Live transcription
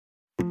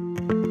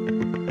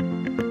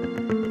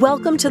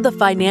Welcome to the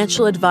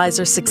Financial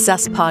Advisor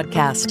Success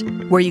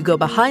Podcast, where you go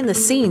behind the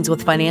scenes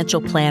with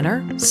financial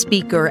planner,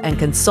 speaker, and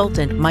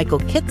consultant Michael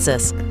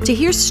Kitces to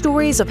hear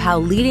stories of how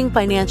leading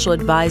financial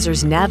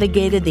advisors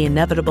navigated the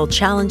inevitable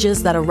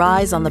challenges that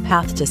arise on the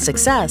path to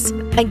success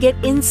and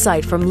get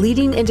insight from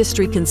leading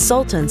industry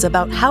consultants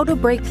about how to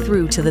break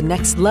through to the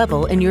next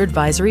level in your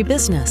advisory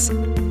business.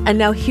 And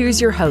now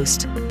here's your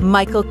host,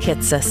 Michael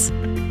Kitces.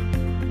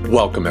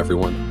 Welcome,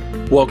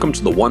 everyone. Welcome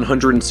to the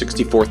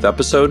 164th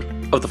episode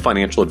of the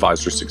Financial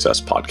Advisor Success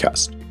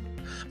Podcast.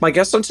 My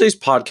guest on today's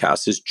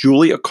podcast is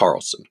Julia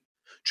Carlson.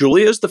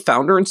 Julia is the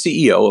founder and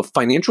CEO of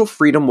Financial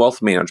Freedom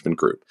Wealth Management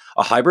Group,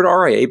 a hybrid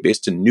RIA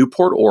based in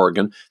Newport,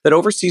 Oregon, that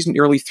oversees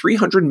nearly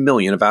 $300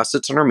 million of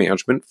assets under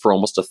management for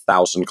almost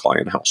 1,000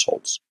 client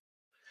households.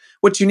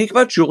 What's unique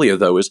about Julia,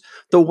 though, is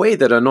the way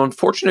that an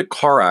unfortunate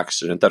car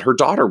accident that her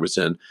daughter was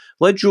in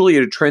led Julia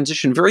to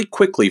transition very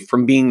quickly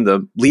from being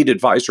the lead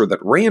advisor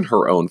that ran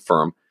her own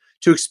firm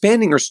to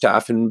expanding her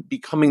staff and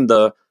becoming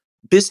the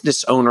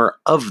business owner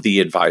of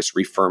the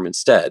advisory firm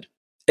instead,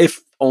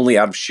 if only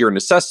out of sheer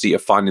necessity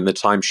of finding the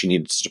time she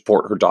needed to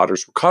support her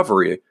daughter's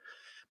recovery,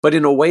 but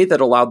in a way that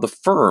allowed the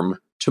firm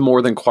to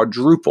more than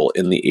quadruple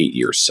in the 8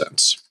 years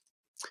since.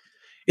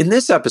 In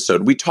this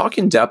episode, we talk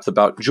in depth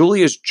about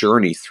Julia's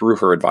journey through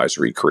her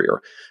advisory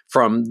career,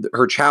 from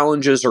her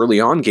challenges early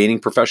on gaining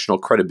professional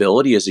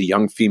credibility as a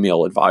young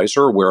female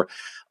advisor, where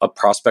a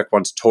prospect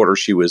once told her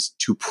she was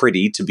too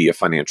pretty to be a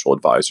financial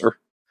advisor,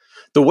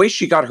 the way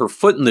she got her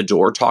foot in the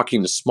door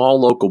talking to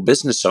small local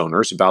business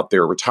owners about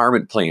their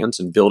retirement plans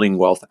and building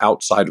wealth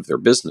outside of their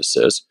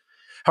businesses,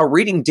 how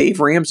reading Dave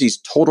Ramsey's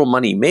Total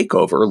Money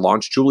Makeover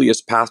launched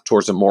Julia's path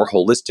towards a more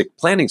holistic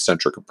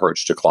planning-centric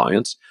approach to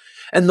clients,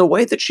 and the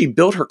way that she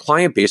built her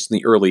client base in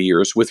the early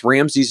years with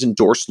Ramsey's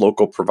endorsed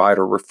local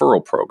provider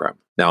referral program,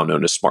 now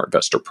known as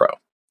SmartVestor Pro.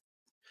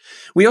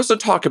 We also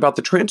talk about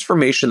the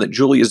transformation that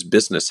Julia's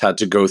business had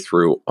to go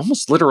through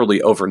almost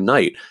literally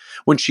overnight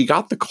when she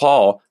got the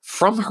call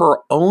from her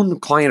own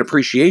client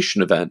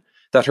appreciation event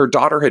that her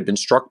daughter had been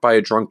struck by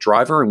a drunk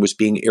driver and was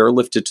being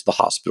airlifted to the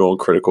hospital in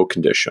critical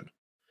condition.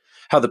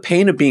 How the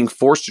pain of being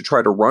forced to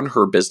try to run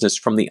her business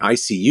from the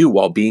ICU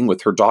while being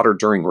with her daughter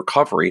during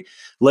recovery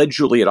led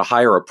Julia to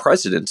hire a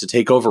president to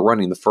take over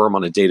running the firm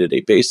on a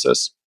day-to-day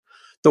basis.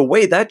 The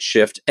way that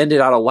shift ended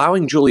up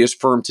allowing Julia's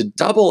firm to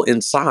double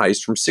in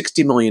size from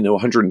 $60 million to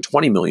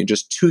 $120 million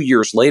just 2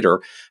 years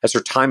later as her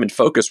time and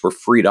focus were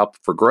freed up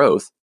for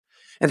growth,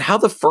 and how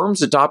the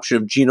firm's adoption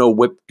of Gino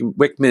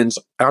Wickman's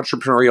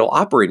entrepreneurial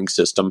operating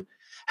system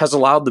has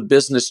allowed the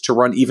business to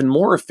run even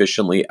more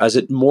efficiently as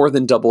it more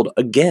than doubled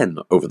again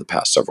over the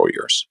past several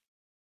years.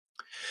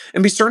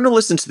 And be certain to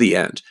listen to the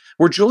end,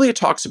 where Julia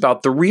talks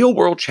about the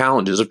real-world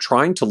challenges of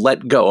trying to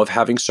let go of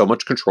having so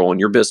much control in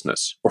your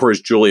business, or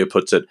as Julia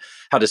puts it,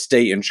 how to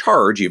stay in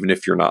charge even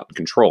if you're not in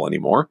control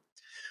anymore.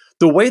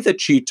 The way that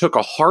she took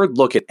a hard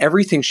look at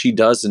everything she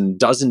does and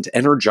doesn't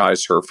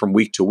energize her from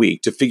week to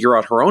week to figure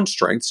out her own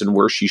strengths and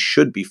where she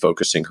should be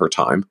focusing her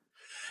time,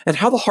 and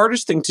how the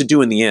hardest thing to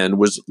do in the end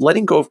was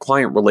letting go of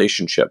client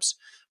relationships,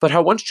 but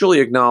how once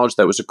Julia acknowledged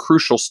that was a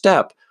crucial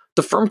step,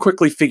 the firm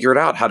quickly figured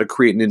out how to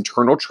create an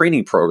internal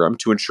training program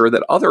to ensure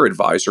that other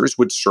advisors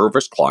would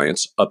service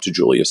clients up to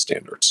Julia's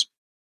standards.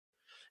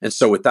 And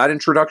so with that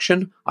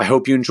introduction, I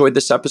hope you enjoyed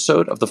this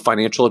episode of the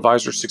Financial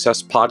Advisor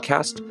Success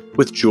Podcast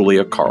with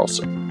Julia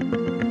Carlson.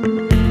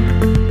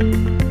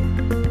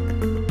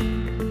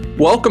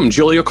 Welcome,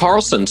 Julia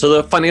Carlson, to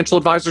the Financial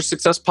Advisor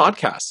Success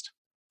Podcast.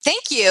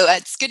 Thank you.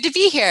 It's good to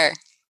be here.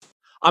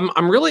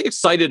 I'm really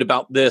excited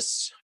about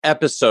this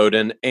episode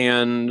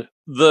and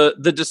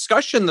the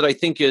discussion that I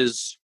think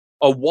is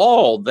a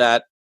wall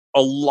that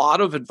a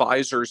lot of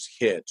advisors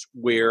hit,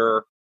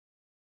 where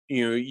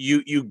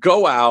you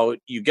go out,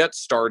 you get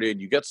started,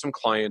 you get some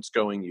clients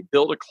going, you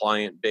build a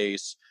client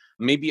base,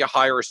 maybe you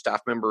hire a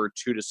staff member or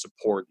two to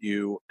support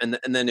you, and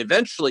then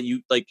eventually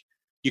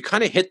you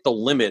kind of hit the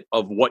limit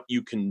of what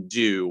you can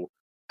do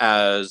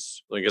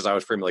as I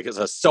was framing, as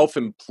a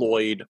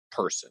self-employed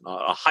person,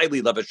 a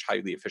highly leveraged,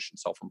 highly efficient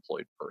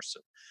self-employed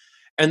person.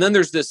 And then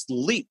there's this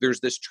leap,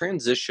 there's this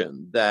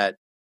transition that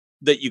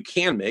you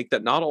can make,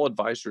 that not all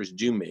advisors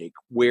do make,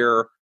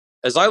 where,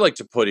 as I like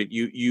to put it,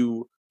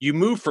 you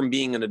move from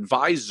being an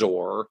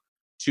advisor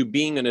to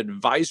being an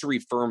advisory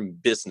firm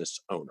business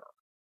owner.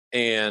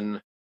 And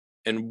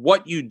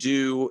what you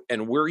do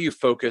and where you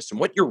focus and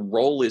what your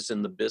role is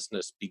in the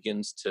business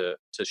begins to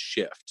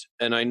shift.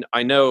 And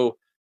I know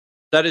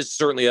that is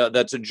certainly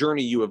that's a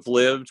journey you have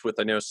lived with.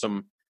 I know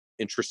some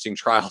interesting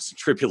trials and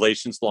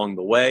tribulations along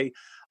the way.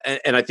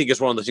 And I think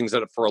it's one of the things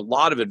that for a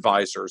lot of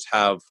advisors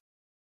have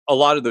a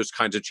lot of those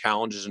kinds of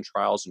challenges and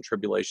trials and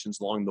tribulations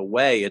along the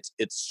way.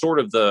 It's sort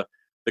of the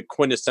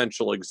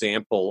quintessential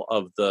example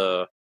of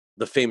the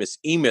famous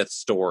E-Myth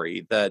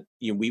story that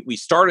we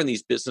start in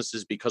these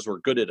businesses because we're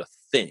good at a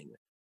thing.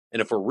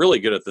 And if we're really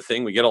good at the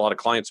thing, we get a lot of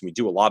clients and we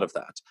do a lot of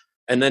that.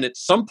 And then at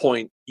some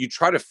point you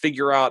try to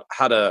figure out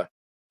how to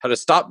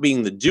stop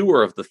being the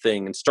doer of the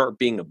thing and start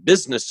being a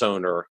business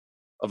owner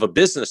of a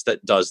business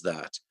that does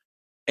that.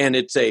 And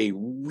it's a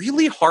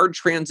really hard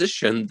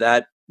transition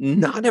that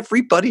not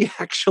everybody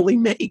actually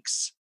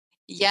makes.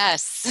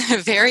 Yes,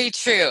 very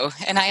true.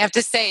 And I have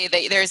to say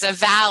that there's a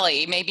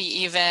valley, maybe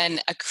even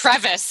a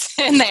crevice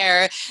in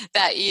there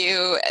that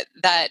you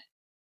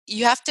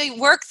have to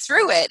work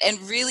through it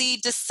and really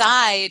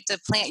decide to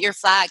plant your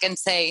flag and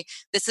say,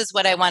 this is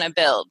what I want to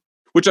build.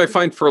 Which I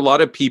find for a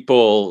lot of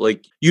people,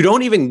 like you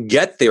don't even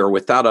get there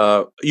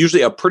without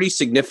usually a pretty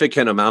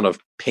significant amount of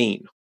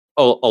pain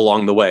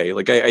along the way.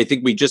 Like I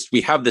think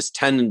we have this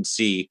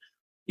tendency,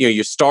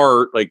 you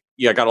start like,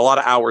 I got a lot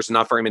of hours and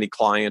not very many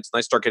clients. And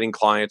I start getting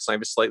clients and I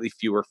have a slightly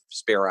fewer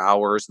spare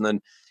hours. And then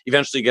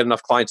eventually you get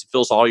enough clients, it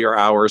fills all your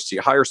hours. So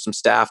you hire some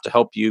staff to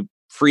help you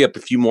free up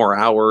a few more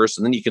hours.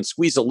 And then you can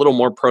squeeze a little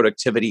more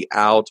productivity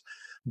out.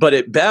 But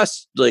at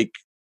best, like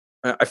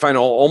I find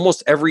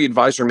almost every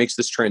advisor makes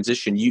this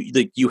transition.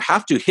 You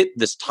have to hit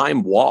this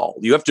time wall.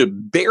 You have to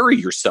bury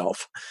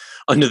yourself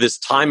under this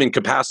time and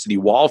capacity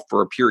wall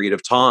for a period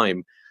of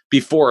time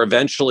before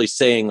eventually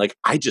saying, like,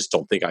 I just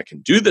don't think I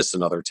can do this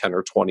another 10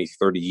 or 20,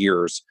 30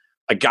 years.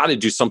 I got to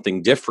do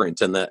something different.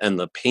 And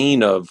the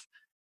pain of,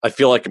 I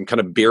feel like I'm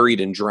kind of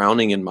buried and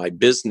drowning in my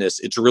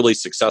business. It's really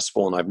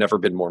successful and I've never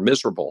been more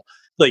miserable.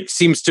 Like,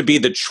 seems to be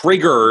the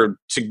trigger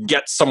to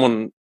get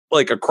someone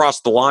like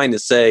across the line to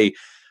say,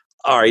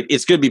 all right,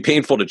 it's going to be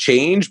painful to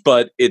change,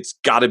 but it's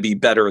got to be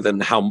better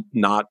than how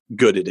not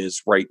good it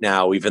is right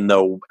now, even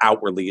though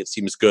outwardly it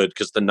seems good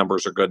because the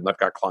numbers are good and I've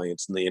got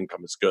clients and the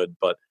income is good,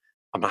 but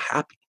I'm not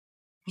happy.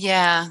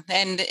 Yeah,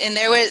 and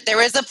there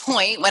was a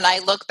point when I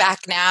look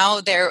back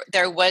now, there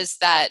was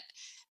that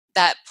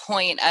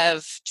point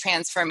of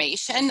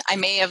transformation. I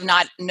may have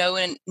not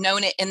known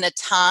it in the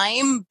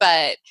time,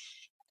 but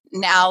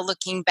now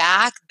looking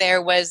back,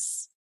 there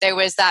was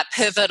that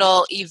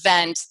pivotal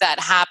event that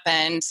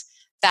happened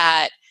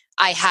that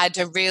I had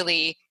to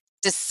really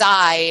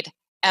decide,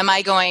 am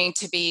I going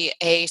to be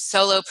a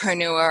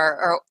solopreneur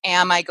or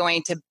am I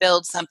going to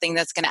build something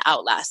that's going to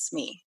outlast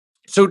me?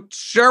 So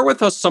share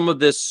with us some of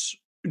this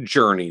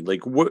journey.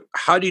 Like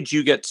how did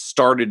you get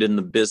started in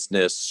the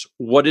business?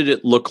 What did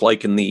it look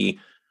like in the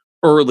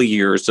early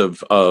years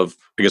of I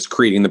guess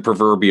creating the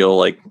proverbial,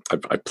 like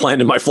I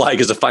planted my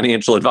flag as a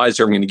financial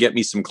advisor. I'm going to get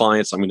me some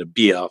clients. I'm going to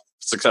be a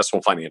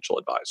successful financial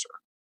advisor.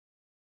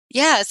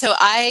 Yeah, so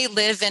I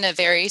live in a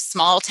very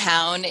small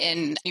town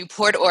in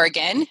Newport,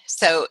 Oregon.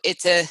 So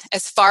it's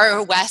as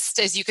far west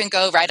as you can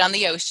go, right on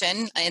the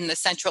ocean in the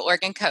Central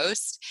Oregon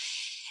coast.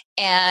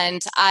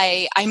 And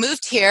I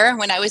moved here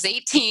when I was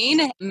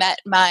 18, met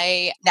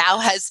my now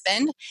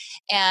husband,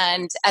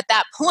 and at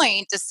that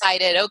point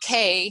decided,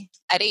 okay,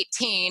 at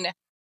 18,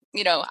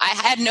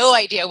 I had no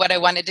idea what I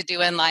wanted to do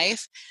in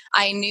life.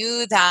 I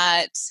knew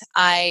that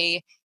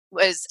I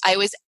was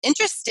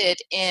interested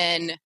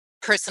in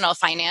personal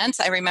finance.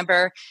 I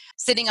remember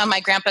sitting on my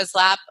grandpa's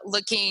lap,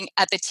 looking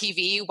at the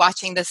TV,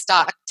 watching the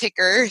stock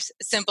ticker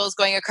symbols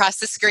going across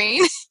the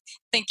screen,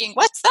 thinking,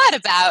 "What's that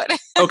about?"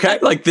 Okay,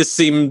 like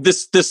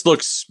this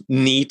looks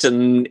neat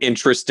and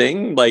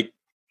interesting. Like,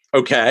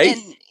 okay.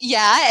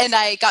 And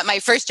I got my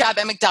first job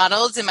at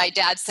McDonald's, and my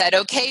dad said,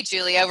 "Okay,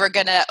 Julia, we're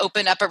going to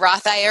open up a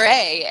Roth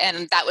IRA,"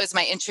 and that was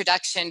my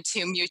introduction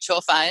to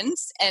mutual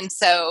funds. And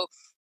so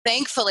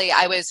thankfully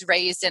I was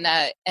raised in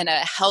a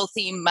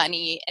healthy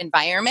money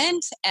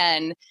environment,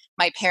 and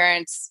my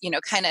parents,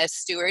 kind of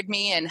steward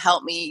me and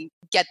helped me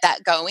get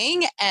that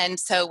going. And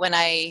so when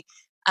I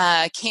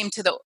came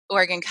to the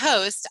Oregon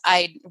coast,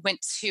 I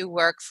went to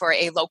work for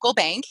a local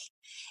bank,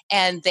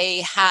 and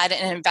they had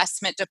an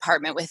investment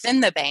department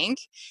within the bank.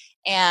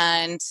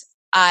 And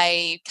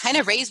I kind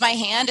of raised my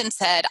hand and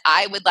said,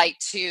 I would like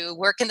to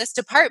work in this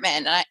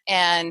department.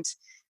 And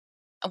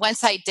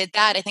once I did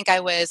that, I think I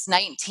was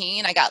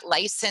 19. I got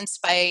licensed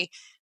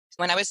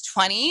when I was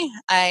 20.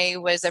 I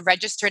was a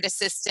registered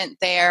assistant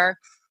there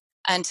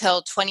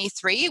until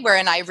 23,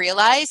 wherein I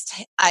realized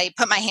I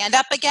put my hand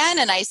up again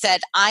and I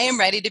said, I am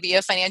ready to be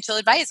a financial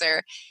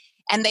advisor.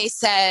 And they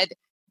said,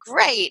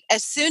 great.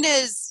 As soon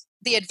as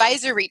the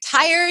advisor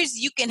retires,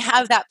 you can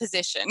have that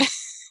position.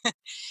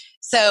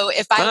 So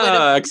if I would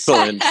have,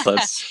 excellent. so I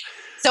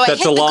that's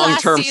hit a the long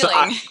glass term.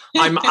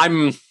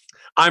 ceiling.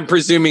 I'm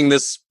presuming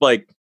this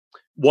like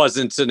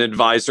wasn't an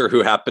advisor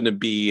who happened to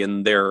be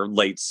in their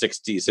late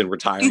 60s and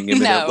retiring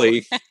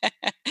imminently.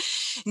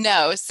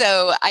 No.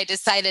 So I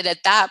decided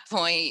at that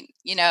point,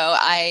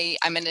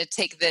 I'm going to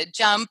take the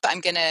jump.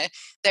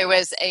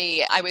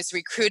 I was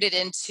recruited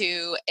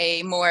into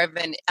a more of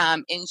an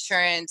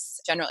insurance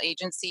general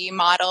agency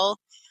model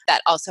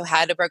that also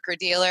had a broker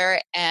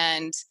dealer.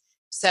 And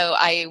so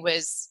I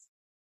was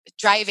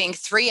driving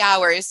 3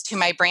 hours to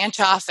my branch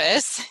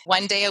office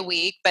one day a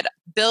week, but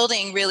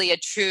building really a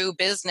true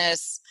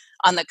business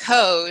on the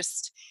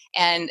coast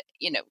and,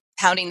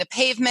 pounding the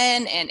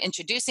pavement and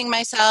introducing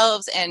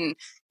myself and,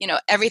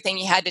 everything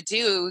you had to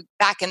do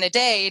back in the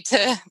day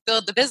to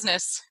build the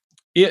business.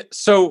 Yeah.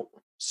 So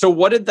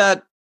what did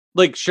that,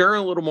 like, share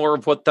a little more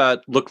of what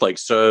that looked like?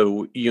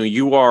 So,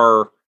 you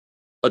are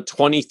a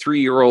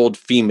 23-year-old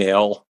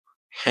female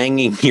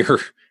hanging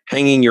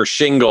your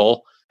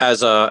shingle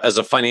as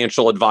a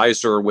financial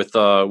advisor with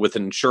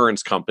an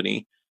insurance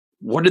company.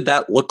 What did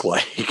that look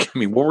like? I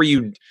mean, what were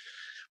you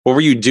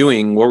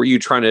doing? What were you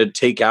trying to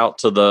take out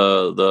to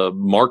the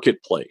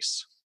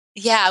marketplace?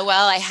 Yeah,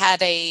 well,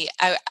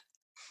 I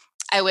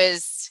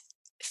was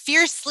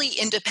fiercely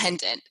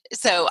independent.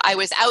 So I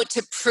was out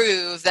to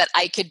prove that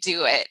I could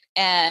do it.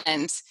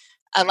 And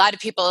a lot of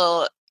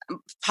people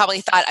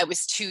probably thought I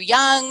was too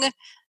young.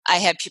 I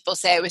had people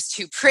say I was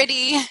too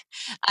pretty.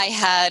 I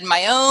had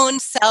my own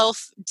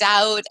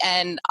self-doubt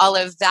and all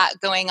of that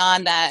going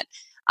on, that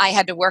I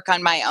had to work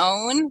on my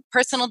own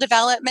personal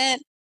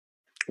development.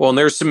 Well, and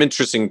there's some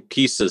interesting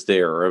pieces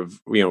there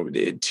of,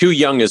 too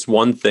young is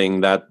one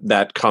thing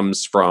that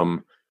comes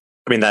from,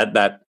 I mean,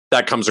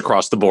 that comes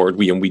across the board.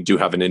 We do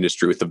have an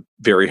industry with a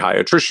very high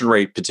attrition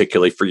rate,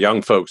 particularly for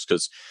young folks,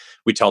 because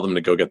we tell them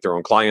to go get their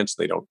own clients.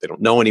 They don't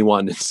know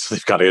anyone. And so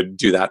they've got to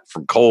do that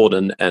from cold,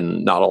 and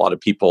not a lot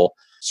of people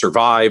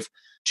survive.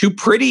 Too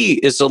pretty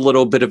is a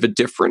little bit of a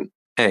different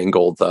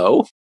angle,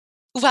 though.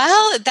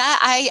 Well, that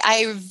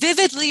I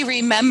vividly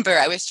remember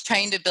I was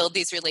trying to build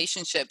these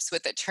relationships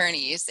with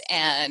attorneys,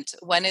 and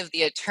one of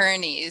the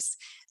attorneys,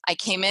 I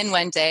came in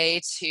one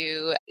day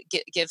to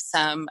give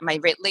my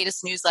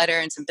latest newsletter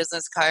and some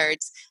business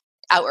cards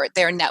out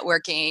there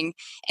networking,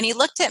 and he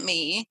looked at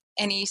me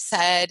and he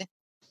said,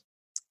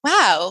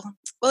 "Wow,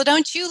 well,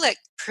 don't you look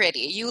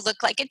pretty? You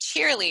look like a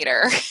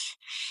cheerleader."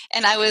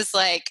 And I was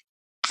like,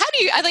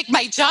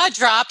 my jaw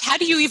dropped. How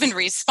do you even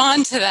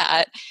respond to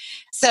that?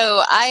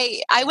 So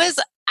I was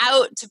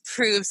out to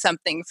prove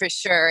something for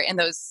sure in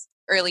those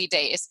early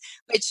days,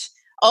 which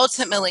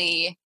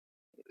ultimately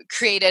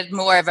created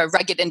more of a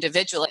rugged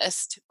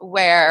individualist,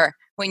 where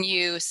when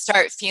you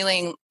start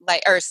feeling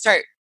like, or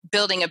start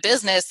building a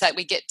business that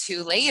we get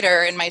to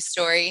later in my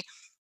story,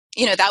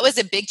 that was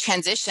a big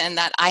transition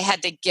that I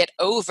had to get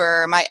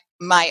over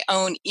my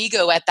own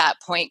ego at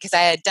that point, because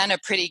I had done a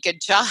pretty good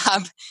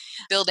job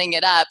building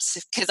it up,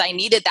 because I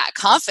needed that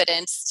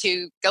confidence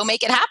to go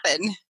make it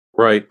happen.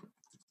 Right.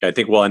 I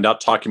think we'll end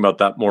up talking about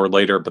that more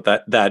later, but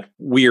that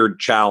weird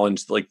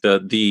challenge, like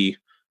the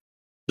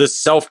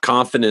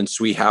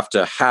self-confidence we have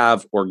to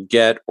have or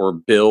get or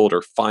build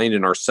or find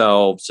in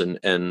ourselves,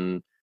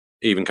 and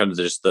even kind of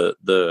just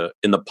the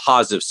in the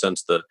positive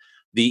sense, the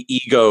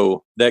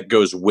ego that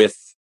goes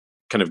with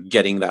kind of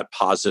getting that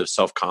positive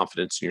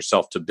self-confidence in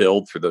yourself to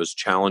build through those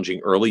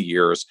challenging early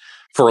years,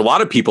 for a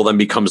lot of people then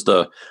becomes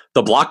the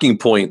blocking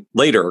point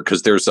later,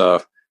 because there's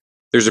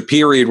a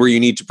period where you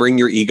need to bring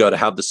your ego to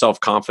have the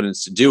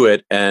self-confidence to do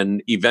it.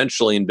 And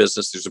eventually in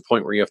business, there's a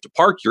point where you have to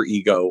park your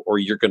ego, or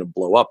you're going to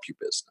blow up your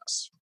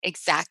business.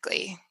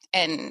 Exactly.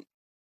 And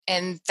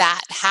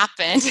that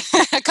happened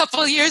a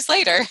couple of years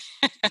later.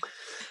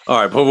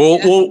 All right, but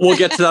we'll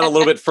get to that a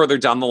little bit further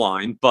down the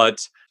line.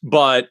 But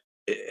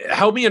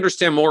help me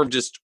understand more of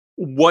just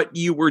what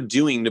you were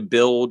doing to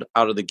build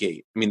out of the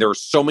gate. I mean, there are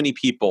so many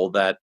people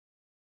that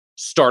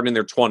start in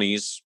their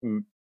 20s,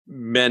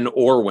 men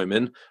or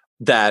women,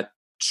 that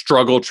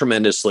struggle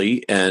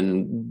tremendously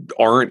and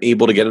aren't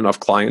able to get enough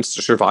clients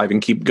to survive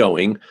and keep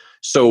going.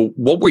 So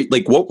what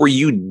were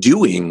you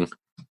doing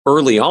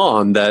early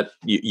on that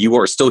you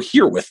are still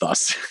here with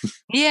us?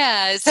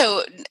 Yeah.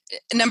 So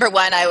number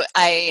one,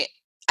 I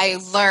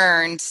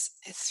learned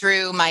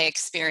through my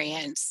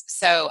experience.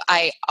 So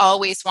I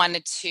always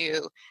wanted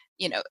to,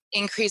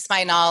 increase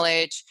my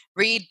knowledge,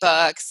 read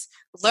books,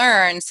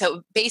 learn.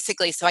 So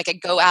basically, so I could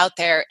go out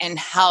there and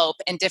help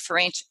and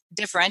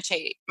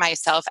differentiate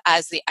myself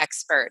as the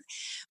expert.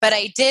 But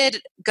I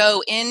did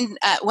go in,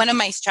 one of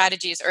my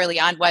strategies early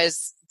on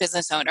was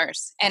business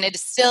owners, and it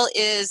still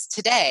is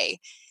today,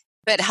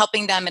 but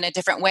helping them in a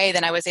different way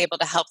than I was able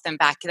to help them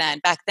back then.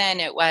 Back then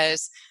it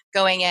was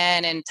going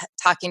in and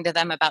talking to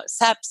them about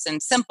SEPs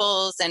and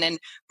simples. And in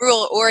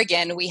rural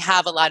Oregon, we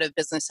have a lot of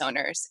business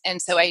owners. And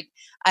so I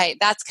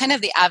that's kind of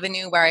the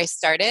avenue where I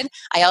started.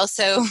 I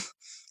also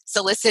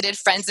solicited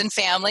friends and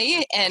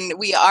family, and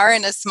we are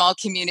in a small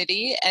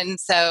community. And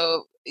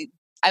so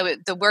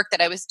the work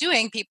that I was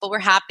doing, people were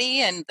happy,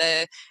 and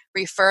the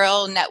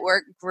referral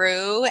network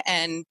grew.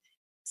 And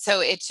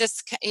so it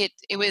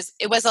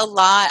was a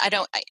lot.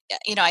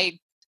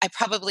 I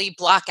probably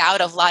block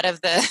out a lot of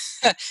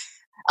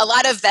a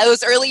lot of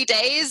those early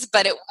days,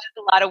 but it was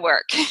a lot of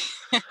work.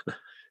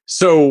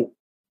 So,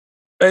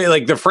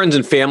 like the friends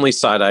and family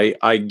side,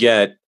 I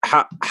get.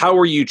 How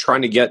are you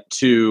trying to get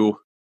to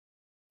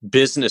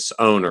business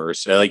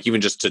owners, like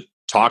even just to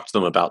talk to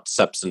them about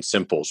SEPs and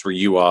simples? Were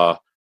you I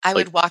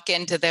would walk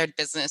into their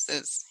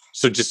businesses.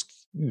 So just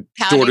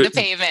pounding the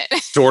pavement,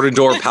 door to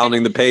door,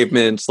 pounding the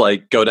pavements,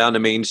 like go down to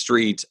Main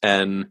Street,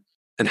 and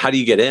how do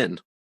you get in?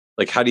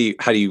 Like, how do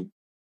you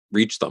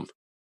reach them?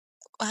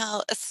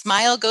 Well, a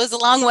smile goes a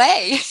long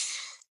way.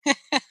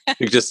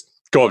 You just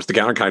go up to the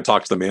counter, kind of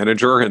talk to the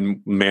manager, and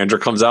the manager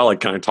comes out, like,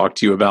 can I talk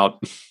to you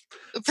about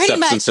pretty SEPs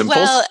much and simples?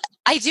 Well,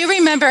 I do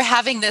remember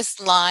having this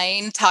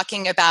line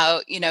talking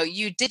about,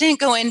 you didn't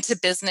go into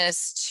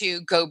business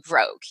to go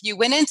broke. You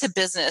went into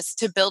business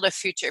to build a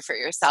future for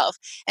yourself.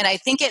 And I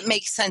think it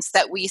makes sense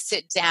that we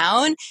sit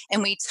down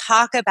and we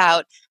talk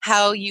about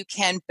how you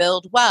can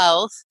build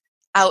wealth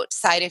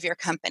outside of your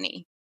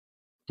company.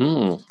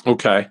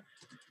 Okay.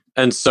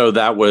 And so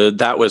that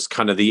was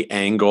kind of the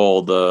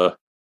angle, the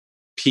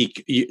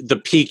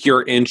pique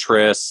your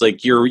interest.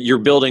 Like you're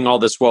building all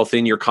this wealth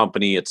in your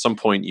company. At some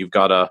point, you've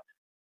got to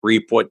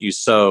reap what you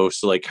sow.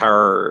 So, like, how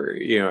are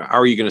you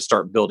going to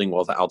start building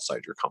wealth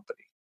outside your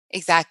company?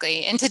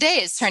 Exactly. And today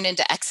it's turned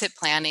into exit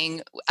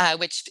planning,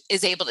 which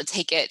is able to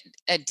take it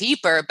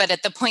deeper. But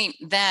at the point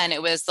then,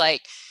 it was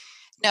like,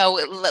 no,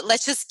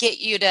 let's just get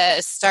you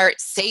to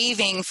start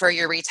saving for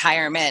your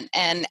retirement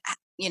and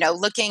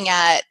looking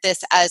at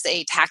this as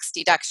a tax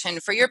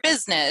deduction for your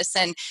business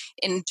and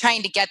in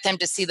trying to get them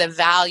to see the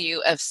value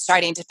of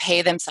starting to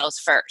pay themselves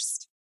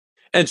first.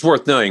 And it's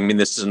worth knowing. I mean,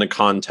 this is in a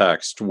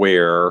context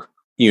where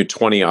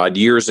 20 odd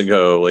years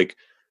ago, like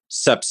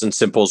SEPs and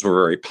Simples were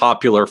very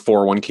popular.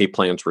 401k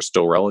plans were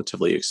still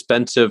relatively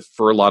expensive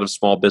for a lot of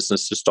small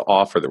businesses to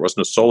offer. There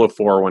wasn't a solo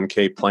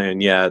 401k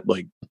plan yet.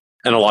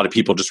 And a lot of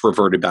people just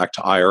reverted back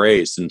to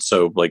IRAs. And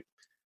so, like,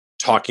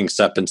 talking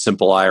SEP and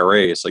simple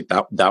IRAs, like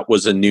that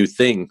was a new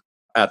thing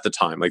at the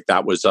time. Like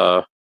that was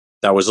a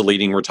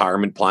leading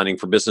retirement planning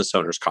for business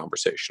owners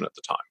conversation at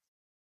the time.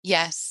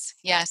 Yes.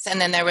 And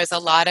then there was a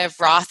lot of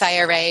Roth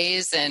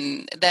IRAs,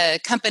 and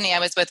the company I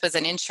was with was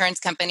an insurance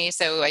company.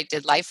 So I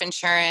did life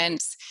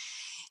insurance.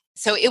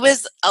 So it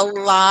was a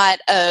lot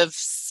of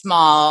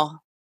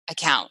small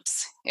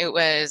accounts.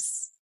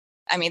 That's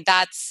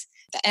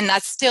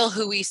still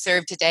who we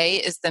serve today,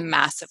 is the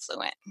mass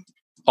affluent.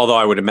 Although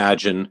I would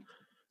imagine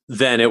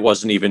then it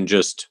wasn't even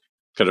just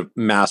kind of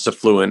mass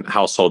affluent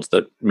households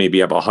that maybe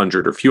have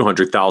 $100,000 or a few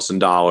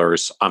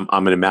 $100,000. I'm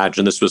going to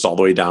imagine this was all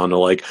the way down to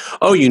like,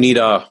 oh, you need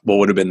what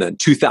would have been then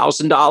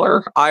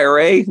 $2,000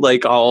 IRA?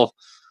 Like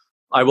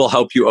I will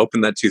help you open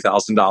that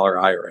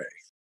 $2,000 IRA.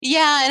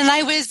 Yeah, and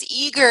I was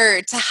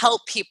eager to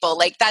help people.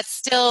 Like that's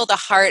still the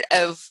heart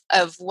of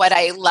what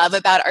I love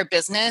about our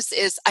business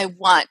is I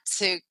want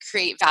to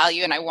create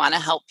value and I want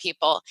to help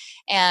people.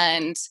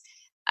 And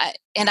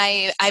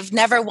I've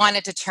never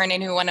wanted to turn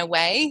anyone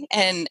away.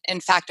 And in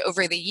fact,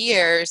 over the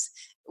years,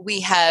 we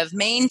have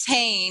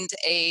maintained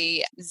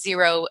a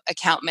zero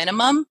account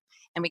minimum,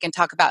 and we can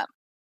talk about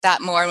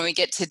that more when we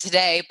get to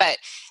today. But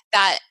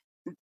that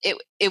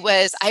it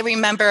was, I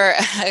remember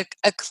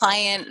a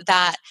client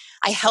that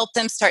I helped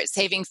them start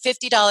saving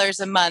 $50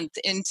 a month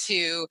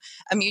into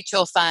a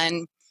mutual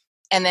fund.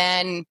 And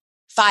then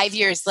 5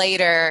 years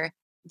later,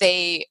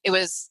 it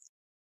was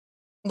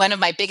one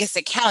of my biggest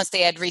accounts. They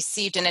had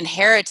received an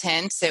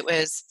inheritance. It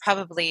was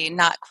probably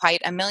not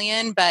quite $1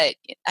 million, but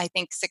I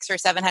think 600,000 or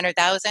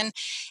 700,000.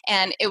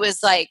 And it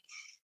was like,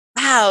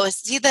 wow,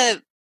 see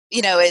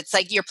it's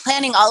like you're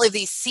planting all of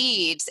these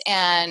seeds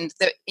and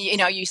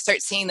you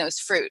start seeing those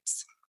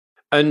fruits.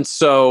 And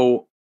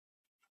so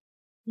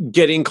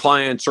getting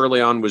clients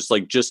early on was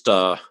like just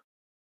a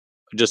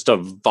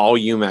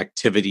volume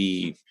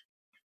activity.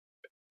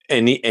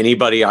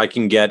 Anybody I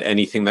can get,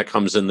 anything that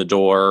comes in the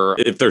door.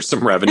 If there's some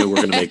revenue, we're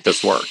going to make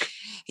this work.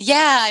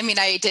 Yeah,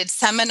 I did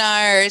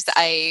seminars.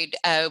 I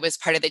was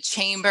part of the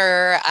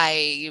chamber.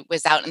 I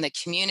was out in the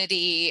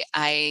community.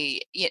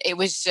 It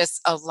was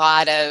just a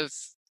lot of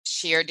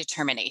sheer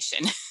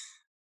determination.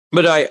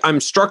 But I'm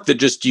struck that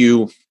just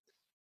you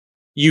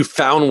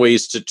found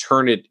ways to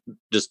turn it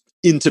just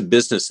into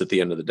business at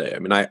the end of the day. I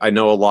mean, I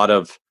know a lot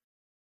of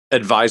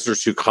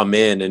advisors who come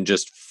in and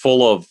just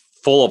full of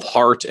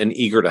heart and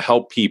eager to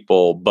help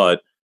people,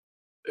 but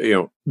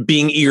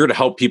being eager to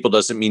help people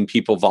doesn't mean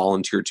people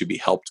volunteer to be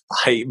helped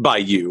by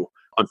you.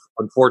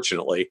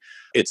 Unfortunately,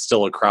 it's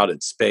still a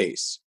crowded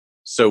space.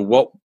 So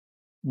what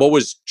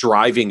was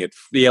driving it?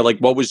 Yeah, like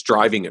what was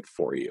driving it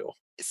for you?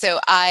 So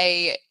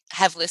I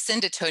have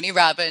listened to Tony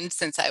Robbins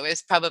since I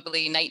was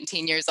probably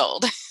 19 years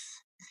old.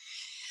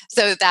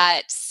 So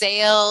that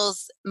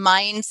sales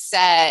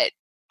mindset,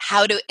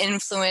 how to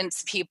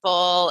influence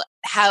people,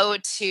 how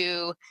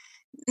to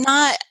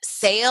not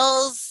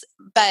sales,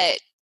 but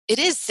it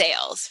is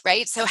sales,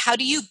 right? So how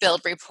do you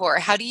build rapport?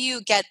 How do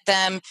you get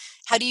them?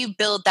 How do you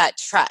build that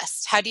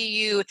trust? How do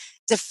you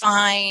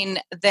define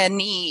the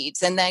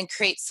needs and then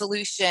create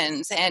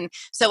solutions? And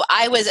so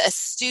I was a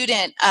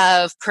student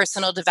of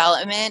personal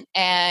development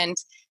and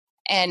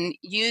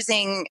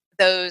using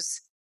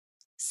those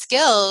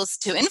skills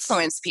to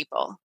influence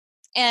people.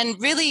 And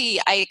really,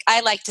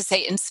 I like to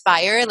say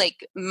inspire.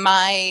 Like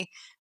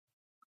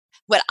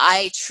what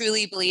I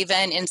truly believe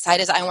in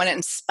inside is I want to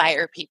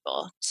inspire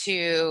people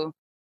to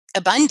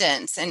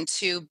abundance and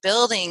to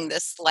building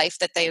this life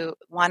that they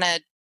want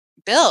to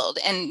build.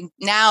 And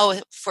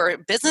now for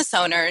business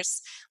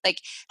owners, like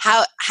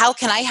how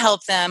can I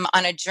help them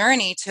on a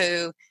journey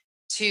to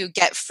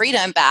get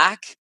freedom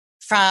back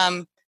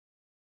from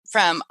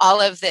all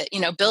of the,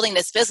 building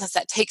this business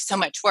that takes so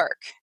much work.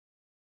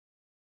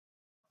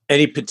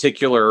 Any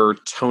particular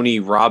Tony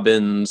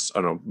Robbins,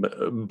 I don't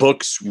know,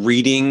 books,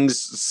 readings,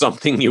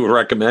 something you would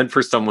recommend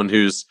for someone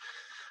who's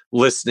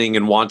listening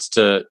and wants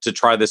to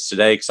try this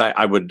today? Because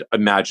I would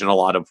imagine a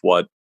lot of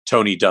what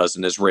Tony does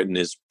and has written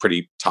is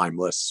pretty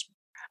timeless.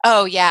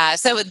 Oh, yeah.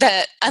 So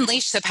the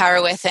Unleash the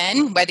Power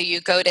Within, whether you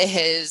go to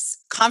his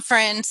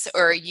conference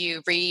or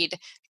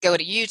go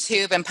to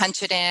YouTube and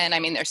punch it in. I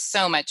mean, there's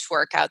so much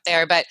work out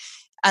there, but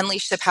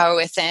Unleash the Power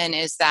Within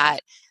is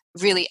that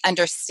really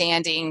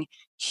understanding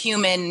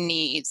human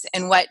needs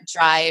and what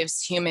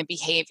drives human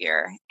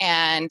behavior,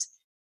 and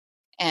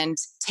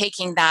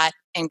taking that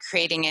and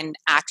creating an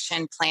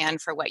action plan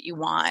for what you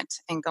want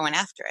and going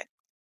after it.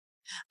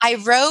 I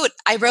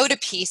wrote a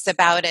piece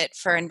about it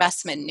for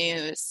Investment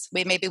News.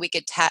 Maybe we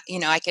could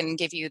I can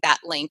give you that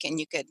link and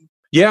you could.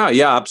 Yeah,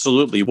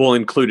 absolutely. We'll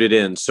include it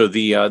in. So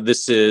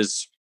this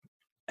is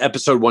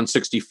episode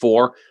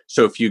 164.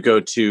 So if you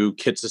go to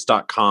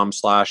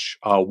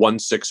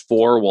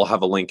kitces.com/164, we'll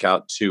have a link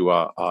out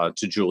to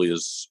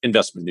Julia's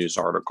Investment News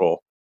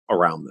article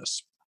around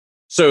this.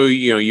 So,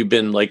 you've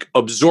been like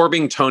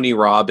absorbing Tony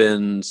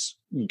Robbins,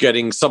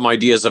 getting some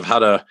ideas of how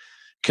to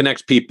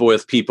connect people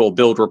with people,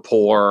 build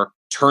rapport,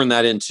 turn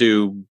that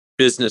into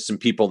business and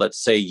people that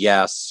say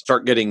yes,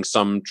 start getting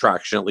some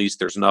traction. At least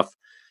there's enough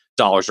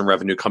dollars in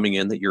revenue coming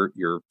in that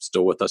you're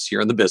still with us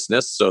here in the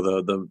business. So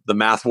the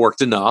math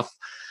worked enough.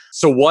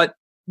 So what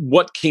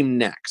came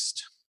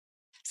next?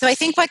 So I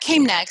think what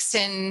came next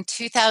in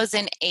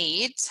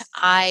 2008,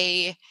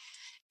 I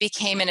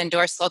became an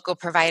endorsed local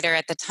provider.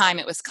 At the time,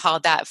 it was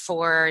called that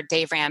for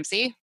Dave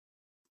Ramsey.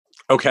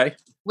 Okay.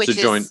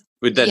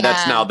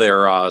 That's now their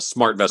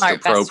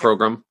SmartVestor Pro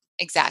program.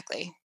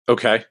 Exactly.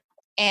 Okay.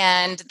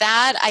 And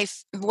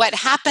what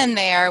happened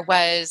there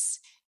was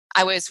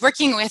I was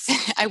working with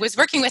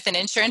an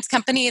insurance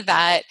company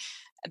that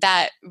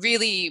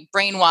really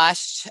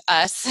brainwashed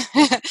us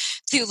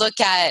to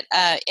look at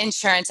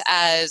insurance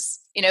as,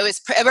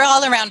 we're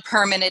all around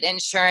permanent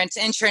insurance.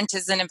 Insurance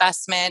is an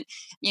investment,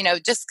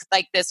 just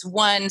like this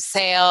one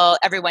sale,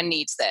 everyone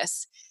needs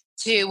this,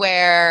 to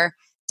where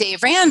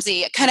Dave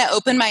Ramsey kind of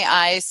opened my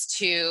eyes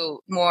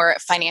to more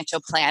financial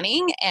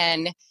planning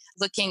and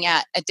looking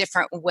at a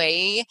different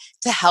way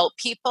to help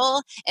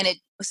people. And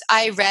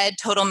I read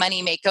Total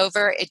Money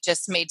Makeover. It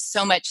just made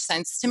so much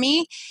sense to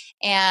me.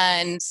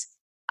 And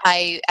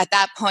at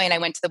that point, I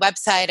went to the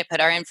website, I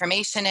put our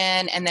information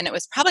in, and then it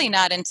was probably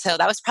not until,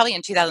 that was probably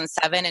in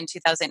 2007 and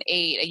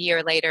 2008, a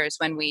year later is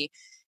when we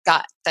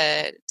got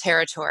the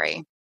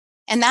territory.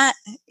 And that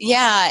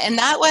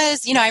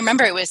was, I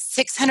remember it was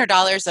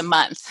 $600 a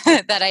month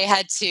that I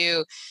had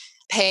to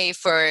pay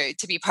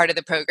to be part of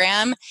the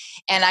program.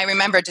 And I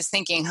remember just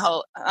thinking,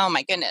 oh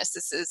my goodness,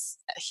 this is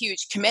a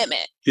huge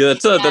commitment. Yeah,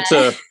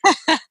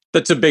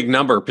 that's a big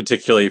number,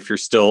 particularly if you're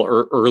still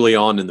early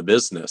on in the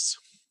business.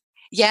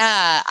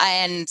 Yeah.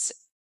 And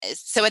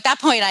so at that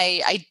point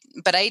I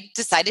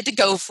decided to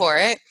go for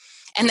it.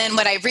 And then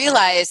what I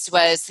realized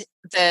was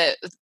I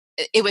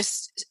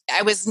was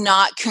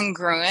not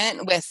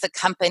congruent with the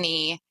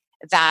company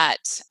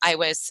that I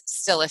was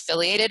still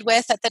affiliated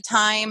with at the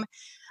time.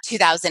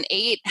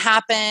 2008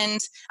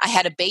 happened. I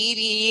had a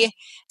baby.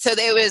 So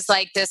there was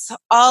like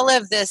all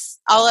of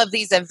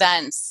these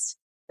events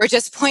were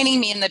just pointing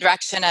me in the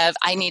direction of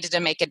I needed to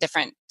make a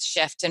different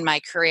shift in my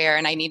career,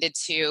 and I needed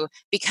to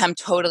become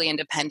totally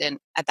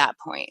independent at that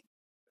point.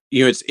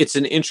 It's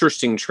an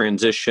interesting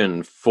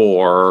transition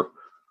for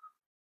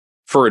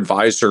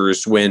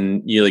advisors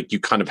when you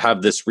kind of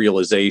have this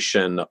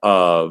realization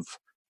of,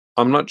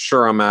 I'm not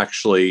sure I'm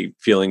actually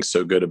feeling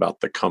so good about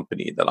the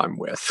company that I'm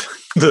with,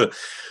 the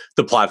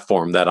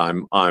platform that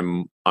I'm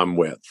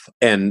with,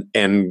 and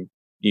I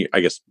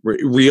guess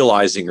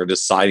realizing or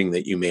deciding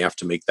that you may have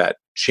to make that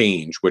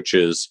change, which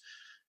is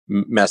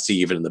messy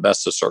even in the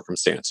best of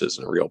circumstances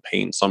and a real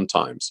pain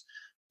sometimes.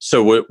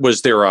 So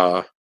was there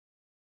a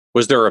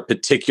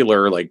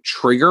particular like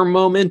trigger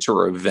moment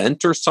or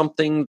event or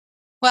something?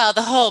 Well,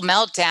 the whole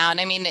meltdown.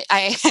 I mean,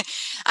 I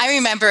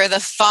remember the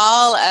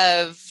fall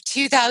of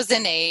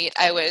 2008.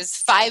 I was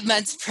 5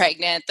 months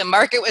pregnant. The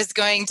market was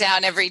going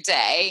down every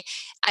day.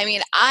 I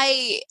mean,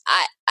 I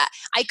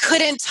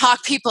couldn't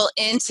talk people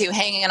into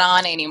hanging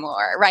on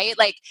anymore, right?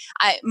 Like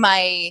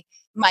my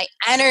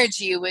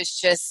energy was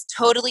just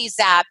totally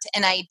zapped,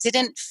 and I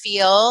didn't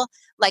feel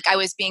like I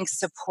was being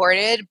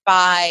supported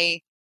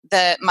by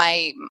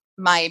my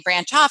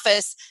branch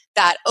office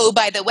that, oh,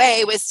 by the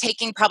way, was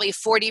taking probably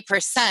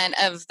 40%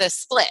 of the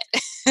split.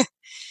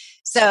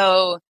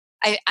 So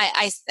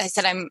I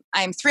said, I'm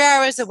 3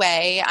 hours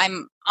away.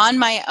 I'm on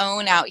my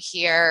own out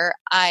here.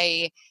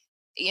 I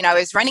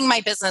was running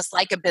my business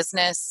like a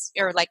business,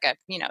 or like a,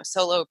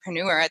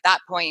 solopreneur at that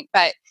point.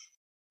 But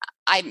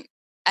I'm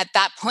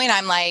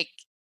like,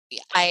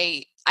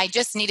 I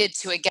just needed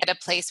to get a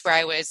place where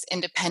I was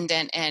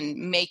independent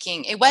and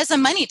it was a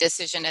money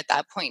decision at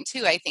that point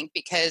too, I think,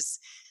 because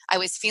I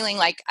was feeling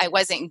like I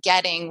wasn't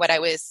getting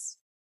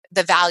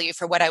the value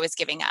for what I was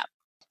giving up.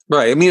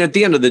 Right. I mean, at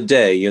the end of the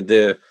day,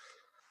 the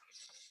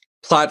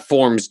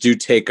platforms do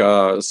take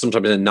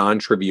sometimes a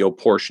non-trivial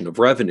portion of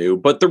revenue,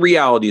 but the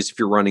reality is if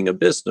you're running a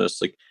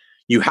business, like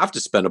you have to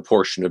spend a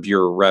portion of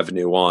your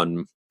revenue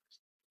on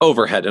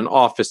overhead and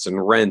office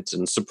and rent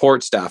and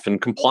support staff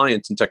and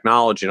compliance and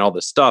technology and all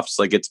this stuff.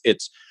 So like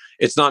it's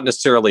not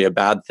necessarily a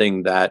bad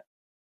thing that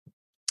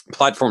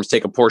platforms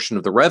take a portion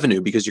of the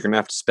revenue because you're going to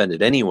have to spend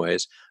it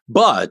anyways.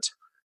 But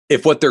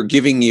if what they're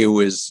giving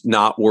you is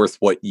not worth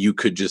what you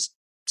could just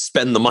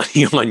spend the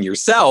money on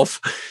yourself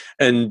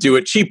and do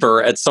it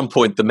cheaper, at some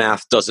point the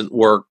math doesn't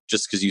work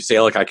just because you say,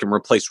 like, I can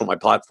replace what my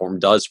platform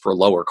does for a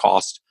lower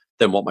cost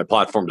than what my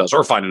platform does,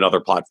 or find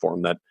another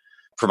platform that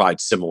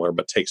provides similar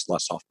but takes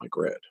less off my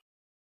grid.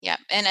 Yeah.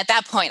 And at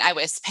that point, I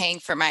was paying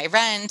for my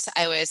rent.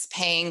 I was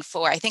paying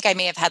for, I think I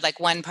may have had like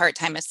one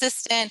part-time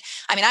assistant.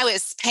 I mean, I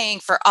was paying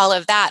for all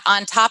of that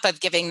on top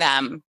of giving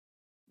them,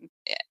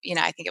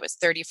 I think it was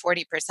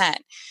 30-40%.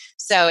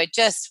 So it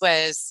just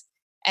was,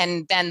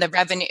 and then the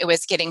revenue, it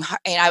was getting,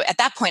 at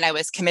that point I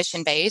was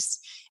commission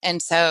based.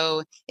 And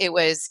so it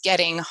was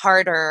getting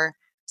harder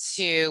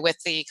with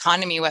the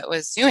economy, what it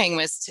was doing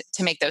was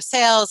to make those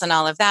sales and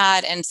all of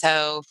that. And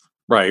so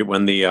right,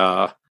 when the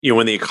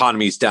when the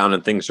economy's down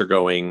and things are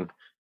going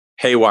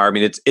haywire, I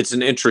mean, it's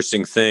an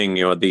interesting thing.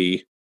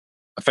 I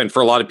find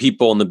for a lot of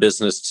people in the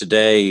business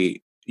today,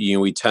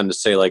 we tend to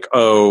say like,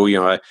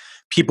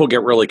 people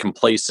get really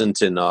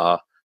complacent in a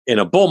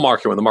bull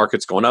market when the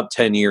market's going up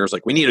 10 years.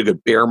 Like, we need a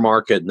good bear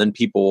market, and then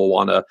people will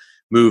want to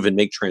move and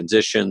make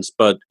transitions.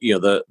 But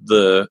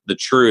the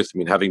truth, I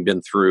mean, having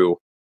been through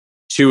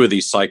 2 of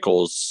these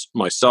cycles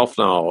myself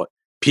now,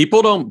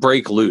 people don't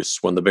break loose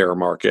when the bear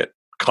market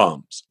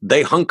comes.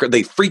 They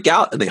freak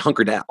out and they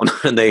hunker down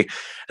and they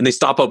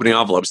stop opening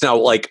envelopes. Now,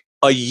 like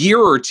a year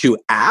or 2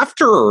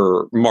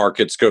 after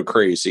markets go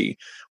crazy,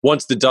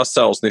 once the dust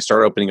settles and they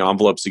start opening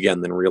envelopes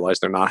again, then realize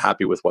they're not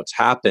happy with what's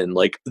happened.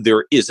 Like,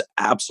 there is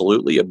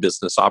absolutely a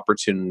business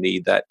opportunity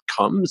that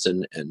comes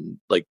and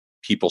like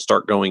people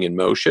start going in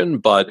motion.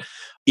 But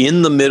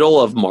in the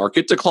middle of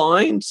market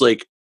declines,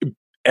 like,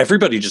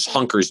 everybody just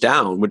hunkers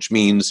down, which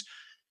means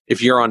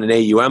if you're on an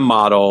AUM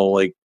model,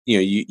 like,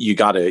 you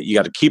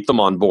gotta keep them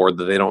on board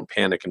that they don't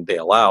panic and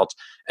bail out.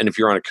 And if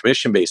you're on a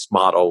commission-based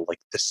model, like,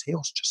 the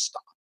sales just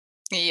stop.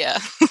 Yeah.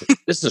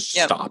 Business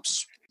Yep.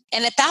 stops.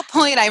 And at that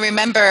point, I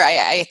remember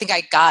I think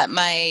I got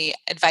my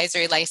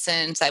advisory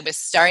license. I was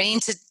starting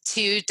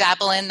to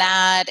dabble in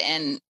that.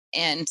 And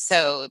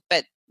so,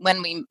 but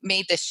when we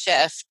made the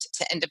shift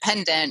to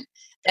independent,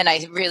 then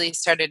I really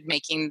started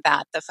making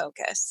that the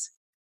focus.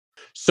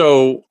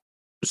 So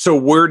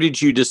where did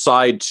you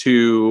decide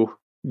to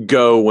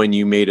go when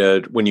you made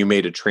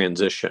a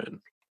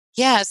transition?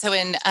 Yeah, so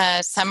in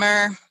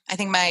summer, I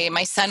think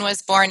my son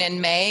was born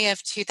in May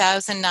of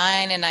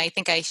 2009, and I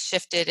think I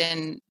shifted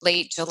in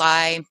late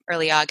July,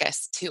 early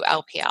August to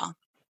LPL.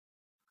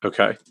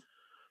 Okay.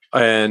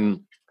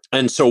 And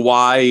so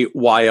why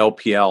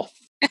LPL?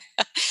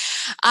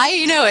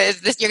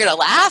 You're going to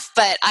laugh,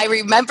 but I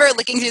remember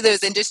looking through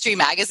those industry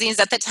magazines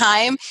at the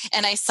time,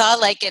 and I saw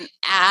like an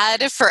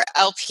ad for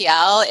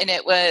LPL, and I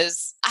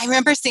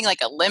remember seeing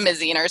like a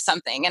limousine or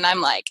something, and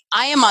I'm like,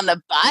 I am on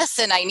the bus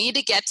and I need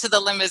to get to the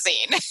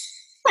limousine.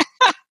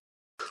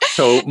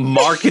 So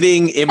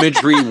marketing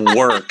imagery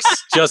works,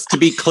 just to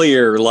be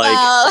clear, like,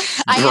 well,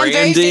 I am very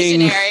branding,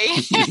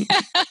 visionary.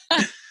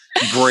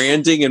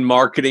 branding and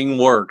marketing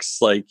works.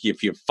 Like,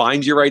 if you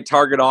find your right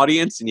target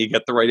audience and you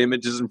get the right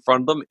images in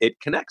front of them, it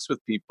connects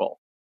with people.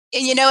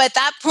 And at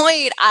that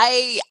point,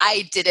 I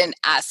didn't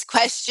ask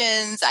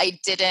questions. I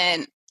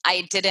didn't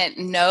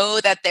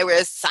know that there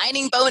was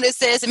signing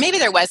bonuses, and maybe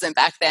there wasn't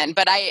back then.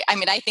 But I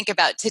think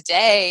about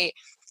today.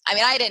 I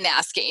mean, I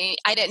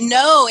didn't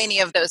know any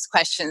of those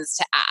questions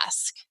to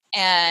ask,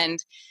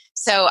 and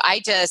so I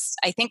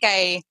think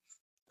I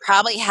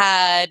probably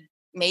had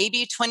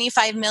maybe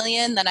 25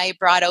 million that I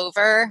brought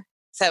over.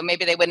 So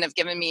maybe they wouldn't have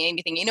given me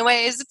anything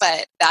anyways.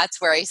 But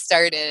that's where I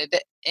started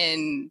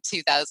in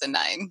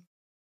 2009.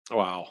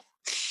 Wow.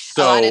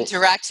 So, a lot of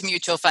direct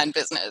mutual fund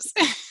business.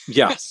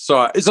 Yeah. So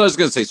I was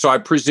going to say, so I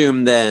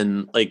presume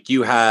then, like,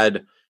 you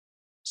had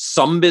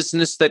some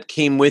business that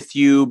came with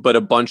you, but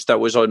a bunch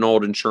that was on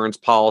old insurance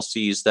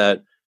policies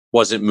that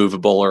wasn't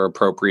movable or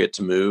appropriate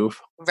to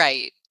move.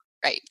 Right.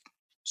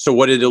 So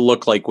what did it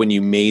look like when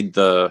you made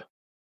the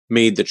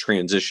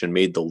transition,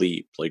 made the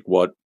leap? Like,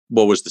 what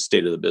was the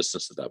state of the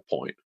business at that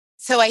point?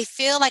 So I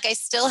feel like I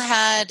still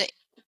had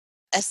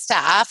a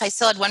staff. I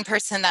still had one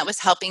person that was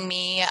helping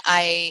me.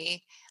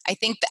 I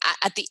think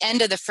at the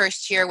end of the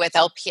first year with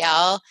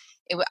LPL,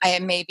 I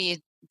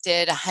maybe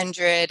did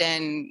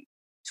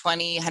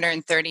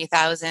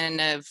 130,000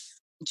 of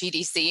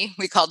GDC,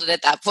 we called it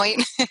at that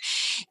point,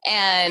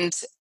 and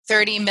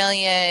 30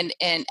 million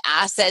in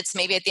assets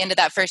maybe at the end of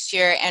that first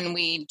year. And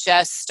we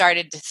just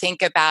started to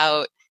think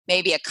about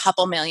maybe a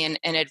couple million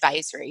in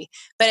advisory.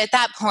 But at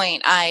that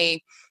point, I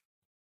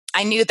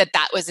knew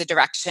that was a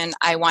direction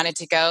I wanted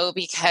to go,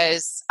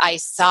 because I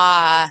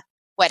saw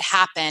what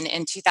happened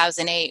in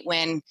 2008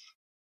 when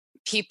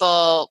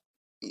people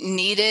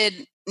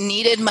needed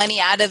needed money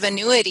out of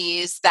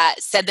annuities that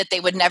said that they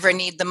would never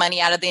need the money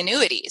out of the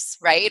annuities,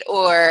 right?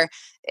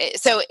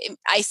 So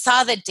I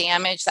saw the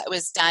damage that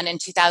was done in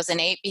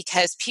 2008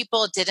 because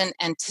people didn't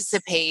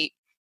anticipate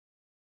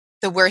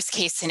the worst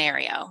case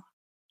scenario.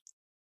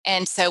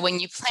 And so when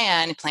you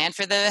plan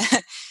for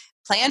the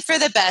plan for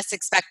the best,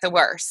 expect the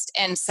worst.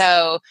 And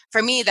so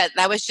for me,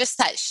 that was just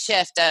that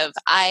shift of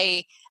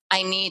I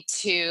need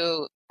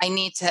to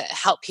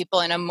help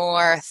people in a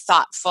more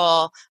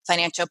thoughtful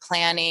financial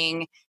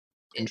planning.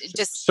 Interesting.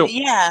 Just So,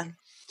 yeah.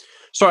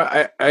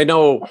 so I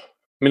know, I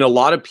mean, a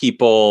lot of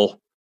people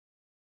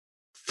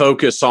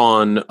focus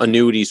on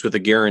annuities with the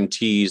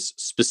guarantees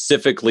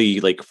specifically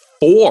like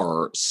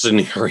for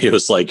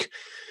scenarios like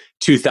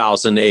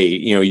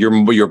 2008. You know,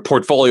 your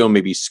portfolio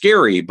may be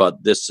scary,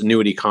 but this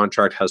annuity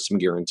contract has some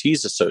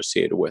guarantees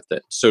associated with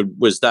it. So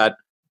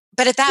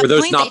But at were that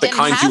those point, they not the didn't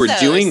kinds you have were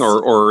doing,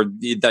 those. or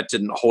that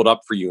didn't hold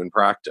up for you in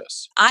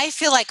practice? I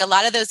feel like a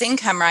lot of those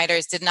income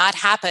riders did not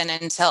happen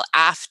until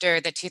after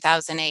the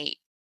 2008.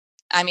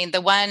 I mean,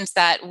 the ones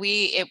that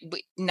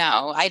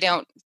no, I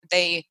don't,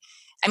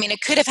 I mean,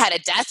 it could have had a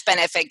death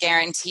benefit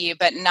guarantee,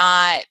 but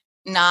not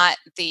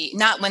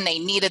when they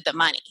needed the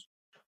money.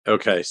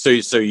 Okay, so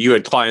you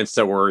had clients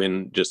that were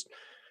in just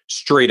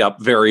straight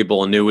up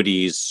variable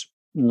annuities,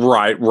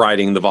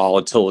 riding the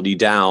volatility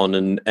down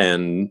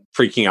and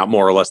freaking out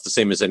more or less the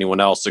same as anyone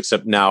else,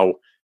 except now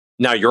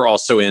you're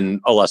also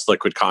in a less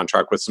liquid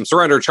contract with some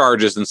surrender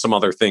charges and some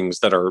other things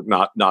that are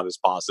not as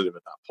positive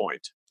at that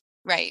point.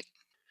 Right.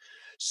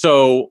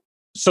 So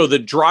the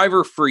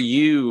driver for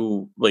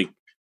you, like,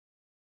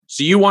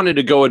 so you wanted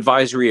to go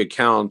advisory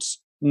accounts,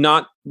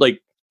 not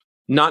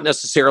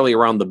necessarily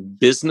around the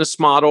business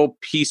model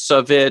piece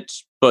of it,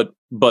 but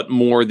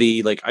more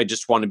the like, I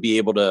just want to be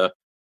able to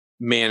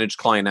manage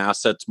client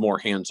assets more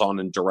hands-on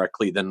and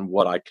directly than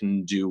what I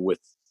can do with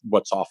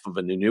what's off of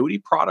an annuity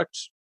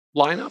product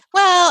lineup.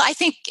 Well, I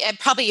think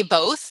probably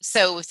both.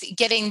 So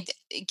getting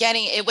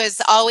it was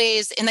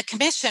always in the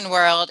commission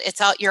world.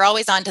 You're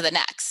always on to the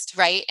next,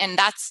 right? And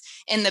that's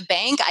in the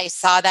bank. I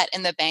saw that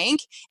in the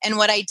bank, and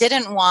what I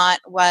didn't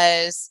want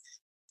was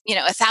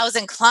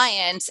 1,000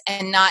 clients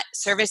and not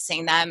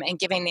servicing them and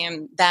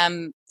giving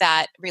them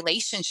that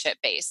relationship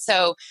base.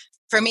 So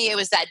for me, it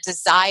was that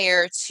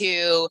desire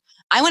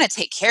I want to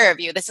take care of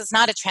you. This is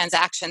not a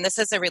transaction. This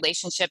is a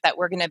relationship that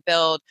we're going to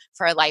build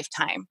for a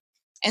lifetime.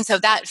 And so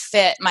that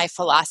fit my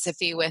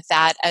philosophy with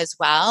that as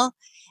well.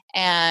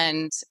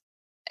 And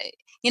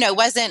it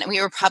wasn't,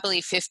 we were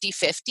probably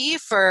 50-50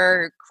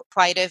 for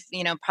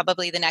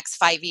probably the next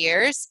 5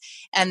 years.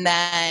 And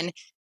then,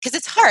 because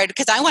it's hard,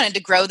 because I wanted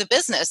to grow the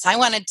business. I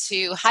wanted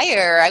to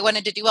hire, I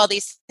wanted to do all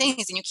these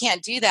things. And you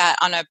can't do that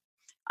on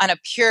a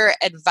pure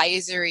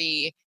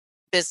advisory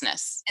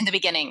business in the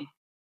beginning.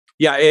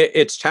 Yeah,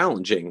 it's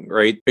challenging,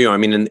 right? I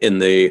mean, in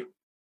the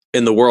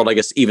world, I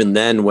guess even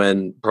then,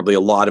 when probably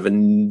a lot of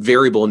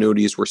variable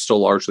annuities were still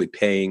largely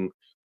paying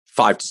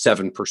 5 to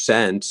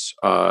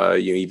 7%,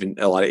 even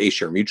a lot of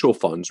A-share mutual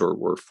funds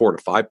were 4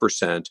 to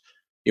 5%.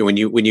 When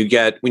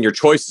your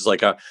choice is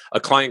like a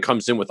client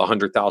comes in with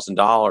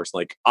 $100,000,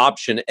 like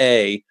option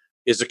A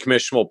is a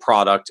commissionable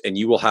product, and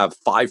you will have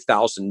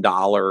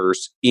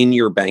 $5,000 in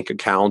your bank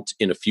account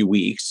in a few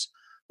weeks,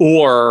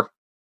 or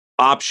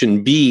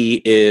option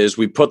B is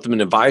we put them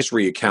in an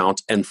advisory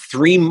account, and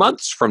 3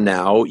 months from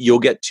now, you'll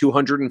get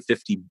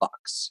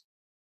 $250,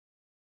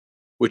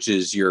 which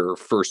is your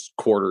first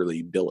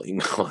quarterly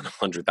billing on a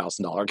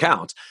 $100,000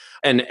 account.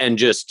 And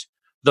just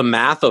the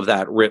math of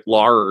that writ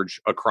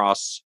large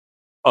across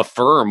a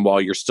firm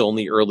while you're still in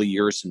the early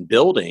years in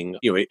building,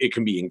 it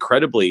can be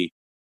incredibly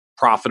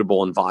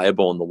profitable and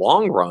viable in the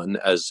long run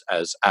as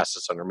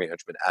assets under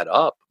management add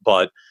up.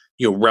 But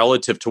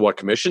relative to what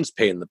commissions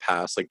pay in the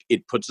past, like,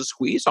 it puts a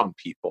squeeze on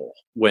people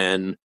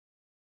when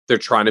they're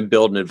trying to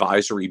build an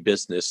advisory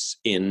business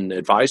in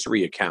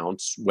advisory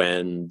accounts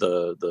when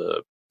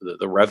the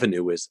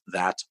revenue is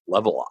that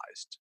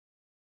levelized.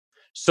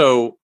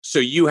 So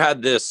you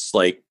had this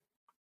like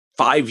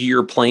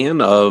 5-year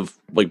plan of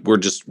like, we're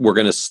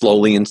going to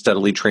slowly and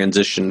steadily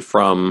transition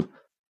from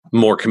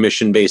more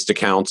commission-based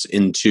accounts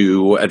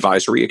into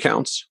advisory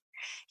accounts.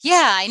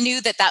 Yeah, I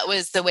knew that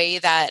was the way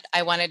that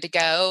I wanted to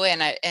go,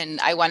 and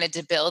I wanted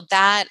to build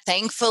that.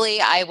 Thankfully,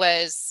 I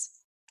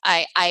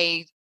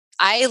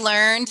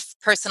learned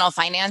personal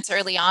finance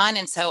early on,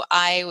 and so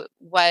I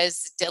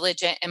was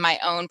diligent in my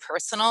own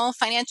personal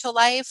financial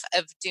life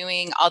of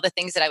doing all the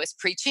things that I was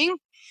preaching.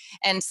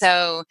 And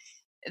so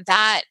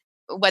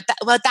what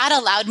that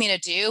allowed me to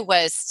do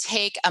was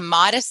take a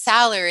modest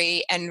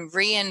salary and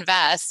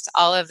reinvest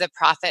all of the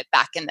profit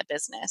back in the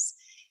business.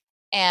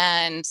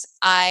 And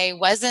I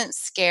wasn't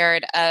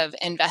scared of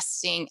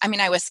investing. I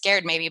mean, I was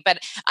scared maybe, but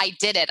I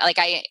did it. Like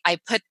I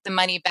put the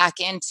money back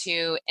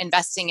into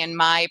investing in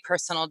my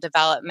personal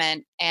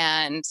development,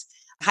 and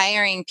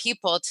hiring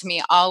people to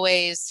me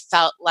always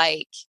felt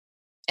like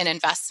an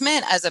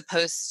investment as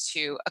opposed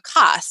to a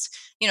cost.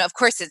 Of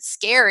course it's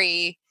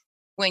scary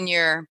when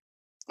you're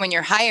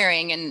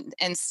hiring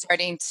and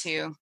starting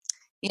to,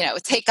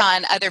 take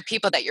on other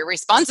people that you're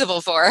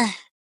responsible for.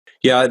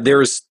 Yeah,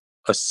 there's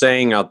a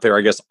saying out there.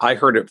 I guess I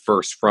heard it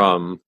first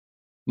from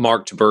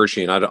Mark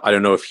Tabergian. I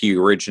don't know if he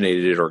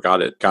originated it or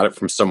got it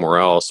from somewhere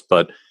else,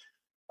 but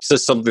he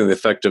says something to the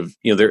effect of,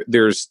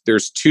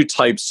 there's two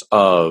types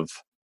of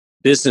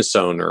business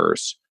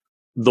owners: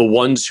 the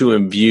ones who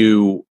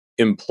view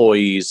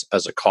employees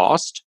as a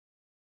cost,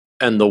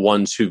 and the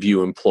ones who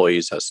view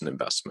employees as an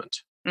investment.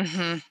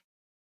 Mm-hmm.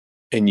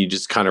 And you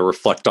just kind of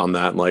reflect on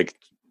that, and like,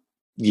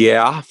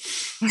 yeah,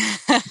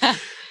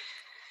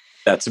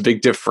 that's a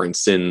big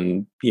difference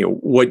in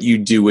what you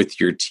do with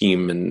your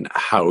team and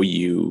how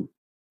you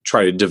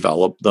try to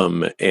develop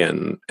them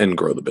and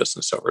grow the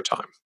business over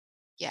time.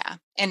 Yeah.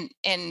 And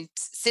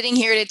sitting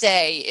here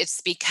today,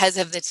 it's because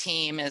of the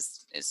team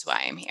is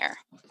why I'm here.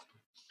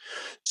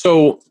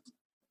 So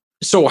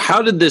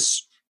how did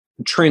this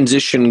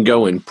transition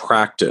go in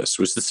practice?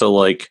 Was this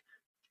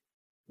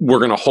we're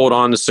going to hold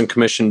on to some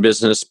commission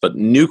business, but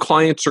new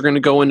clients are going to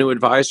go into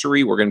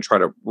advisory? We're going to try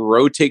to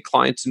rotate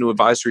clients into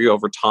advisory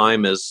over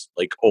time as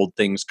old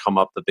things come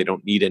up that they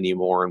don't need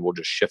anymore, and we'll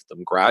just shift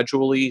them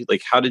gradually.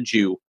 How did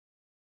you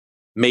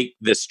make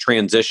this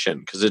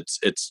transition? Because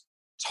it's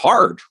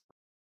hard.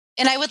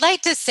 And I would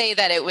like to say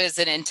that it was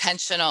an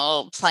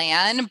intentional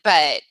plan,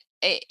 but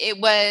it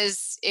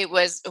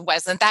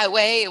wasn't that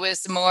way. It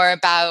was more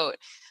about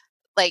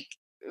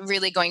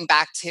really going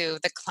back to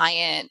the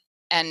client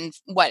and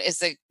what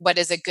is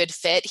a good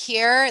fit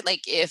here.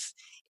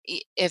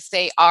 If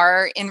they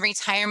are in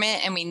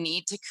retirement and we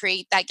need to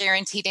create that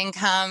guaranteed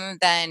income,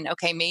 then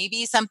okay,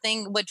 maybe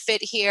something would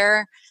fit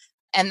here.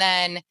 And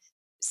then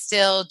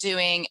still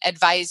doing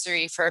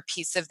advisory for a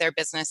piece of their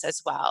business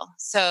as well.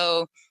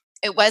 So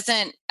it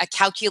wasn't a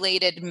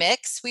calculated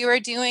mix we were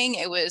doing.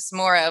 It was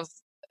more of,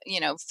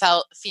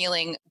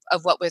 feeling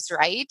of what was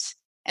right.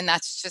 And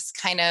that's just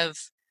kind of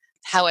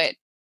how it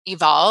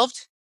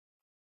evolved.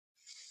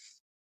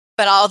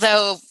 But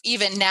although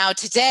even now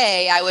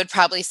today, I would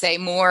probably say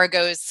more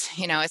goes,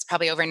 it's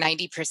probably over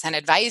 90%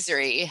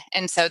 advisory.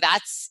 And so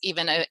that's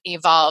even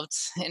evolved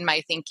in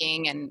my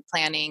thinking and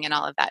planning and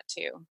all of that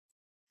too.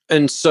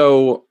 And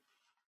so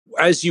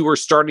as you were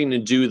starting to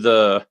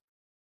do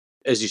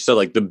as you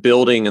said, the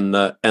building and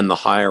the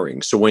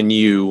hiring. So when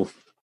you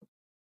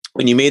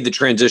made the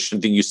transition,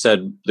 I think you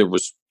said there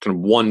was kind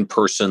of one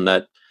person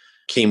that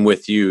came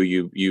with you.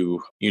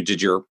 You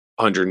did your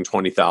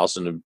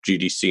 120,000 of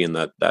GDC in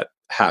that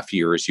half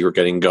year as you were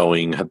getting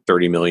going, had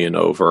 30 million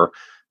over.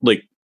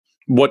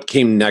 What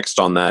came next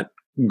on that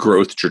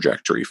growth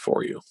trajectory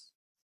for you?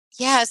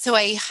 Yeah, so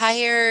I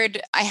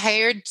hired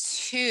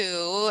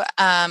two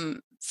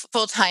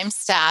full-time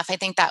staff. I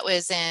think that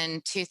was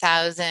in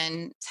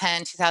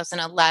 2010,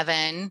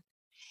 2011.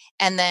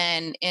 And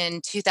then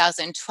in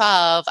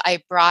 2012, I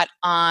brought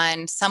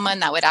on someone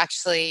that would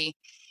actually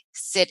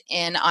sit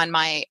in on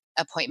my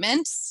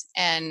appointments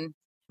and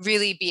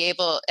really be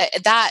able,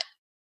 that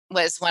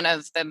was one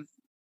of the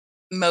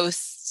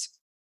most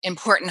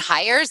important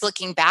hires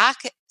looking back.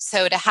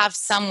 So to have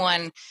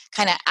someone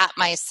kind of at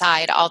my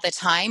side all the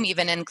time,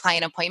 even in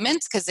client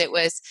appointments, because it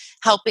was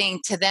helping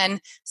to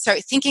then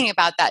start thinking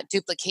about that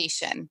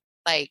duplication.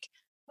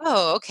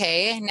 Oh,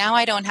 okay, now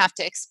I don't have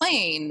to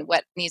explain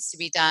what needs to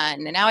be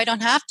done. And now I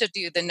don't have to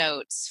do the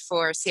notes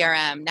for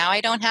CRM. Now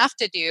I don't have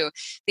to do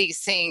these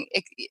things.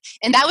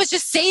 And that was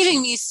just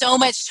saving me so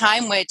much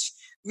time, which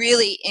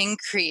really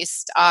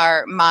increased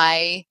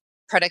my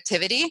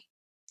productivity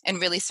and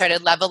really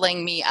started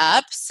leveling me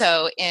up.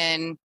 So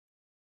in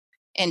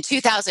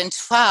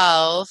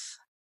 2012,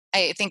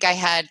 I think I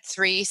had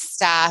 3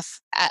 staff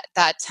at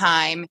that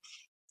time.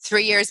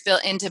 3 years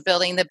built into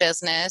building the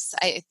business.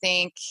 I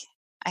think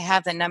I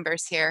have the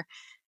numbers here.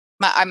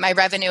 My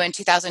revenue in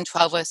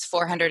 2012 was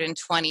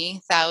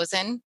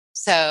 420,000.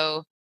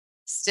 So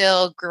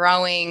still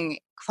growing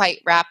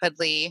quite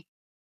rapidly.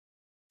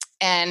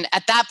 And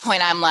at that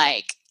point, I'm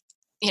like,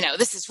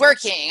 this is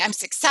working. I'm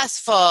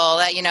successful.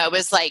 I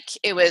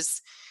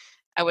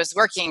was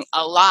working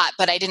a lot,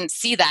 but I didn't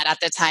see that at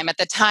the time. At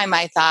the time,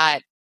 I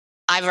thought,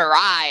 I've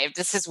arrived.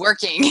 This is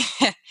working.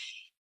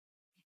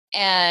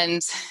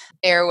 And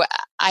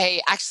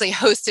I actually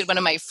hosted one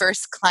of my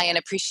first client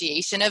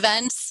appreciation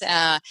events.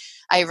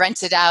 I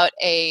rented out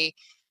a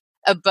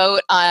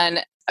boat on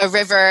a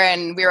river,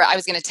 and I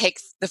was going to take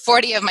the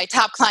 40 of my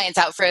top clients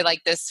out for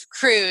this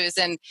cruise.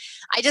 And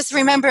I just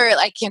remember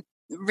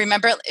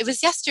it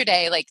was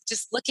yesterday,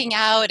 just looking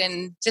out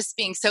and just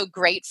being so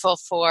grateful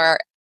for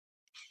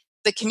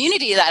the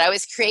community that I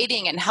was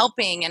creating and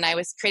helping, and I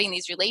was creating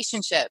these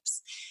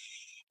relationships.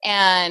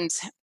 And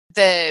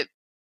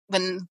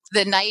when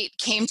the night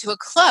came to a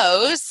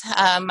close,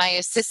 my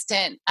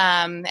assistant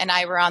and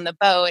I were on the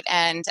boat,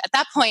 and at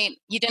that point,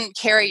 you didn't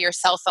carry your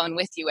cell phone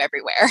with you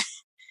everywhere.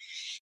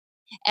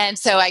 And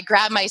so I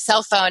grabbed my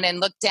cell phone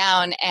and looked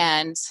down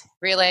and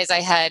realized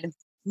I had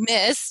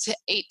missed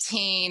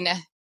 18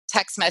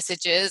 text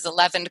messages,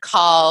 11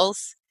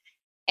 calls.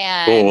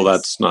 And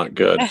that's not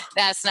good.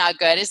 That's not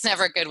good. It's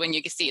never good when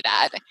you see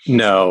that.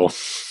 No.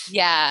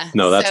 Yeah.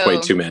 No, that's way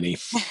too many.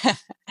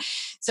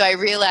 So I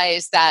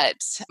realized that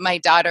my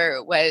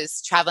daughter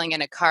was traveling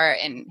in a car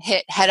and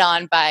hit head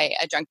on by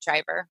a drunk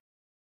driver.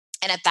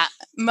 And at that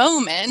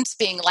moment,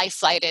 being life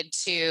flighted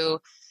to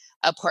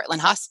a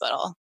Portland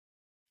hospital.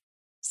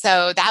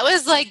 So that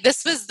was like,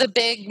 this was the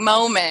big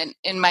moment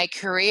in my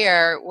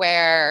career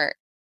where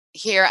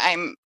here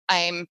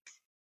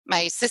my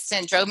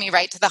assistant drove me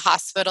right to the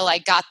hospital. I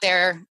got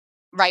there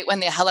right when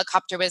the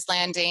helicopter was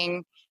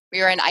landing. We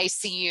were in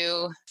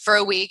ICU for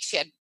a week. She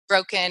had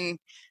broken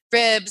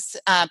ribs,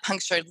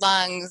 punctured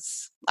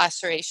lungs,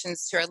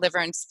 lacerations to her liver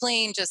and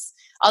spleen, just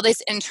all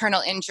these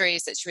internal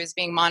injuries that she was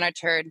being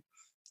monitored.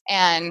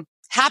 And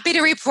happy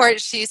to report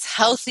she's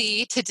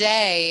healthy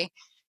today.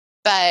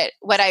 But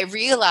what I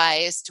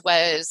realized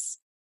was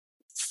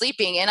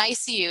sleeping in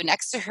ICU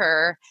next to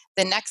her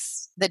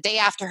the day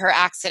after her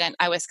accident,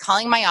 I was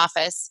calling my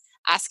office,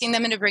 asking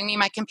them to bring me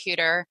my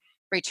computer,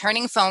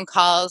 returning phone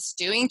calls,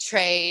 doing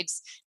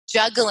trades,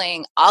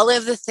 juggling all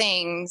of the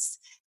things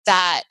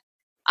that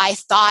I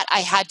thought I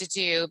had to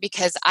do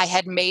because I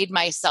had made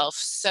myself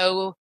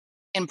so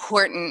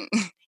important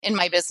in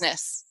my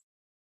business.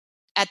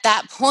 At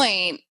that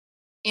point,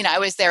 I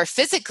was there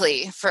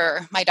physically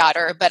for my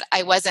daughter, but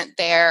I wasn't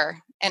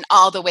there in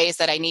all the ways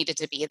that I needed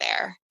to be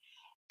there.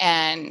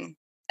 And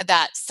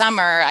that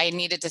summer, I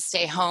needed to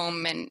stay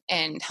home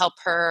and help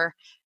her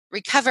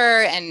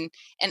recover. And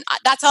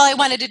that's all I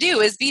wanted to do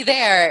was be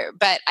there.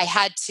 But I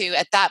had to,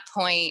 at that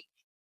point,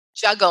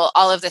 juggle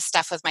all of this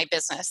stuff with my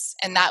business.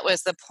 And that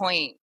was the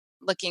point,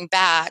 looking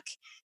back,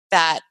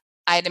 that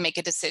I had to make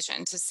a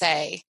decision to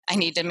say, I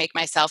need to make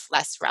myself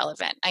less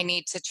relevant. I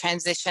need to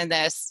transition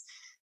this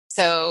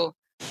so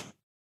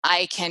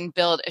I can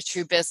build a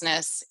true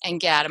business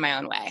and get out of my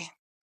own way.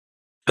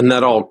 And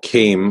that all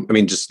came,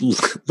 just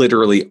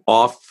literally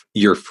off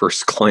your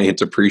first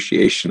client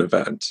appreciation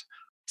event.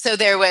 So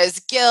there was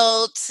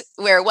guilt.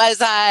 Where was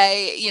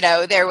I?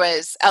 There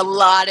was a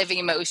lot of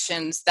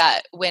emotions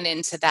that went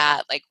into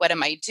that. Like, what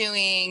am I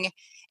doing?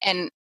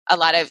 And a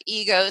lot of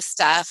ego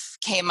stuff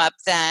came up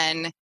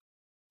then.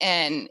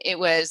 And it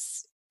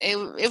was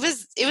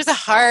a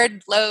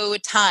hard, low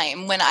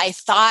time when I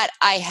thought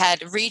I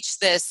had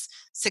reached this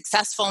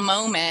successful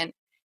moment.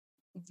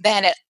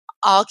 Then it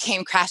all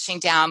came crashing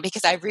down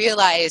because I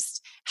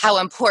realized how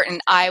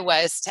important I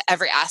was to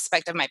every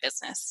aspect of my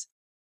business.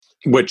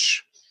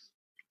 Which,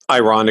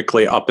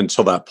 ironically, up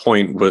until that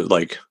point, was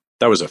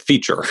that was a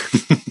feature.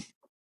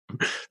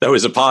 That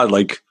was a pod.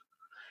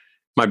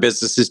 My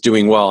business is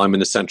doing well. I'm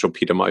an essential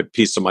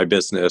piece of my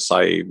business.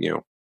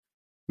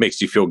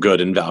 Makes you feel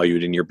good and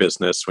valued in your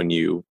business when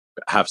you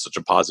have such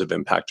a positive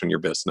impact on your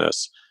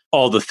business.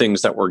 All the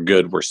things that were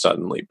good were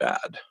suddenly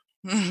bad.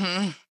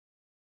 Mm-hmm.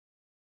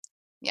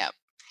 Yep.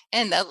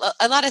 And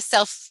a lot of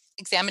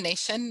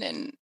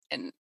self-examination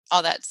and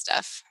all that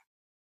stuff.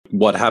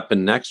 What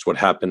happened next? What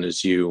happened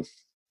as you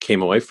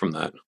came away from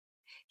that?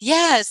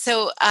 Yeah.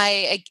 So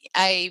I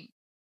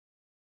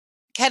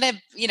kind of,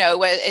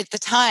 at the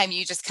time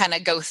you just kind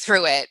of go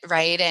through it,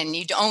 right? And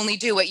you only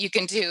do what you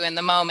can do in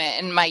the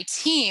moment. And my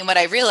team, what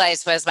I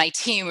realized was my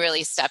team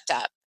really stepped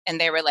up and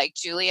they were like,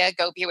 Julia,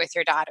 go be with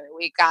your daughter.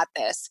 We got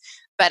this.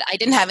 But I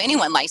didn't have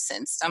anyone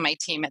licensed on my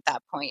team at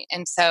that point.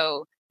 And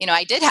so,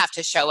 I did have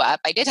to show up.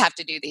 I did have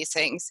to do these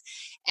things.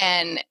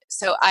 And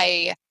so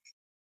I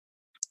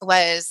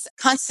was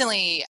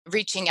constantly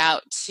reaching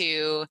out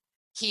to,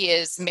 he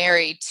is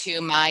married to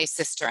my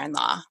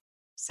sister-in-law.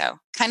 So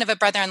kind of a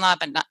brother-in-law,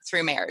 but not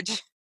through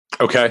marriage.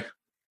 Okay.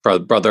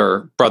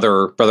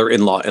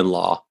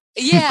 Brother-in-law.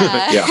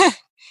 Yeah. Yeah.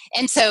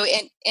 And so,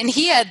 and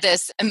he had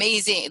this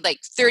amazing,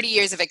 30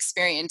 years of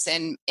experience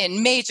in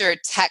major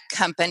tech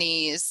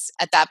companies.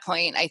 At that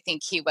point, I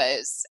think he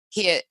was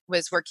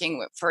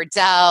working for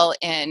Dell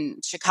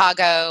in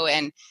Chicago.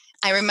 And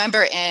I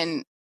remember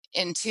in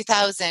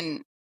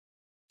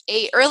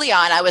 2008, early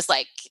on, I was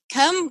like,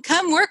 come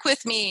work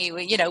with me.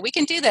 We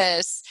can do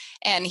this.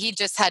 And he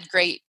just had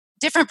great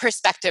different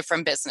perspective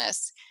from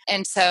business.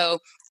 And so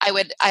I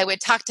would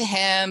talk to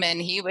him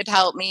and he would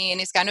help me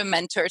and he's kind of a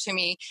mentor to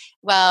me.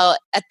 Well,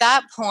 at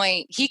that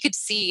point, he could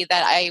see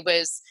that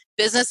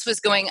business was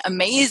going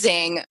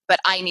amazing, but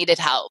I needed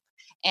help.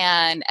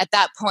 And at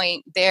that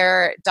point,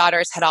 their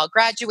daughters had all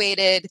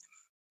graduated.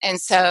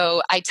 And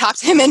so I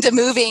talked him into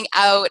moving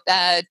out,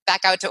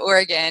 back out to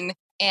Oregon.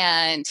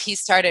 And he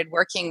started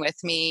working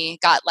with me,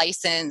 got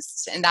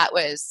licensed, and that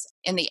was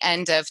in the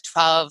end of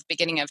 12,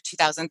 beginning of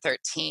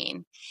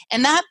 2013.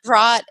 And that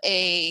brought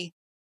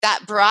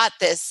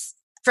this,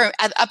 from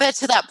up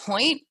to that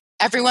point,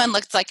 everyone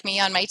looked like me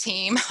on my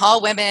team,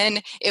 all women.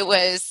 It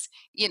was,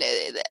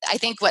 I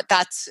think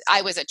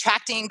I was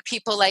attracting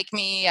people like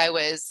me. I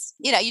was,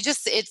 I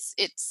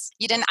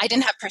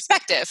didn't have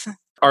perspective.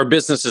 Our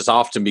businesses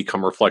often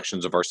become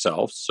reflections of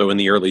ourselves. So in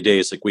the early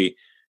days, we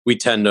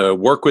tend to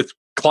work with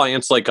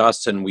clients like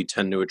us, and we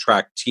tend to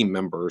attract team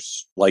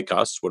members like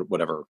us,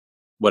 whatever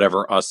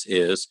us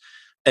is.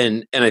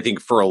 And I think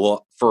for a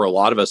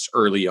lot of us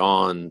early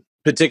on,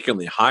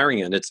 particularly hiring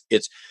it,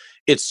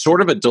 it's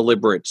sort of a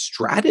deliberate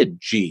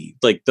strategy.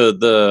 I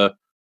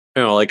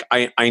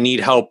need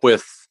help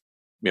with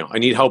I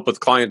need help with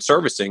client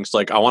servicing. So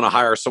like, I want to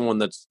hire someone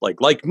that's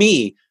like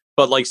me,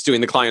 but likes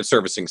doing the client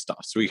servicing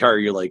stuff. So we hire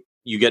you, like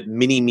you get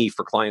mini me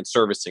for client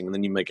servicing, and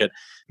then you make it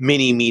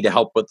mini me to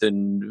help with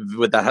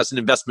that has an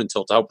investment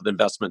tilt to help with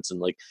investments, and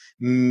like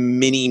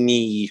mini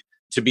me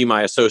to be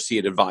my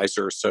associate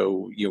advisor.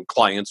 So,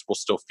 clients will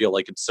still feel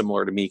like it's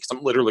similar to me, because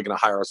I'm literally going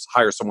to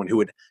hire someone who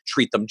would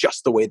treat them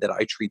just the way that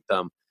I treat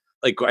them.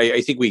 Like,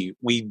 I think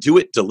we do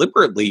it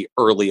deliberately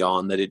early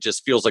on, that it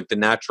just feels like the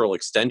natural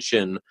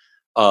extension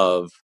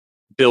of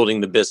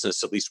building the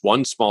business at least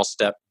one small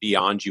step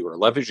beyond you, or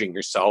leveraging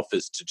yourself,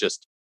 is to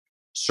just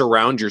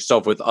surround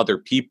yourself with other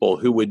people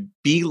who would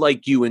be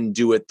like you and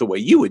do it the way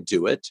you would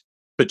do it,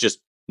 but just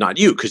not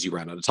you, because you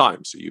ran out of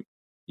time. So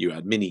you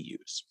had mini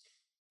yous.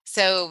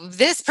 So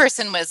this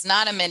person was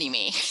not a mini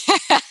me.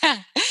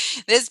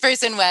 This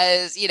person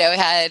was,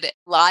 had a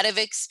lot of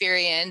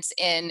experience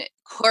in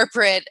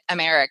corporate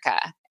America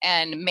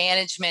and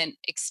management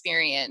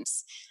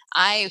experience.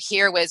 I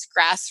here was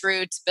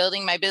grassroots,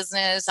 building my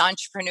business,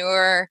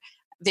 entrepreneur,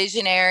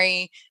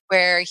 visionary,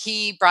 where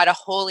he brought a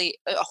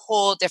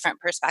whole different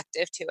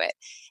perspective to it.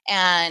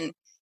 And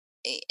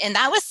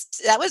that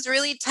was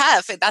really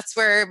tough. That's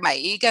where my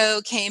ego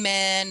came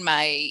in.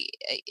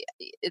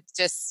 It's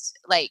just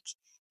like,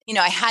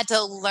 I had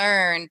to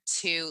learn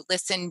to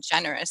listen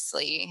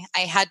generously. I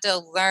had to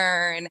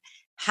learn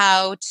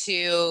how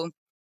to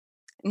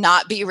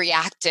not be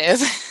reactive.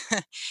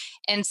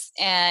 and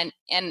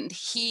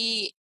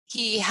he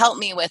helped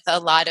me with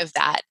a lot of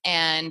that.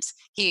 And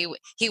he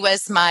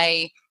was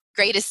my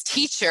greatest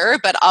teacher,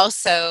 but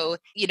also,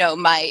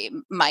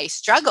 my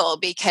struggle,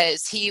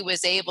 because he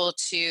was able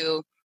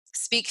to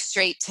speak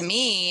straight to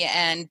me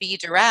and be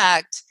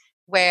direct,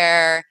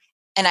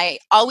 and I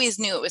always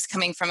knew it was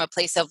coming from a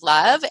place of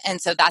love. And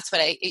so that's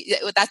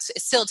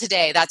still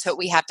today, that's what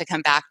we have to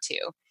come back to.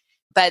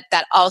 But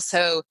that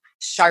also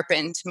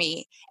sharpened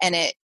me, and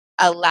it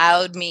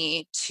allowed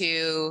me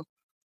to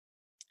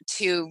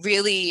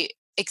really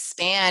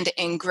expand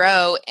and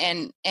grow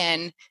and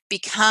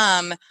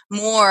become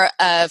more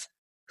of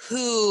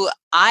who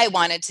I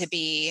wanted to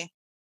be,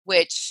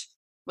 which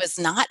was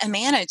not a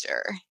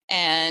manager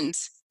and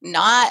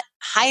not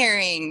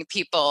hiring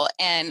people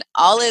and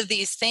all of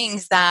these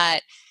things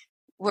that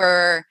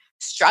were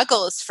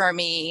struggles for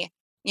me.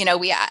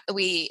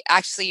 We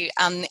actually,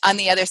 on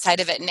the other side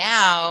of it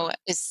now,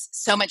 is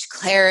so much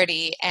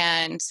clarity,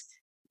 and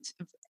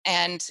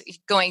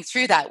going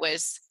through that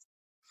was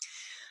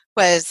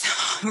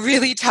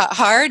really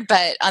hard,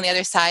 but on the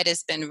other side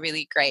has been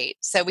really great.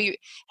 So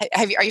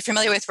are you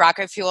familiar with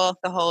Rocket Fuel,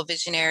 the whole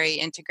visionary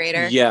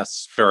integrator?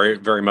 Yes, very,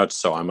 very much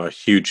so. I'm a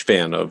huge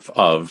fan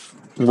of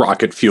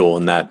Rocket Fuel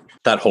and that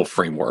whole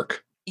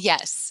framework.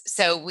 Yes.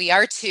 So we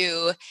are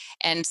too.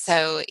 And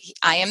so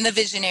I am the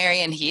visionary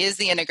and he is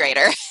the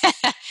integrator.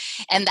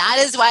 And that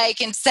is why I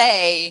can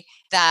say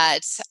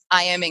that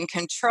I am in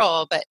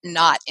control, but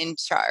not in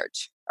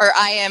charge. Or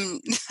I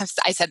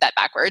said that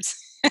backwards.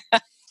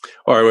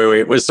 All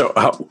right, wait. So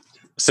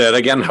say it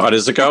again. How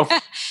does it go?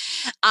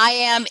 I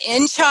am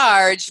in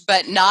charge,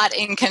 but not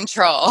in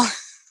control.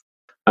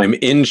 I'm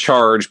in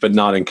charge, but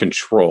not in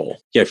control.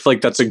 Yeah, I feel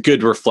like that's a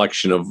good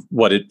reflection of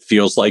what it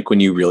feels like when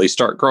you really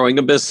start growing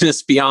a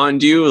business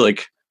beyond you.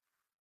 Like,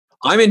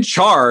 I'm in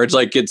charge,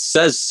 like it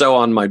says so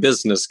on my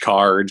business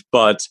card,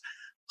 but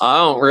I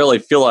don't really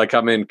feel like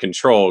I'm in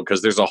control,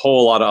 because there's a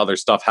whole lot of other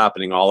stuff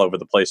happening all over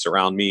the place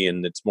around me,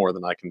 and it's more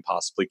than I can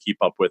possibly keep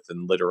up with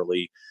and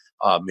literally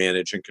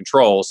manage and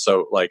control.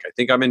 So, like, I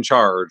think I'm in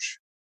charge,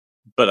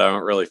 but I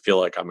don't really feel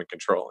like I'm in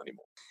control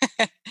anymore.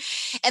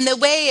 And the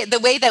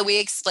way that we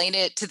explain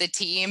it to the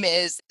team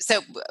is,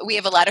 so we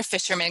have a lot of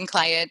fishermen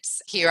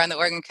clients here on the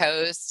Oregon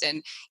coast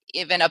and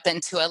even up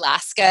into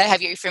Alaska.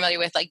 Have you familiar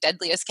with like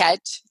Deadliest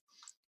Catch?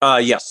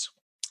 Yes.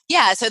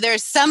 Yeah. So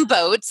there's some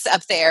boats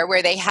up there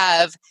where they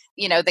have,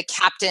 the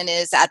captain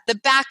is at the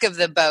back of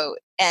the boat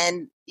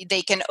and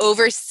they can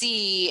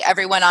oversee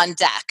everyone on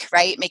deck,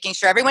 right? Making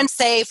sure everyone's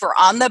safe. We're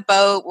on the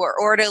boat. We're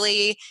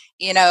orderly,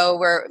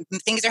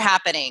 things are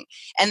happening.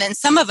 And then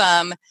some of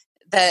them,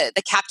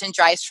 the captain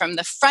drives from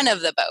the front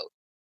of the boat.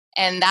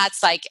 And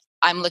that's like,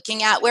 I'm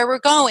looking at where we're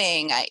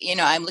going.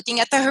 I'm looking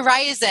at the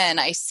horizon.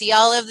 I see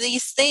all of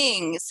these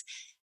things.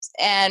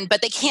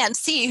 But they can't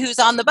see who's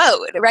on the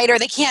boat, right? Or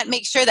they can't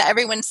make sure that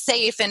everyone's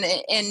safe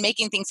and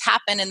making things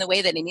happen in the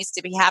way that it needs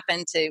to be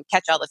happen to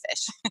catch all the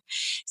fish.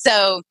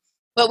 So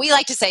what we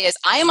like to say is,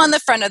 I am on the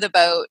front of the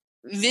boat,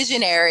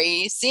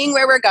 visionary, seeing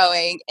where we're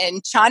going,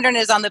 and Chandran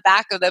is on the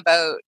back of the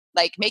boat,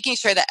 like making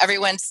sure that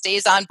everyone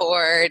stays on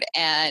board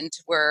and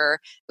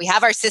we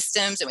have our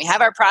systems and we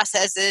have our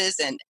processes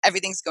and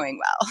everything's going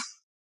well.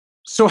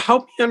 So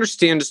help me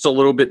understand just a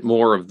little bit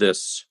more of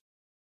this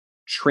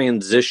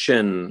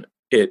transition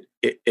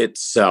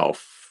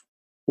itself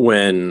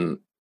when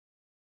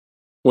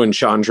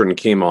Chandran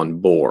came on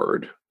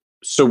board.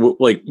 So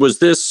like, was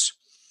this,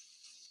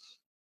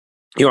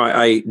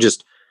 I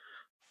just,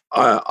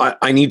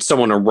 I need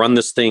someone to run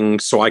this thing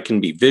so I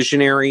can be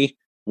visionary.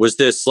 Was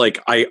this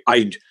like,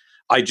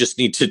 I just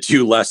need to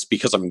do less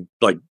because I'm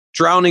like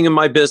drowning in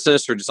my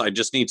business, or I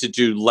just need to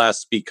do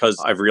less because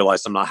I've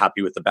realized I'm not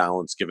happy with the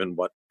balance given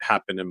what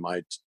happened in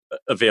my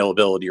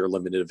availability or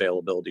limited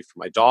availability for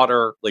my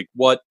daughter? Like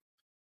what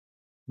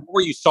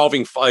were you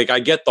solving? Like, I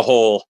get the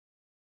whole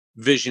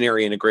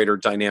visionary integrator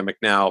dynamic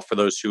now. For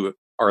those who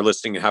are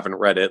listening and haven't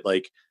read it,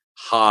 like,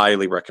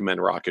 highly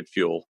recommend Rocket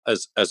Fuel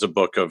as a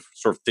book of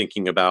sort of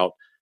thinking about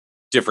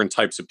different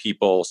types of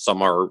people.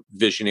 Some are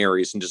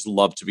visionaries and just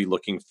love to be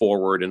looking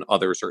forward, and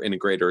others are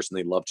integrators and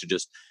they love to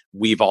just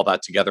weave all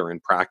that together in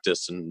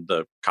practice. And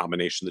the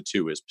combination of the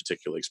two is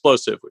particularly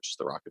explosive, which is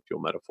the rocket fuel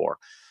metaphor.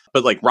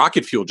 But like,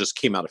 rocket fuel just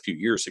came out a few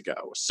years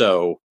ago,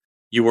 so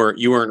you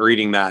weren't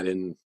reading that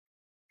in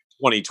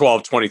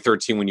 2012,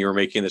 2013 when you were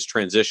making this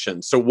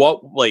transition. So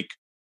what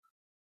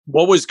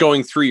was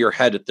going through your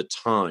head at the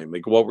time?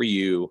 Like, what were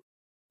you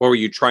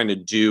trying to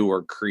do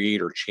or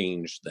create or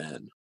change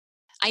then?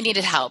 I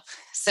needed help.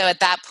 So at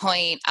that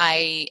point,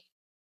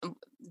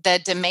 the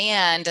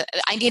demand,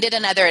 I needed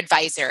another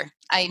advisor.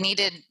 I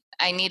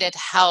needed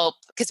help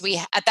because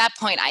at that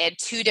point I had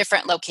two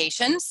different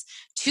locations,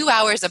 2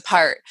 hours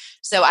apart.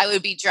 So I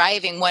would be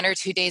driving 1 or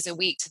 2 days a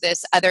week to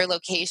this other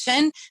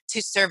location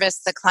to service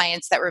the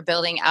clients that were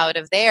building out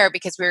of there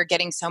because we were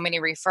getting so many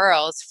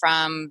referrals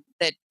from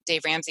the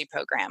Dave Ramsey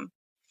program.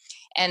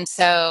 And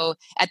so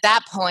at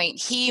that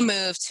point, he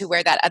moved to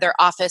where that other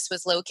office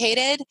was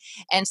located.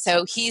 And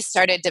so he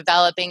started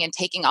developing and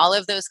taking all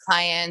of those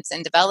clients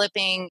and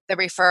developing the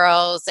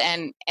referrals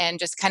and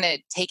just kind of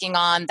taking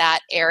on that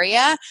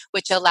area,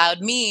 which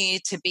allowed me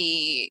to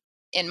be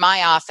in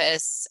my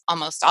office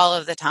almost all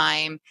of the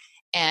time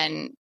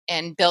and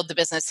build the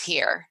business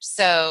here.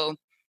 So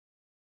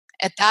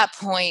at that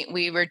point,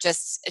 we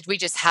just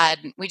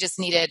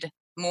needed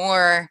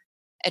more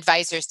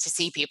advisors to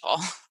see people.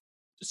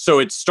 So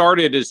it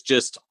started as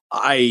just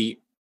I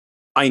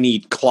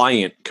need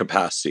client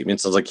capacity. I mean,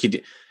 it sounds like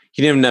he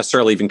didn't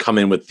necessarily even come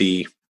in with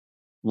the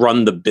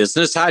run the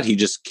business hat. He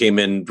just came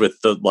in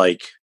with the,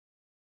 like,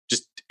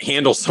 just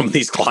handle some of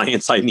these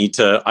clients. I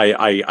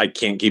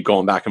can't keep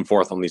going back and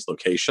forth on these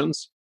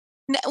locations.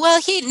 Well,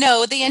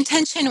 the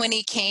intention when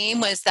he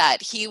came was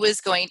that he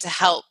was going to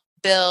help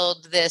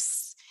build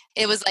this.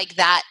 It was like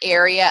that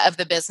area of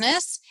the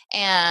business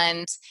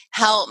and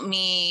help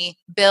me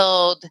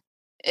build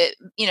it,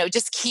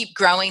 just keep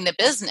growing the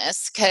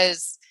business.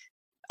 Because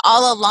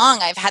all along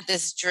I've had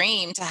this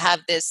dream to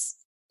have this,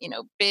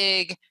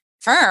 big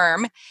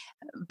firm.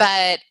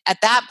 But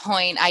at that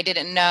point, I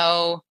didn't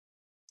know,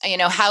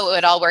 how it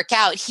would all work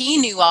out. He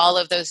knew all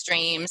of those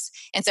dreams.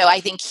 And so I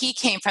think he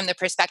came from the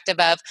perspective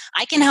of,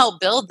 I can help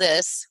build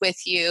this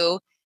with you.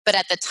 But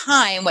at the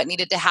time, what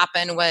needed to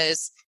happen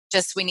was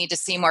just, we need to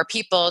see more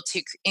people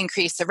to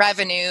increase the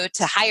revenue,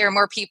 to hire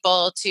more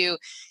people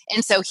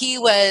and so he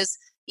was,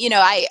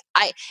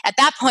 at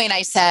that point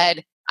I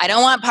said, I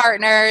don't want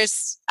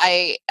partners.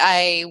 I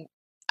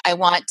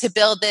want to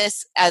build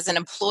this as an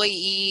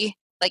employee.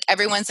 Like,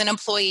 everyone's an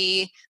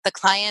employee. The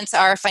clients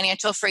are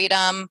financial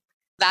freedom.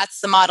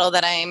 That's the model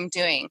that I'm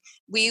doing.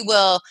 We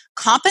will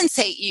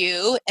compensate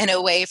you in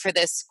a way for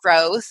this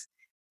growth.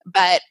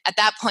 But at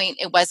that point,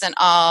 it wasn't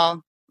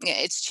all,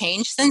 it's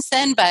changed since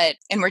then,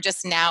 and we're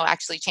just now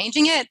actually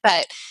changing it.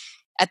 But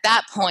at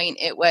that point,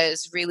 it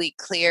was really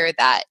clear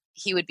that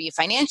he would be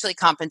financially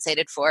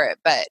compensated for it.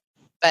 But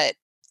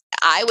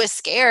I was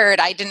scared.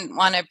 I didn't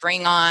want to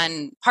bring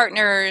on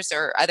partners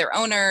or other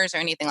owners or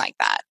anything like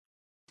that.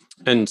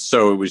 And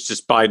so it was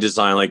just by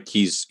design, like,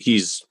 he's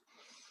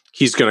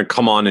going to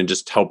come on and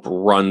just help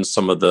run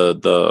some of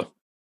the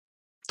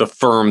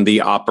firm,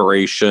 the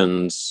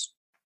operations,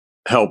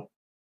 help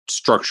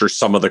structure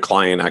some of the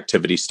client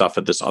activity stuff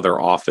at this other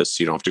office.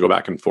 So you don't have to go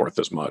back and forth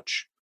as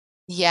much.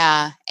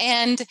 Yeah.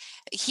 And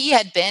he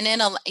had been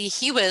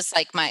he was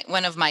like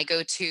one of my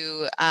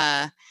go-to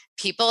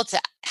people to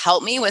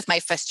help me with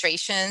my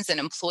frustrations and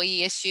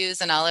employee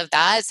issues and all of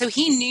that. So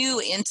he knew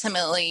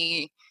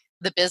intimately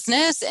the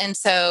business. And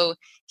so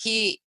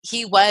he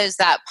was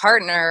that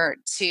partner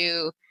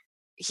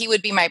he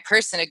would be my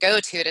person to go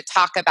to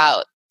talk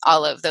about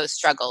all of those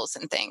struggles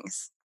and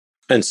things.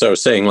 And so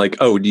saying, like,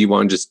 oh, do you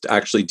want to just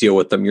actually deal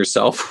with them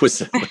yourself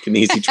was like an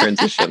easy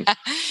transition.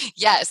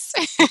 Yes.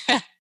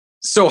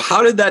 So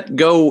how did that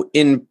go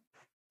in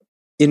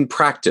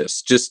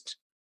practice? Just,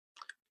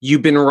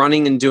 you've been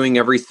running and doing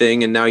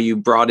everything, and now you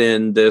brought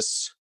in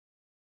this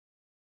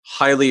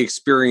highly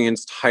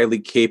experienced, highly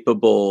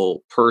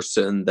capable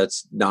person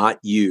that's not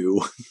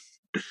you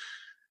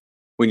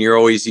when you're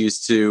always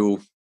used to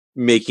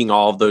making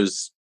all of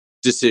those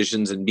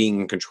decisions and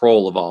being in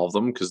control of all of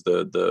them, because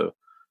the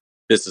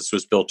business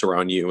was built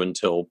around you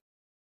until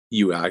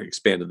you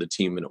expanded the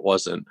team and it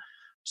wasn't.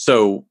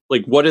 So,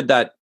 like, what did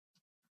that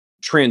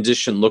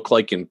transition look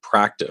like in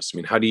practice? I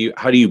mean, how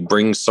do you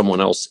bring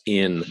someone else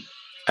in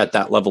at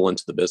that level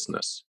into the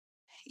business?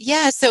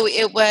 Yeah, so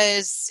it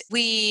was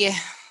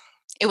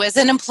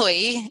an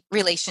employee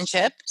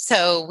relationship.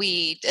 So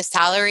a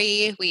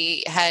salary,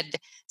 we had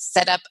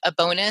set up a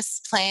bonus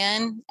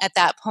plan at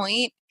that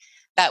point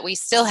that we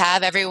still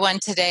have. Everyone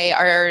today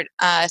are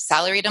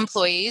salaried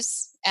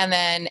employees. and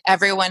then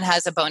everyone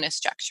has a bonus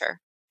structure.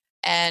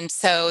 And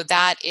so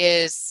that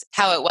is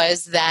how it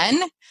was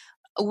then,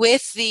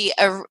 with the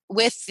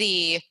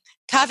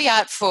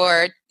caveat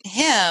for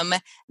him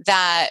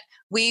that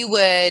we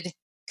would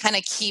kind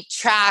of keep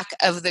track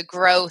of the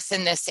growth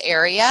in this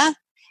area,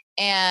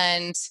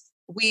 and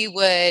we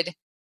would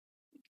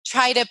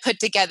try to put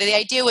together, the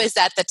idea was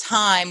at the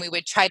time we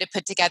would try to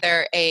put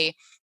together a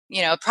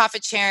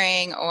profit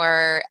sharing,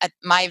 or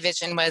my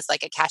vision was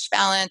like a cash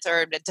balance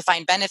or a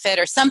defined benefit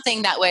or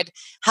something that would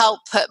help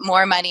put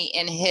more money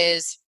in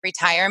his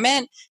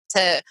retirement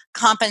to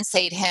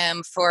compensate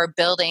him for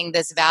building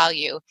this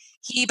value.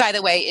 He, by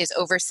the way, is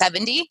over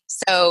 70.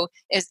 So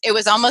it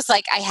was almost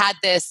like I had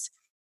this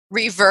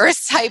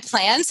reverse type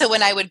plan. So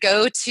when I would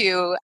go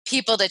to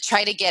people to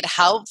try to get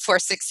help for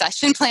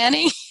succession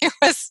planning,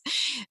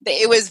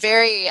 it was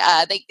very,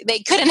 they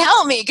couldn't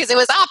help me because it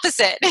was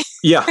opposite.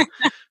 Yeah.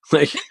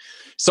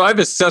 So I have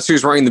a successor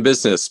who's running the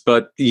business,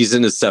 but he's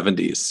in his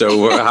 70s.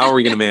 So how are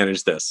we going to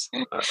manage this?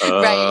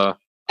 Right.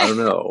 I don't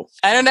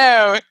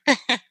know.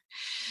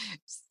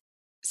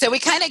 So we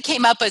kind of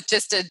came up with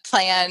just a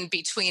plan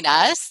between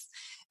us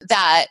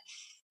that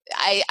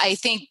I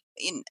think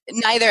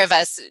neither of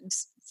us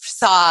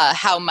saw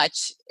how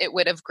much it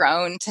would have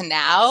grown to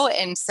now.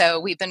 And so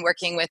we've been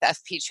working with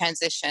FP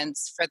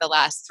Transitions for the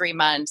last 3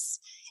 months.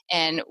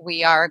 And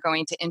we are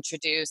going to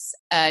introduce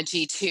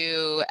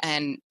G2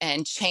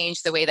 and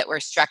change the way that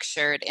we're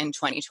structured in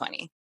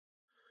 2020.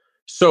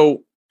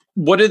 So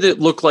what did it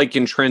look like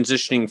in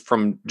transitioning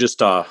from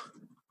just a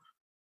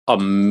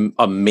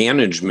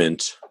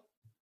management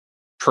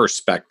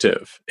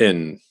perspective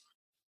in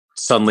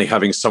suddenly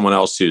having someone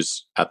else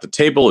who's at the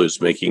table, who's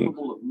making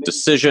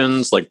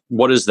decisions? Like,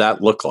 what does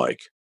that look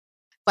like?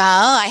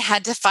 Well, I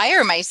had to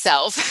fire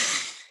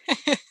myself.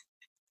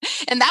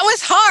 And that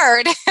was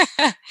hard.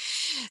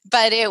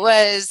 But it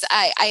was,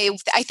 I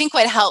think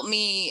what helped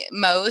me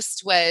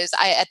most was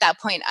at that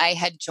point, I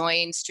had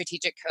joined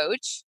Strategic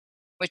Coach,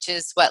 which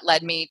is what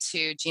led me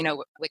to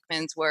Gino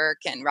Wickman's work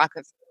and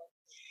Rockefeller.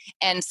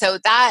 And so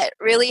that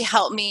really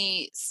helped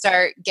me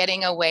start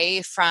getting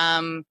away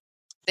from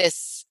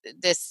this,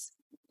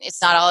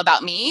 it's not all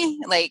about me.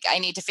 Like, I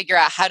need to figure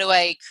out, how do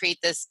I create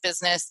this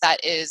business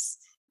that is,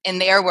 in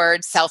their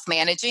words,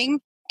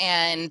 self-managing.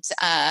 And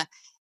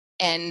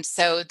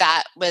so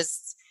that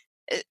was,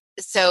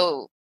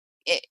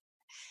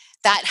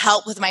 that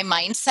helped with my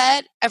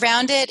mindset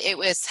around it. It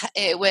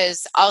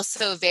was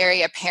also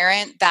very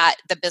apparent that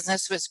the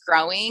business was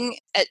growing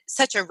at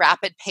such a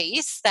rapid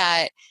pace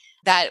that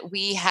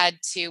we had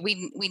to,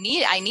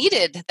 I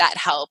needed that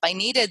help. I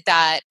needed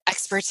that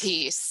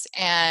expertise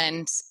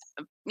and,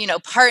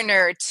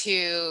 partner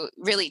to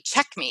really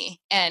check me.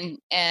 And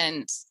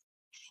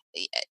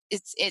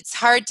it's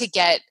hard to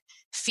get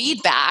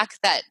feedback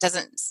that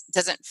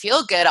doesn't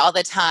feel good all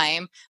the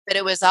time. But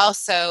it was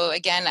also,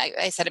 again,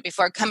 I said it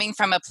before, coming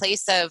from a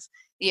place of,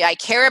 I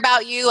care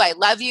about you, I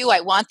love you,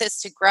 I want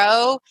this to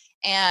grow.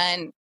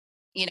 And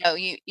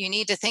you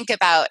need to think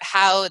about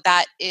how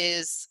that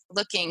is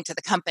looking to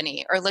the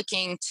company or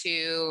looking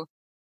to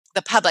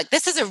the public.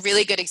 This is a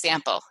really good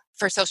example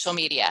for social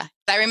media.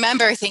 I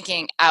remember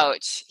thinking,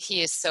 ouch,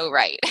 he is so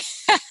right.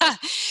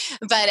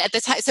 But at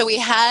the time, so we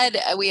had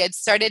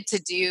started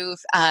to do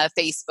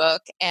Facebook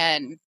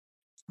and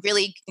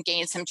really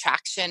gain some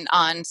traction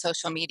on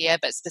social media,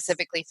 but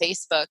specifically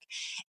Facebook.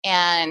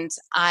 And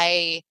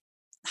I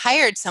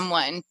hired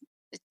someone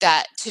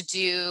to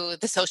do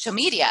the social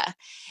media.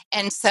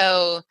 And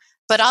so,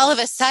 but all of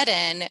a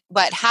sudden,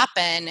 what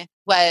happened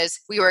was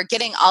we were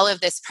getting all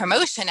of this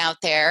promotion out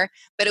there,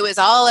 but it was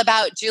all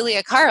about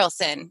Julia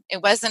Carlson.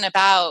 It wasn't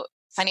about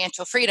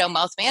Financial Freedom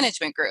Wealth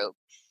Management Group.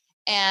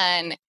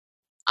 And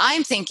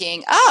I'm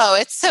thinking, oh,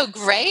 it's so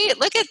great.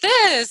 Look at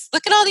this.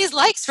 Look at all these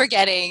likes we're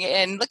getting,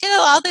 and look at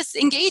all this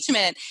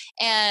engagement.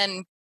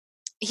 And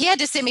he had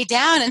to sit me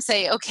down and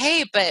say,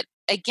 okay, but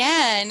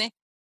again,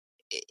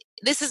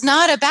 this is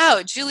not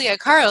about Julia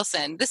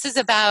Carlson. This is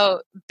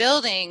about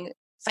building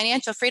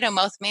Financial Freedom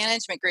Wealth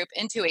Management Group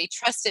into a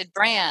trusted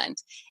brand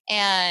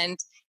and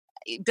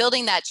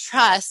building that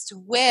trust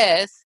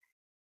with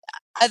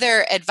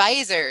other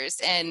advisors.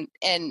 And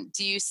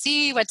do you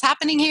see what's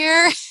happening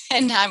here?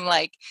 And I'm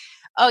like,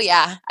 oh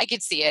yeah, I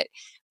could see it.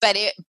 But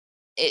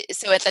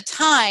so at the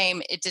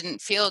time, it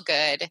didn't feel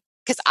good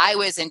because I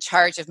was in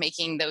charge of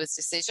making those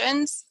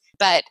decisions.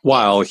 But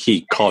while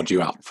he called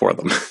you out for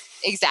them.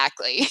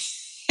 Exactly.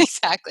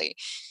 Exactly.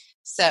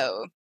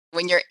 So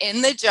when you're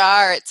in the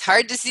jar, it's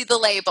hard to see the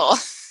label.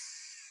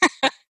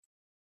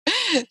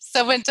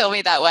 Someone told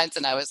me that once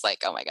and I was like,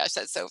 oh my gosh,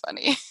 that's so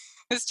funny.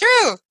 It's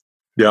true.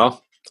 Yeah.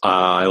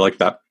 I like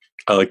that.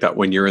 I like that.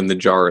 When you're in the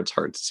jar, it's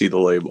hard to see the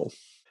label.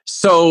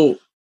 So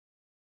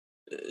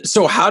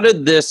how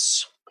did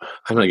this, I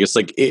don't know, I guess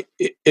like it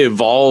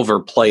evolve or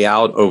play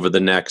out over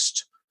the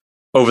next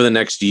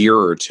year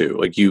or two?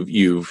 Like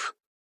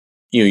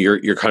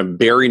you're kind of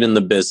buried in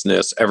the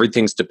business.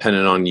 Everything's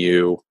dependent on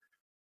you.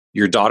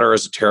 Your daughter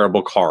has a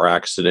terrible car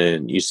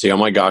accident. You say, oh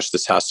my gosh,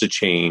 this has to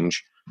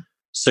change.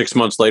 6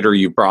 months later,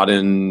 you brought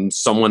in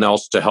someone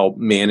else to help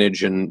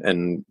manage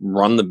and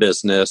run the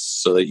business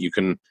so that you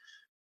can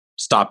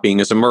stop being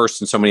as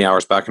immersed in so many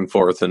hours back and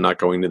forth and not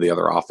going to the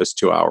other office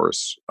 2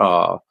 hours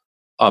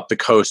up the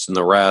coast and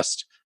the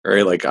rest.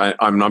 Right? Like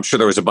I'm sure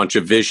there was a bunch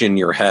of vision in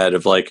your head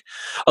of like,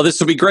 oh, this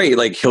will be great.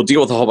 Like he'll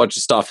deal with a whole bunch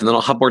of stuff and then I'll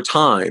have more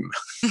time.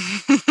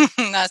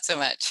 Not so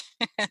much.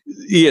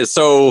 Yeah.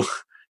 So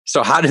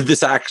how did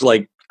this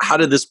how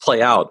did this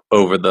play out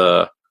over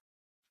the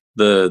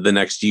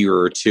next year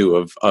or two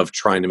of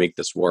trying to make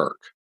this work?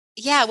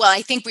 Yeah, well,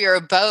 I think we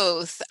were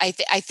both. I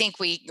think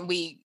we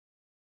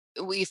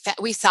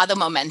saw the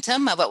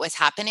momentum of what was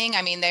happening.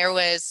 I mean, there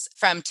was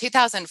from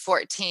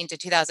 2014 to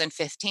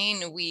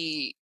 2015,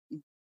 we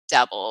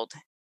doubled.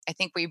 I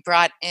think we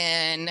brought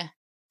in,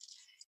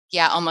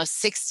 almost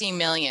 60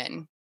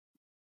 million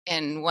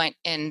in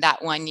that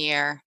 1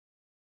 year,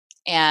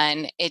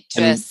 and it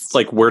just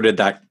like, where did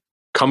that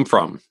come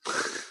from?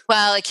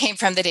 Well, it came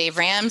from the Dave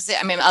Ramsey.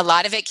 I mean, a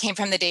lot of it came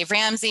from the Dave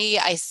Ramsey.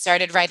 I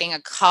started writing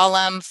a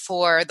column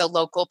for the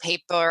local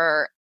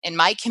paper in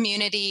my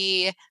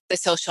community, the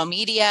social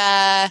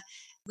media.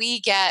 We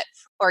get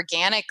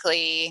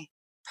organically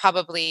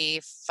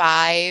probably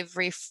five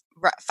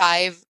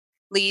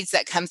leads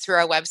that come through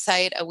our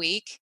website a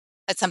week.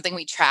 That's something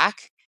we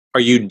track.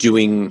 Are you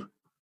doing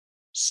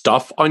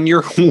stuff on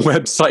your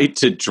website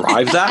to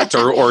drive that,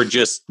 or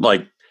just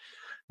like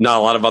not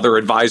a lot of other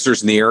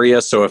advisors in the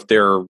area? So if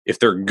they're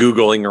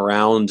Googling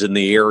around in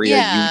the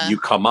area, you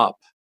come up.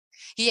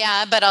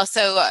 Yeah, but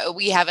also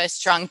we have a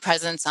strong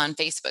presence on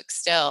Facebook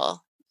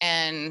still,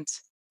 and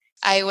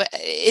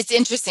it's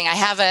interesting. I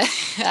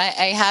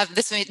have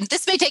this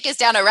may take us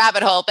down a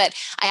rabbit hole, but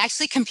I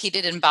actually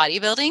competed in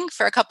bodybuilding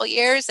for a couple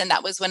years, and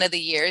that was one of the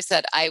years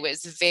that I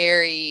was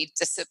very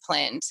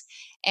disciplined.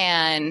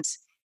 And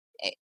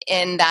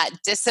in that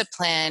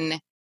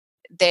discipline,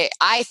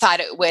 I thought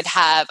it would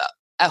have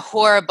a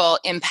horrible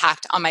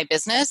impact on my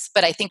business,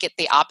 but I think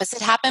the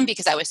opposite happened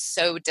because I was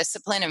so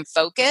disciplined and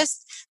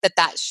focused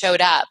that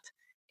showed up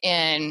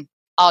in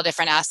all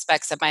different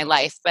aspects of my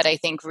life. But I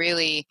think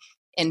really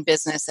in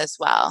business as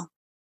well,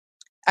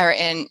 or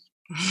in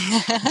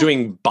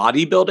doing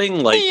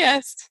bodybuilding, like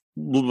yes,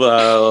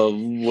 weightlifting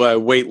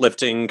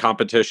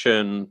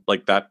competition,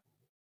 like that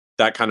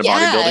kind of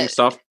bodybuilding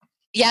stuff.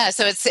 Yeah,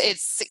 so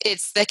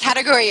it's the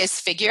category is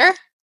figure.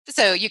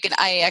 So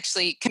I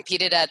actually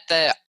competed at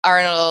the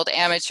Arnold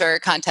Amateur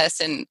Contest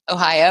in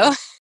Ohio.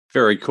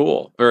 Very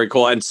cool. Very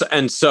cool.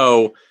 And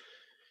so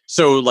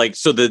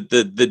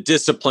the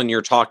discipline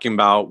you're talking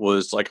about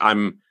was like,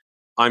 I'm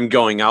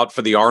going out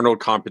for the Arnold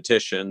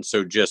competition.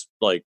 So just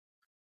like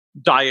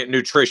diet,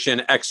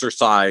 nutrition,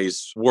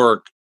 exercise,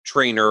 work,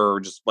 trainer,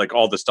 just like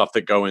all the stuff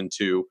that go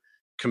into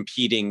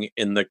competing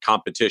in the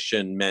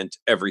competition meant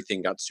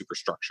everything got super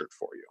structured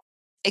for you.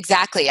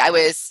 Exactly. I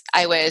was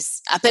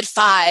up at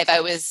 5. I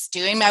was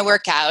doing my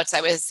workouts.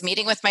 I was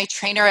meeting with my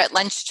trainer at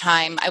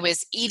lunchtime. I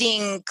was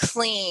eating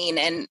clean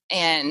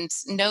and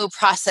no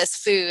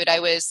processed food. I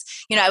was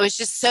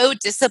just so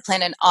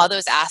disciplined in all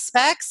those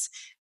aspects.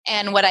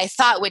 And what I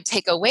thought would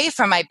take away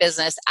from my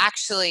business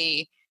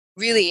actually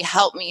really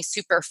helped me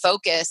super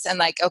focus and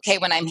like, okay,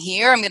 when I'm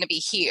here, I'm going to be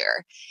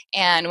here.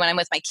 And when I'm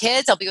with my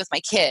kids, I'll be with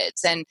my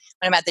kids. And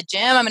when I'm at the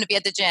gym, I'm going to be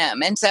at the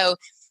gym. And so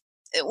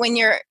when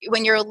you're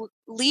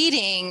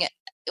leading,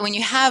 when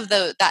you have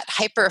that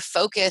hyper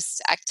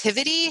focused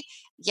activity,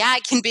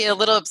 it can be a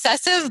little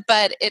obsessive,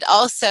 but it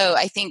also,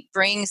 I think,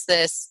 brings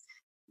this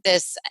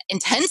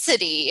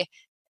intensity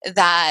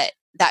that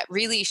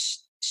really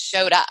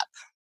showed up.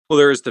 Well,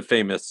 there is the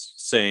famous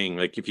saying,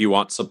 like, if you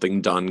want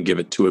something done, give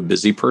it to a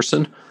busy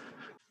person.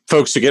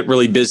 Folks who get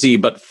really busy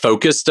but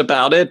focused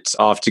about it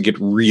often get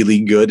really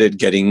good at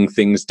getting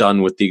things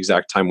done with the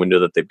exact time window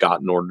that they've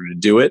got in order to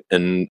do it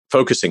and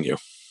focusing you.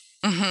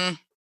 Mm-hmm.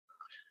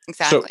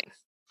 Exactly.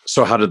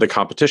 So how did the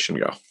competition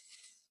go?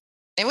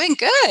 It went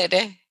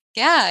good.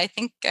 Yeah, I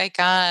think I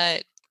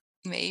got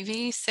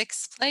maybe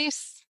 6th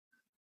place.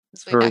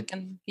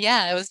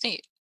 It was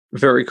neat.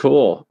 Very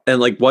cool.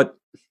 And like, what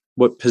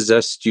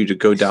possessed you to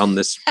go down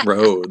this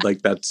road?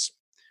 Like, that's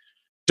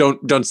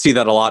don't see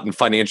that a lot in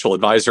financial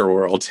advisor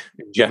world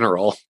in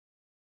general.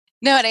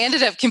 No, and I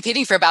ended up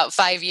competing for about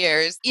 5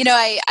 years.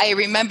 I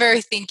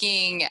remember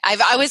thinking,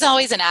 I was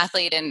always an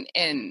athlete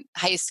in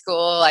high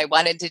school. I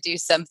wanted to do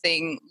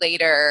something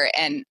later.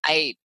 And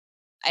I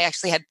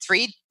actually had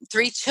three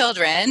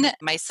children.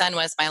 My son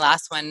was my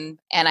last one.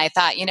 And I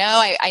thought,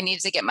 I need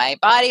to get my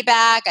body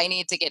back. I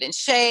need to get in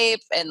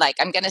shape. And like,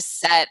 I'm going to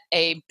set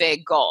a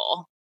big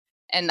goal.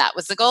 And that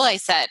was the goal I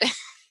set.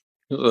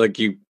 Like,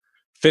 you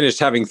finished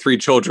having 3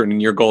 children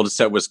and your goal to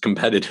set was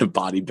competitive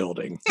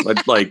bodybuilding.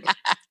 Like,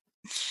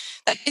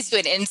 that gives you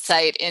an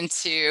insight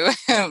into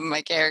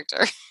my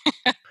character.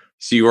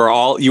 So you are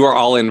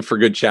all in for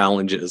good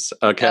challenges.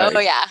 Okay. Oh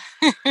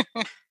yeah.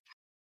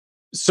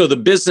 So the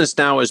business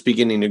now is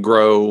beginning to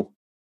grow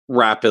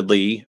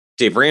rapidly.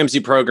 Dave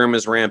Ramsey program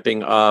is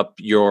ramping up.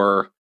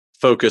 Your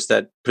focus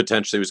that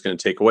potentially was going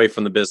to take away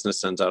from the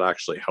business ends up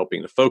actually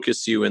helping to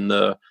focus you in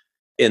the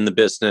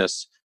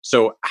business.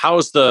 So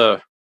how's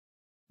the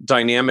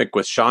dynamic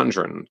with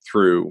Chandran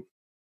through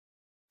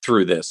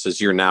this as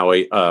you're now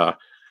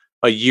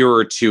a year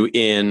or two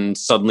in,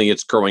 suddenly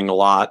it's growing a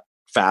lot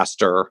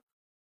faster.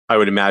 I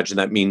would imagine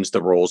that means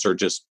the roles are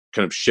just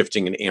kind of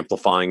shifting and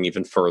amplifying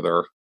even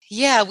further.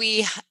 Yeah,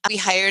 we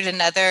hired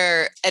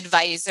another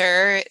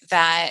advisor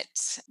that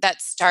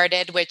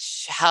started,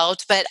 which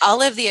helped. But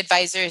all of the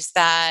advisors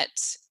that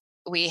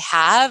we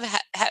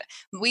have,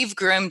 we've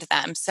groomed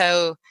them,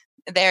 so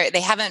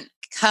they haven't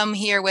come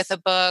here with a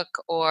book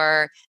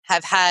or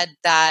have had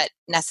that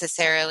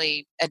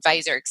necessarily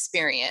advisor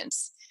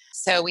experience.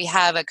 So we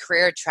have a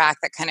career track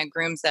that kind of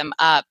grooms them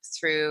up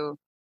through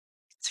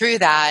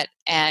that,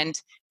 and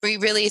we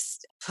really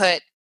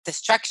put the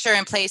structure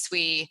in place.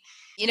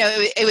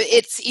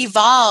 It's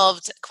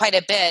evolved quite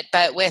a bit,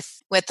 but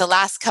with the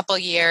last couple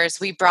years,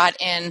 we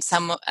brought in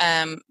some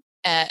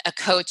a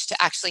coach to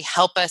actually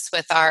help us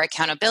with our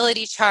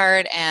accountability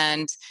chart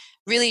and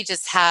really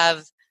just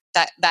have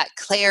that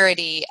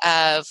clarity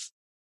of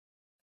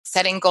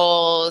setting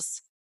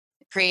goals,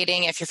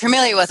 creating, if you're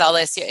familiar with all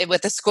this,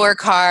 with the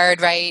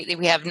scorecard, right?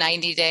 We have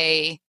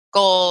 90-day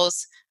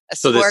goals, a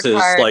So this is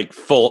scorecard. like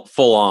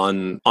full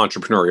on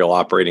entrepreneurial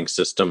operating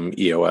system,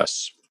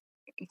 EOS.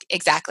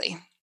 Exactly.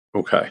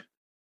 Okay.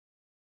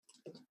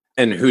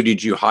 And who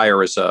did you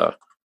hire as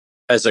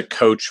a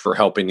coach for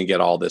helping to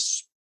get all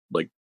this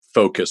like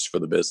focus for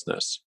the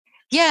business?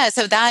 Yeah,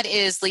 so that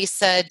is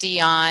Lisa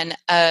Dion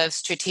of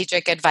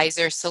Strategic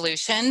Advisor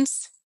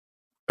Solutions.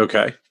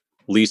 Okay.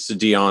 Lisa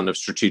Dion of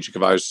Strategic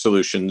Advisor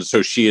Solutions.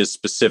 So she is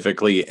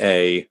specifically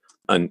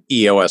an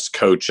EOS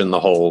coach in the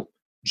whole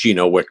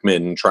Gino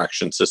Wickman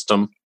traction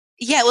system.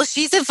 Yeah, well,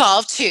 she's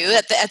evolved too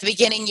at the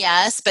beginning,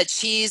 yes, but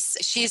she's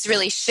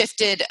really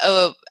shifted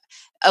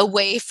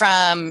away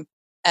from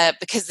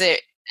because they're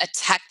a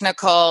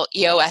technical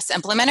EOS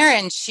implementer,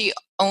 and she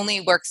only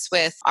works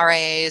with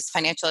RIAs,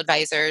 financial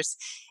advisors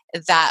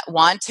that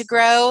want to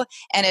grow,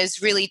 and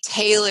has really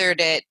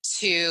tailored it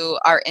to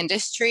our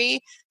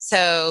industry.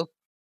 So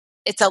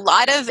it's a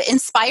lot of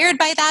inspired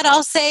by that,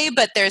 I'll say,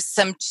 but there's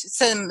some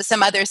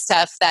other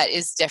stuff that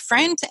is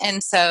different.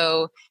 And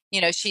so,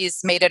 she's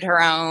made it her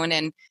own.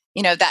 And,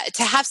 that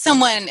to have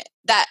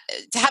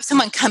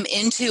someone come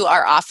into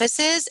our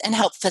offices and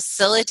help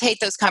facilitate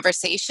those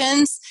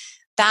conversations,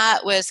 that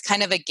was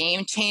kind of a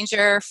game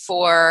changer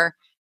for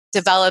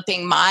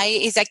developing my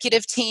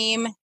executive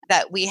team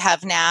that we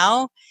have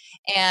now,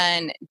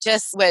 and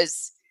just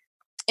was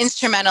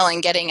instrumental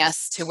in getting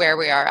us to where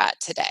we are at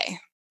today.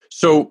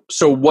 So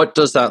what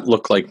does that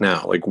look like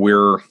now? Like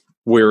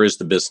where is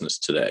the business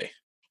today?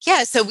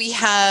 Yeah, so we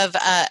have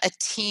a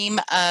team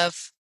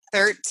of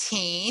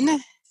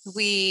 13.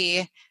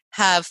 We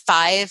have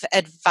 5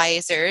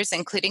 advisors,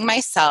 including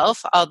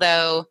myself,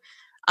 although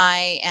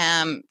I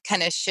am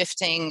kind of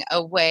shifting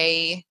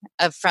away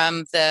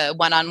from the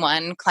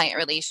one-on-one client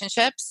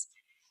relationships.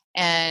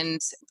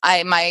 And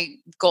my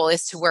goal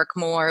is to work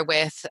more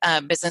with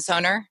business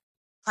owner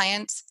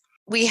clients.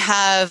 We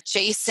have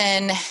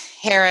Jason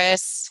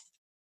Harris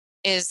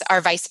is our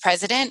vice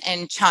president,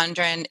 and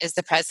Chandran is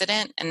the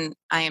president, and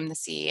I am the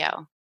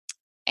CEO.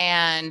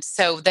 And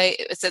so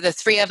the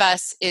 3 of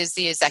us is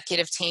the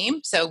executive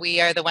team. So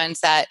we are the ones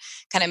that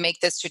kind of make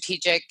the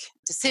strategic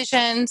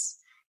decisions.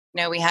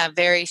 We have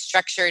very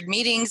structured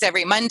meetings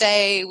every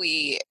Monday.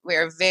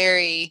 We're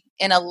very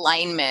in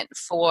alignment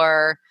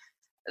for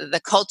the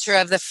culture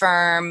of the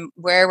firm,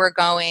 where we're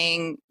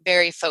going,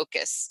 very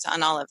focused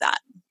on all of that.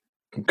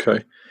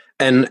 Okay.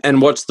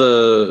 And what's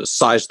the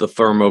size of the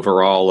firm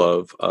overall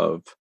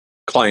of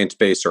client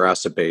base or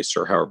asset base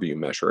or however you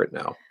measure it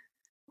now?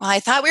 Well, I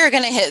thought we were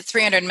going to hit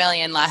 300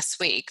 million last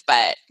week,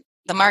 but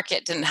the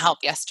market didn't help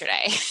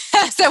yesterday.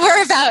 So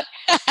we're about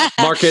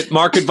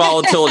market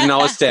volatility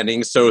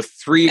notwithstanding. So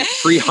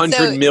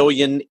 300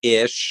 million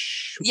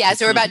ish. Yeah,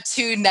 so we're about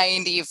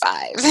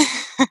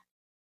 295.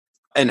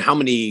 And how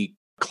many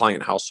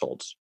client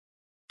households?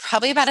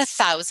 Probably about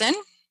 1,000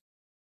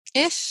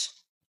 ish.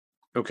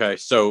 Okay,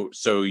 so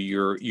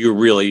you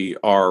really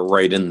are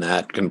right in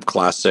that kind of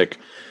classic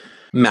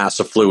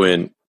mass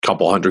affluent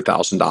couple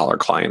 $100,000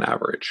 client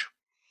average.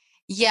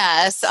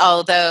 Yes,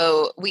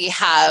 although we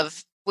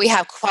have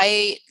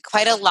quite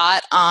a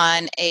lot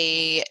on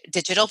a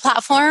digital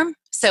platform.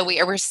 So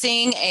we're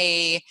seeing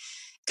a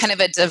kind of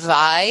a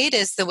divide,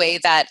 is the way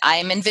that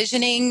I'm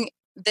envisioning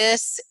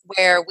this,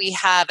 where we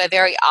have a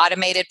very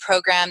automated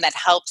program that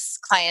helps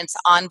clients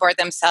onboard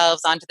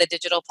themselves onto the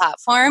digital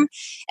platform.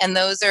 And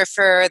those are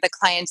for the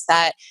clients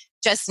that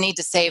just need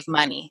to save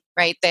money,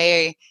 right?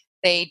 They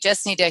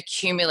just need to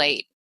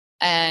accumulate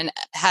and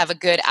have a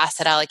good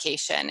asset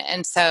allocation.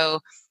 And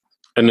so...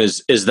 And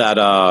is that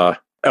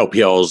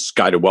LPL's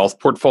guided wealth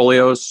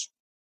portfolios?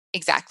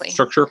 Exactly.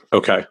 Structure?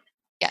 Okay.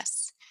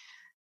 Yes.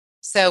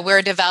 So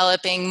we're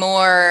developing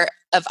more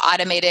of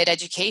automated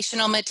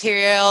educational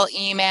material,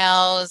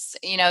 emails,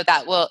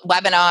 that will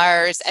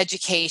webinars,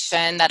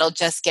 education, that'll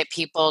just get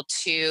people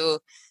to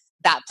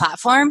that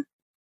platform.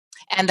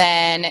 And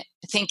then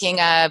thinking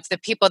of the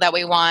people that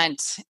we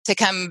want to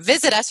come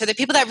visit us, or the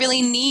people that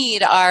really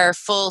need our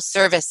full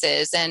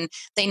services, and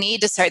they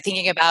need to start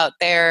thinking about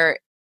their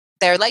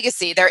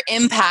legacy. They're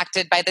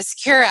impacted by the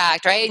Secure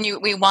Act, right?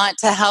 And we want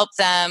to help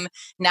them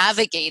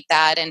navigate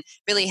that and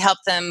really help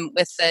them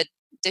with the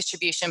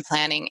distribution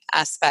planning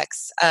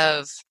aspects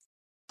of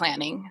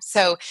planning.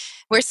 So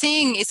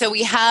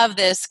we have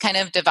this kind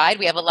of divide.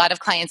 We have a lot of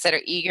clients that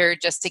are eager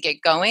just to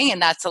get going, and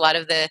that's a lot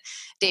of the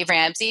Dave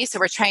Ramsey. So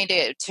we're trying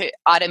to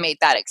automate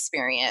that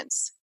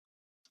experience.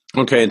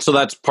 Okay, and so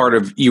that's part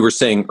of, you were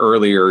saying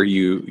earlier,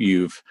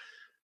 you've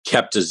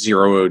kept a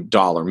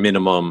 $0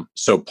 minimum.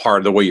 So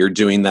part of the way you're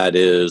doing that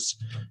is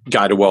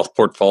guided wealth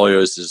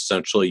portfolios is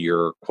essentially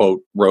your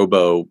quote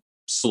robo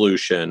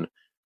solution.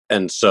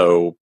 And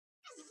so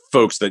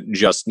folks that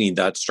just need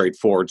that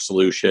straightforward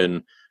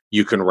solution,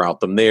 you can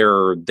route them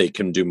there. They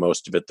can do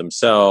most of it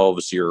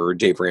themselves. Your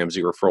Dave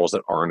Ramsey referrals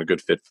that aren't a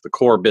good fit for the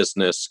core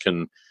business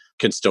can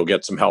still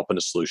get some help and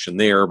a solution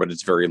there, but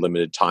it's very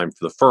limited time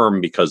for the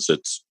firm because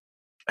it's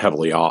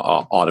heavily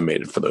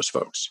automated for those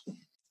folks.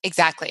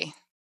 Exactly.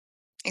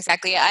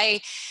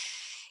 I've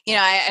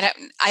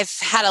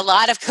had a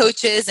lot of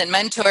coaches and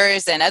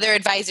mentors and other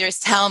advisors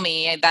tell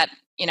me that,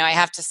 I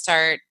have to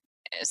start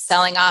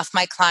selling off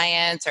my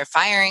clients or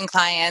firing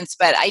clients,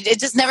 but it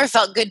just never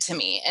felt good to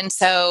me. And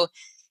so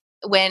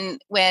when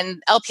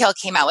LPL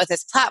came out with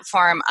this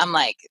platform, I'm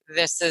like,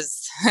 this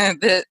is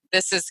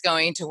this is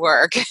going to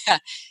work.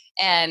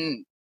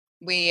 And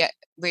we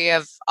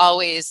have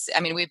always,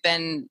 we've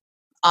been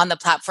on the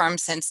platform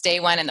since day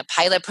one in the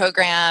pilot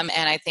program,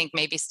 and I think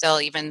maybe still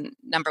even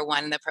number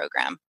one in the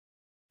program.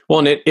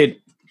 Well, and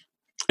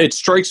it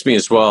strikes me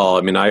as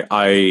well.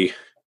 I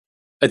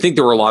think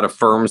there were a lot of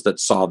firms that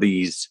saw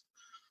these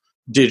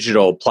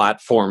digital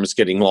platforms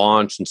getting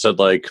launched and said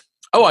like,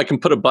 oh, I can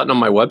put a button on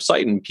my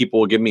website and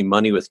people will give me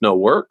money with no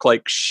work.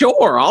 Like,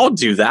 sure, I'll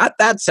do that.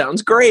 That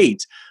sounds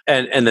great.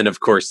 And then of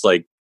course,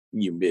 like,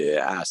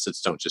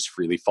 assets don't just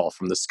freely fall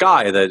from the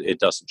sky, that it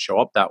doesn't show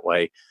up that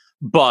way.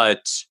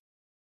 But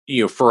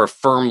for a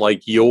firm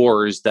like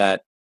yours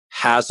that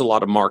has a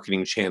lot of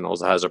marketing channels,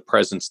 that has a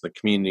presence in the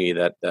community,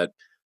 that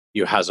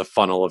has a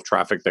funnel of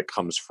traffic that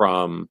comes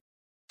from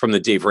the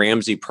Dave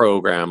Ramsey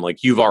program,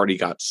 like you've already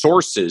got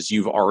sources,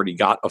 you've already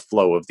got a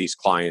flow of these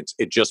clients.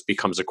 It just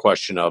becomes a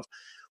question of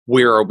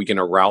where are we going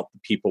to route the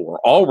people we're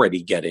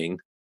already getting,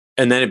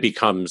 and then it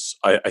becomes,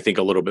 I think,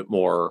 a little bit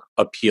more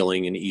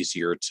appealing and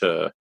easier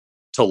to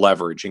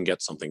leverage and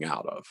get something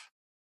out of.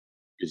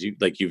 Because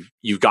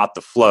you've got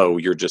the flow.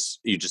 You just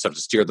have to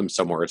steer them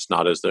somewhere. It's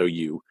not as though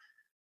you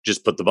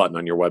just put the button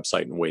on your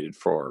website and waited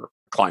for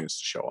clients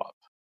to show up.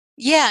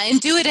 Yeah, and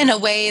do it in a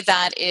way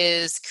that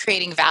is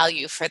creating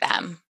value for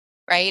them,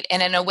 right?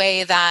 And in a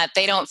way that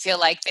they don't feel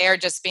like they're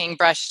just being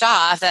brushed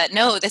off. That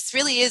no, this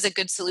really is a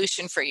good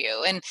solution for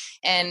you.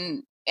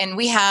 And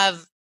we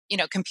have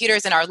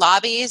computers in our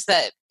lobbies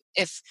that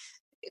if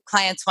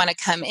clients want to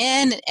come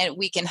in, and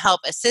we can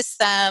help assist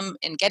them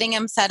in getting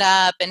them set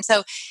up. And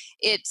so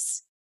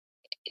it's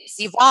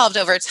evolved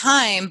over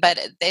time, but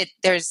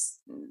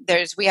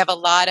we have a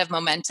lot of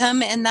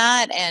momentum in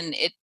that, and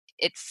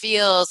it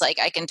feels like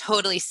I can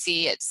totally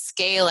see it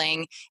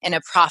scaling in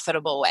a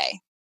profitable way.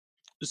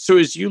 So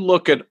as you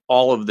look at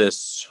all of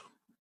this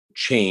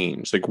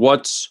change, like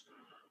what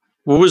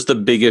was the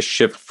biggest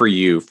shift for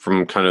you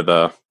from kind of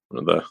the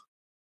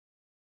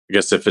I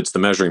guess if it's the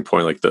measuring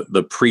point, like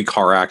the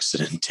pre-car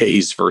accident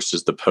days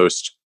versus the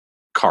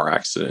post-car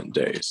accident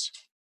days?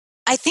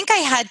 I think I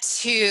had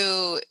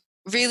to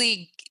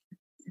really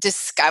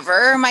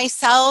discover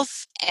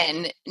myself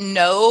and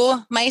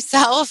know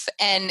myself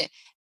and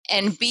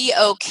be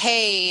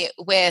okay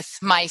with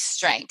my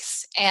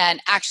strengths and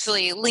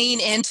actually lean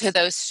into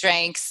those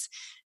strengths,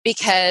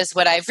 because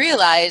what I've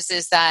realized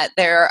is that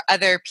there are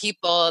other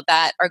people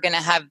that are going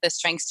to have the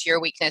strengths to your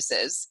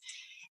weaknesses.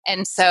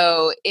 And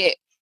so it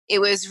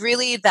was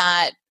really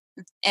that,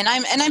 and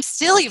I'm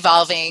still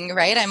evolving,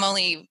 right? I'm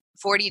only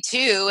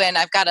 42 and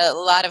I've got a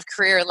lot of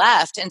career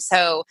left. And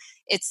so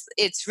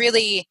it's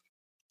really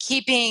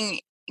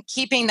keeping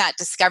that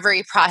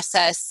discovery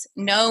process,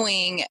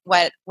 knowing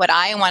what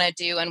I want to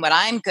do and what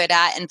I'm good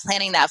at, and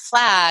planting that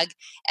flag,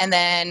 and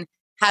then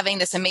having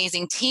this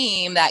amazing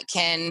team that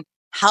can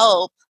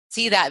help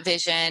see that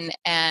vision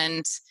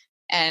and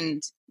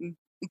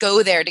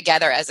go there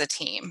together as a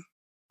team.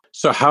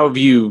 So how do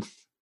you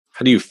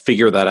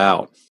figure that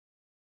out?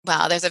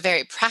 Well, there's a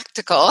very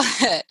practical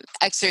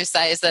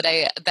exercise that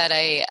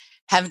I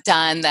have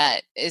done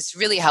that is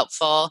really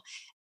helpful,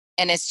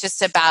 and it's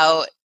just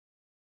about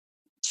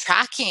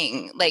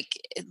tracking, like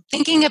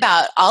thinking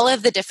about all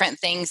of the different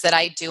things that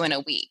I do in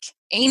a week.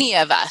 Any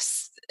of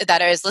us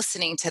that is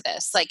listening to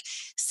this, like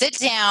sit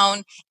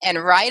down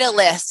and write a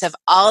list of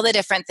all the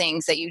different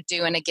things that you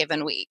do in a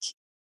given week,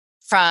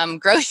 from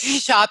grocery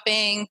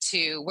shopping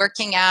to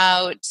working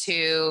out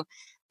to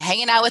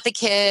hanging out with the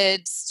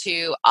kids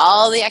to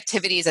all the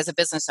activities as a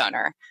business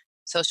owner.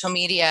 social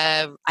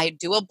media. I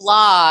do a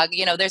blog.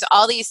 There's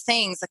all these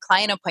things, the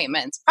client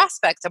appointments,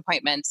 prospect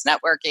appointments,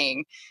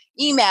 networking,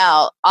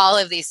 email, all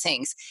of these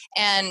things.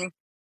 And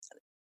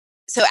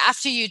so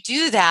after you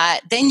do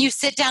that, then you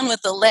sit down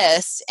with the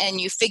list and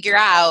you figure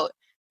out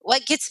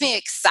what gets me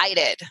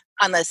excited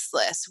on this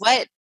list.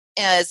 What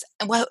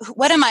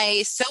am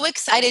I so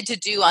excited to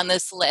do on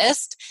this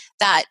list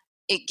that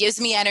it gives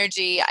me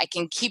energy? I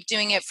can keep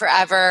doing it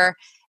forever,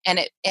 and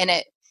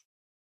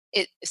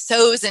it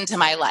sows into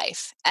my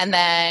life. And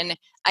then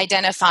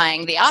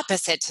identifying the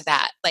opposite to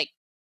that, like,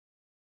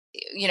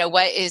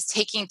 what is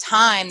taking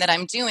time that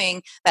I'm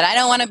doing that I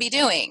don't want to be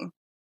doing.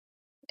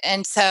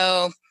 And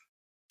so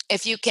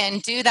if you can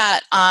do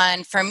that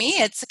for me,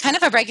 it's kind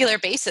of a regular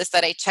basis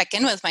that I check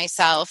in with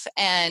myself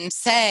and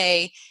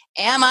say,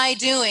 am I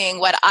doing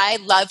what I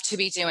love to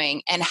be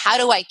doing? And how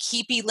do I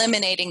keep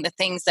eliminating the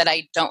things that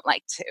I don't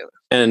like to?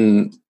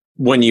 And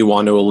when you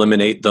want to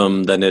eliminate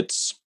them, then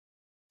it's,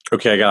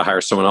 okay, I got to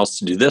hire someone else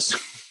to do this.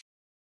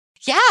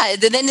 Yeah.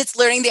 Then it's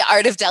learning the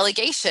art of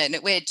delegation,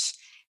 which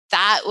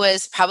that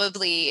was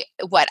probably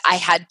what I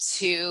had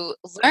to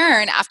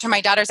learn after my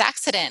daughter's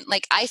accident.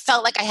 Like, I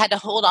felt like I had to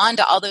hold on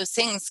to all those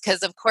things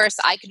because, of course,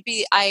 I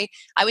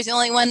was the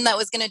only one that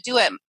was going to do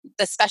it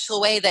the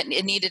special way that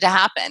it needed to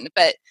happen.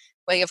 But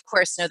we, of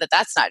course, know that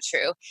that's not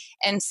true.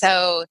 And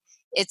so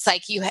it's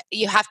like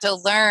you have to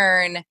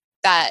learn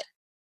that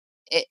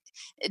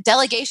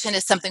delegation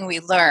is something we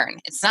learn.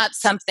 It's not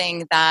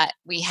something that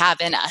we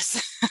have in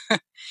us.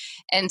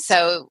 And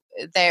so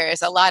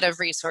there's a lot of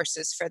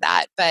resources for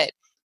that. But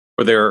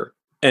were there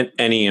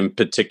any in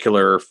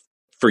particular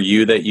for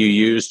you that you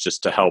use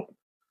just to help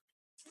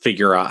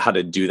figure out how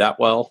to do that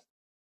well?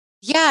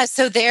 Yeah,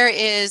 so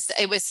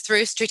it was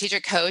through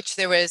Strategic Coach.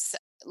 There was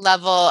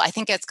I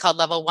think it's called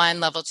level 1,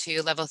 level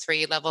 2, level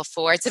 3, level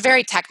 4. It's a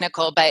very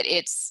technical, but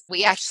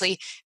we actually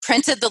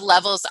printed the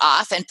levels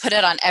off and put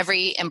it on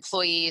every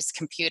employee's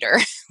computer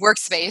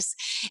workspace.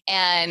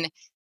 And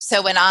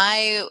so when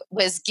I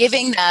was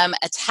giving them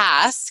a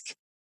task,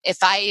 if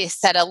I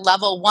said a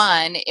level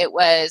 1, it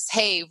was,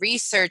 hey,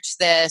 research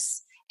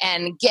this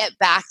and get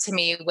back to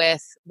me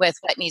with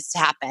what needs to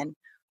happen.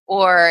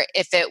 Or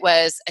if it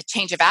was a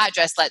change of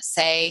address, let's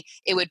say,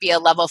 it would be a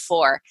level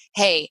 4.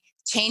 Hey,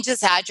 change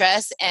this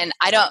address, and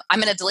I'm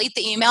going to delete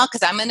the email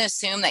because I'm going to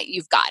assume that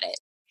you've got it.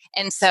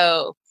 And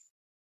so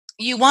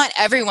you want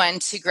everyone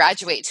to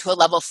graduate to a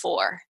level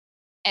 4.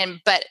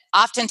 But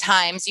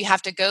oftentimes you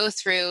have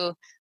to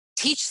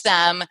teach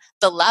them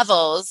the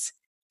levels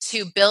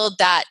to build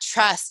that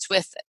trust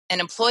with an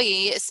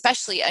employee,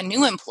 especially a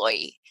new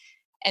employee.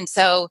 And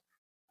so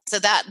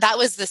that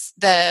was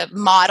the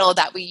model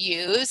that we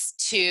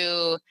used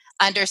to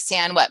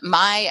understand what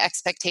my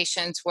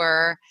expectations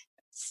were,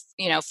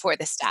 for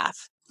the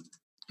staff.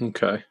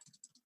 Okay.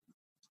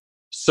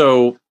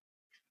 So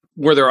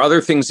were there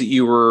other things that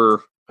you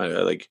were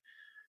like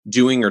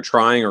doing or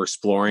trying or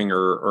exploring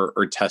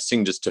or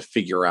testing just to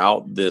figure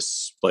out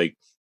this, like,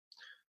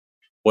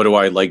 what do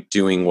I like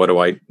doing? What do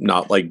I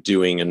not like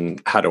doing?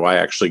 And how do I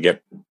actually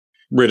get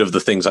rid of the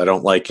things I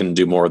don't like and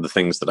do more of the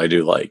things that I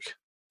do like?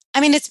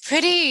 I mean,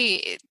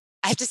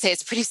 I have to say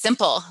it's pretty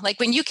simple. Like,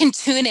 when you can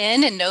tune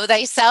in and know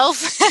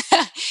thyself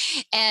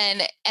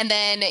and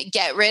then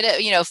get rid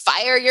of,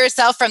 fire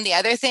yourself from the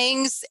other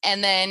things.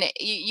 And then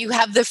you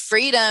have the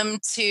freedom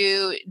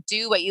to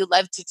do what you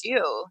love to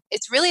do.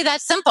 It's really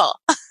that simple.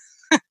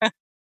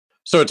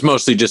 So it's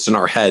mostly just in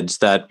our heads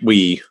that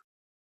we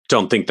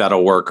don't think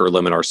that'll work or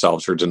limit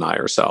ourselves or deny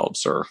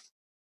ourselves or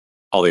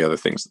all the other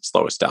things that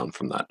slow us down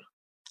from that.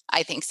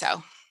 I think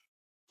so.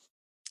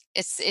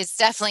 It's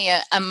definitely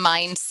a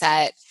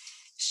mindset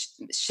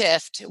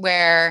shift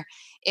where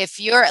if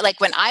you're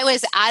like, when I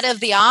was out of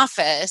the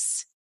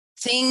office,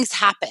 things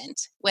happened.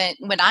 When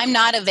I'm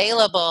not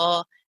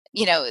available,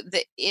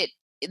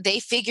 they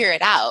figure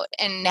it out.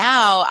 And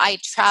now I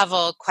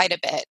travel quite a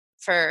bit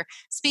for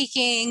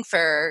speaking,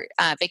 for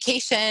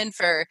vacation,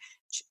 for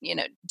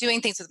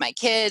doing things with my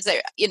kids.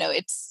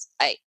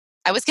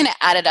 I was going to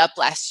add it up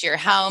last year,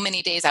 how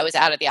many days I was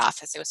out of the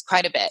office. It was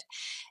quite a bit.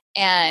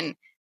 And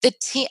the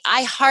team,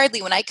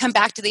 when I come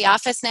back to the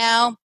office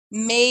now,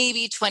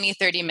 maybe 20,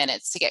 30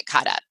 minutes to get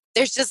caught up.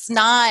 There's just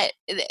not,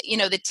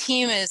 the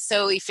team is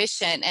so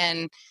efficient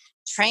and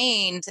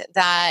trained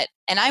that,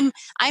 and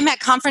I'm at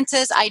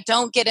conferences, I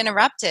don't get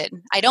interrupted.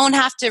 I don't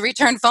have to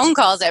return phone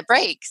calls at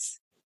breaks.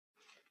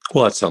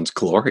 Well, that sounds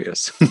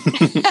glorious.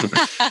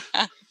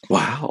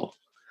 Wow.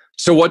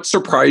 So what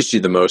surprised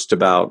you the most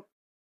about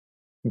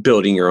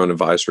building your own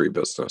advisory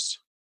business?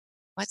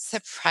 What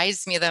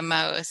surprised me the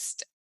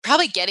most?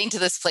 Probably getting to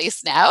this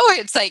place now.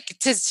 It's like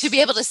to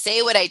be able to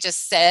say what I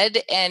just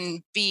said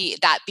and be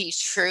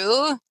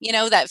true,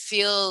 that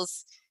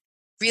feels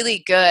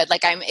really good.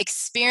 Like, I'm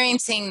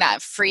experiencing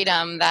that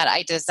freedom that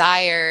I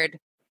desired,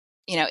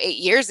 8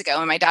 years ago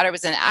when my daughter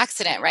was in an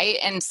accident, right?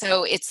 And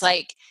so it's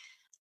like,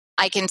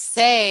 I can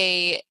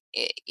say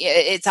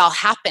it's all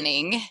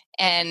happening.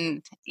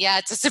 And yeah,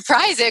 it's a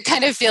surprise. It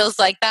kind of feels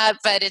like that,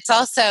 but it's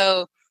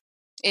also,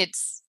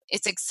 it's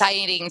it's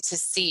exciting to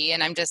see.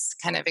 And I'm just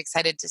kind of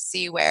excited to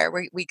see where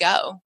we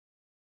go.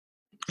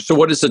 So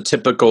what does a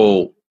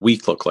typical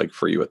week look like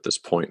for you at this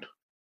point?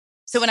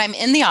 So when I'm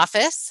in the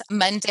office,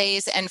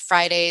 Mondays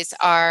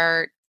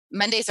are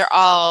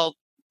all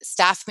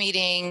staff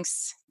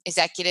meetings,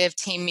 executive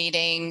team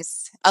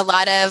meetings. A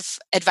lot of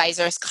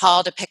advisors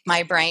call to pick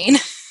my brain.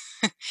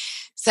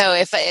 So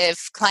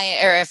if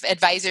client or if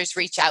advisors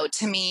reach out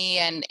to me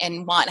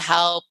and want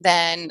help,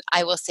 then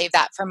I will save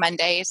that for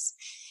Mondays.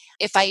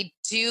 If I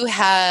do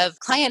have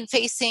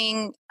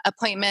client-facing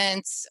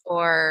appointments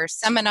or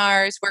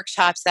seminars,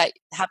 workshops, that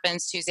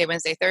happens Tuesday,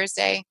 Wednesday,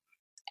 Thursday.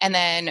 And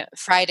then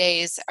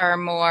Fridays are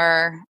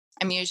more,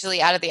 I'm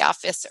usually out of the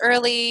office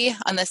early.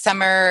 On the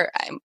summer,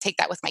 I take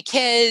that with my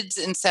kids.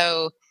 And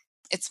so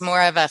it's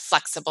more of a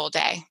flexible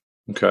day.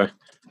 Okay.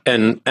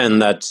 And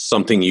that's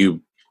something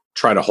you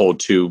try to hold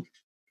to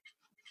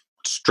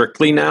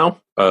strictly now,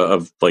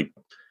 of like,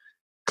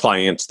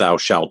 clients, thou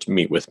shalt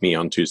meet with me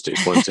on Tuesdays,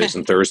 Wednesdays,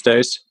 and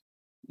Thursdays?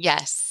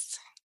 Yes.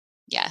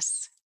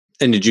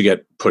 And did you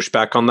get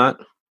pushback on that?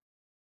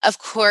 Of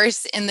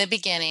course, in the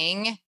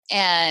beginning.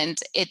 And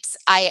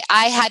I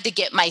had to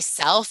get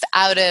myself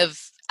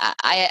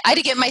I had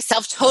to get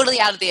myself totally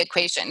out of the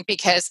equation,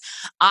 because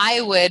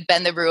I would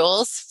bend the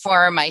rules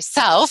for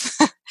myself.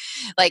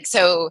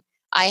 So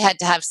I had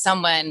to have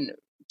someone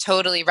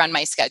totally run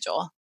my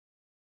schedule.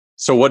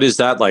 So what is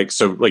that like?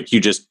 So like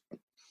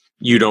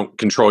you don't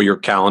control your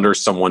calendar,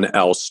 someone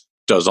else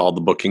does all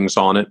the bookings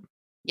on it?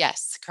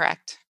 Yes,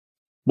 correct.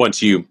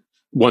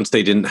 Once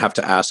they didn't have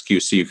to ask you,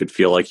 so you could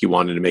feel like you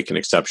wanted to make an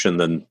exception,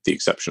 then the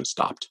exception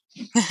stopped.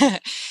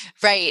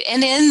 Right.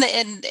 And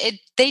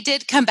they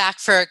did come back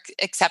for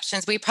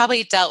exceptions. We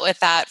probably dealt with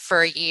that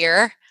for a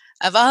year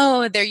of,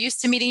 they're used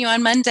to meeting you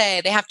on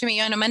Monday. They have to meet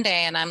you on a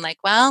Monday. And I'm like,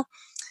 well,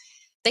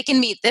 they can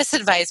meet this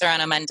advisor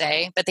on a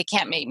Monday, but they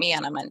can't meet me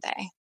on a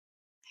Monday.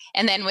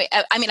 And then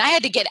I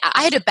had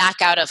to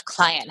back out of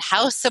client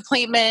house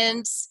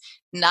appointments,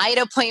 night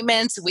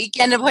appointments,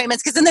 weekend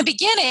appointments. Because in the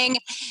beginning,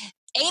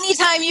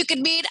 anytime you could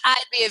meet,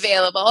 I'd be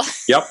available.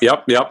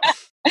 Yep.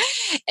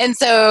 And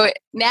so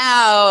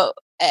now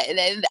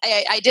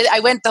I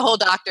went the whole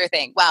doctor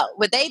thing. Well,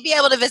 would they be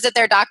able to visit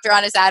their doctor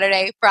on a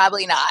Saturday?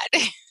 Probably not.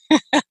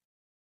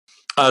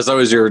 So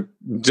was your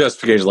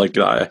justification like,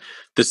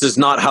 this is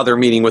not how they're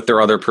meeting with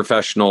their other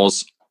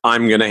professionals.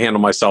 I'm going to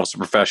handle myself as a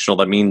professional.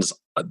 That means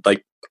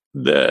like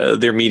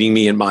they're meeting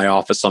me in my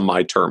office on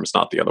my terms,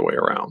 not the other way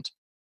around.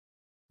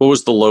 What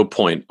was the low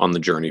point on the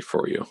journey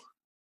for you?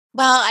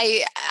 Well,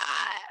 I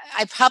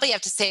probably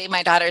have to say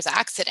my daughter's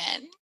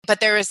accident,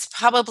 but there was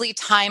probably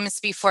times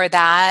before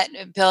that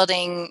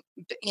building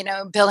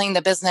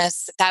the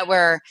business that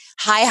were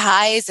high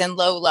highs and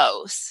low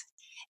lows.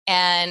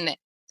 And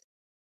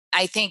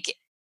I think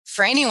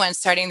for anyone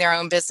starting their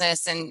own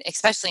business, and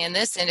especially in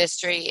this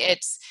industry,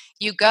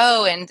 you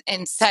go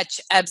in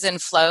such ebbs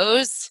and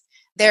flows.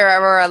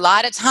 There were a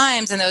lot of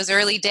times in those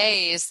early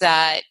days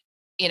that,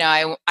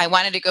 I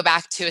wanted to go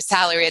back to a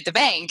salary at the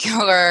bank,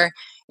 or,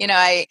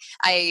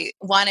 I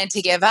wanted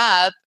to give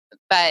up,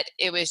 but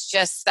it was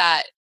just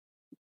that,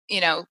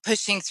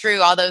 pushing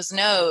through all those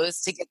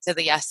no's to get to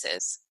the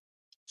yeses.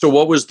 So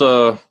what was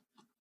the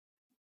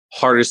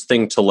hardest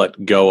thing to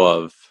let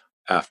go of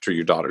after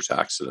your daughter's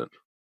accident,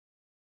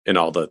 and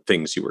all the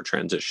things you were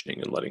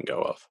transitioning and letting go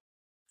of?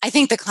 I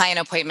think the client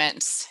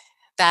appointments,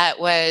 that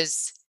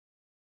was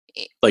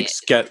like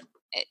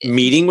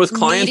meeting with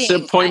clients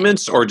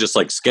appointments, or just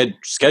like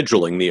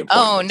scheduling the appointment?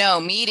 Oh no,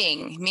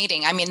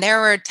 meeting. I mean,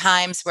 there were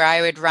times where I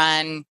would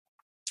run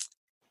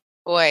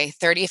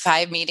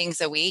 35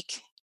 meetings a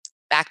week,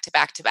 back to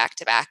back to back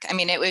to back. I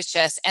mean, it was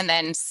just, and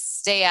then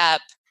stay up,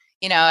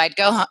 I'd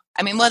go home.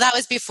 I mean, well, that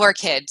was before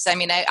kids. I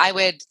mean, I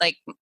would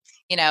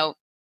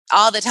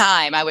all the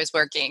time I was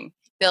working,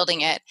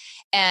 building it.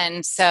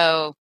 And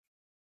so,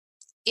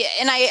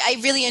 and I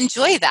really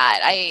enjoy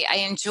that.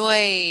 I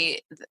enjoy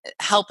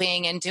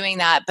helping and doing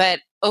that. But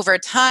over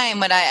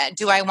time,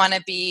 do I want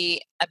to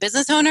be a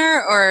business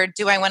owner, or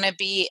do I want to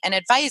be an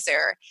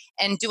advisor?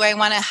 And do I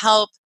want to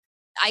help?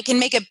 I can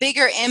make a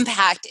bigger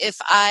impact if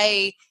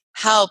I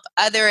help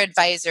other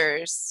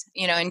advisors,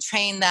 and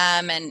train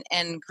them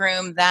and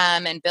groom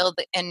them and build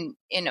and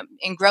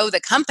grow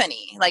the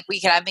company. Like, we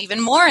could have even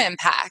more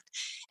impact.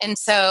 And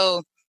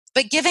so,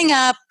 but giving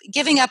up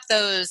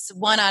those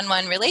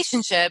one-on-one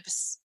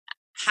relationships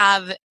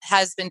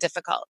has been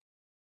difficult.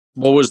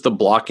 What was the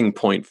blocking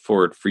point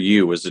for it for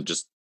you? Was it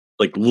just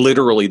like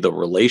literally the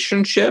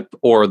relationship,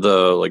 or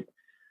the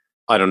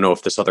I don't know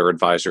if this other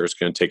advisor is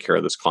going to take care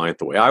of this client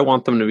the way I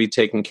want them to be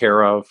taken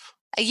care of?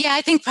 Yeah,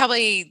 I think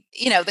probably,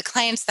 the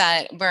clients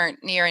that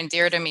weren't near and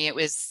dear to me, it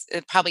was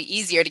probably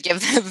easier to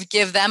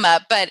give them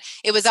up. But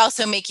it was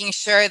also making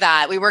sure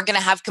that we weren't going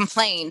to have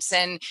complaints,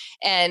 and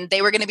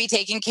they were going to be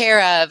taken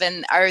care of.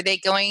 And are they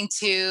going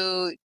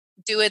to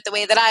do it the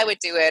way that I would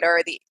do it?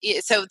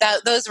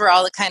 Those were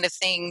all the kind of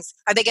things.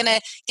 Are they going to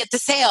get the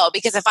sale?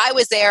 Because if I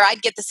was there,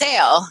 I'd get the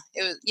sale.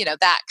 It was,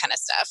 that kind of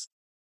stuff.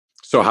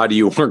 So how do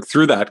you work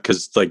through that?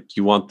 Because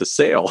you want the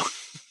sale,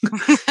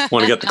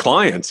 want to get the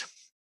client.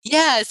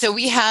 Yeah, so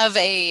we have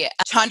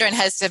Chandran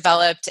has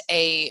developed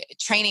a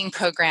training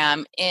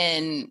program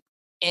in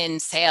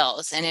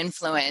sales and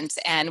influence,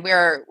 and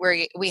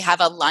we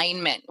have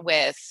alignment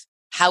with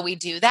how we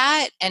do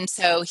that. And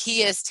so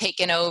he has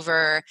taken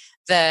over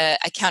the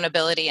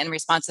accountability and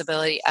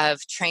responsibility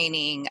of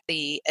training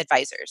the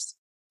advisors.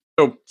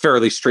 So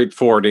fairly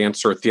straightforward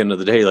answer at the end of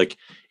the day. Like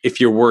if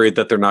you're worried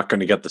that they're not going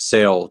to get the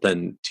sale,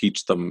 then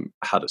teach them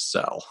how to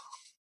sell.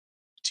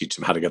 Teach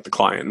them how to get the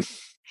client.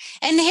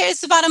 And here's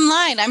the bottom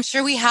line. I'm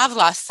sure we have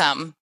lost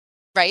some,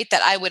 right,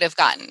 that I would have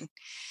gotten.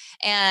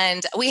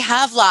 And we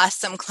have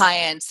lost some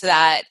clients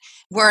that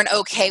weren't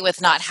okay with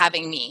not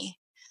having me.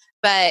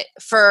 But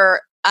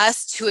for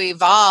us to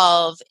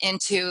evolve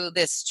into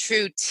this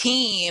true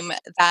team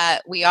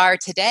that we are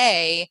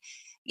today,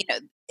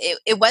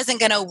 it wasn't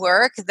going to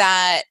work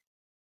that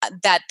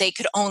they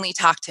could only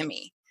talk to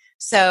me.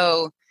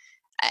 So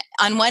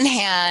on one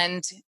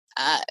hand,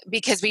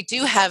 because we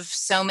do have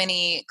so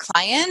many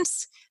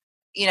clients,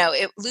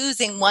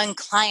 losing one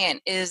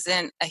client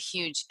isn't a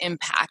huge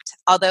impact,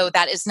 although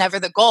that is never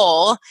the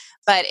goal.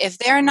 But if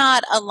they're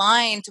not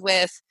aligned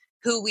with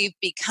who we've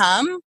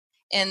become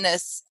in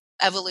this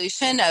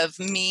evolution of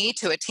me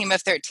to a team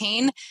of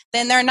 13,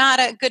 then they're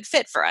not a good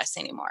fit for us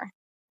anymore.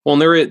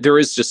 Well, and there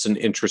is just an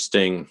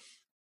interesting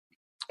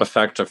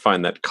effect I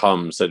find that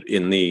comes that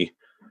in the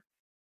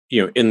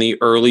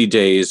early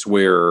days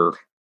where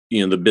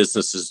the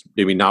business is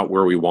maybe not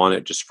where we want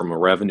it just from a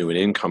revenue and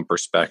income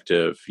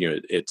perspective,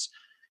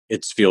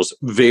 it feels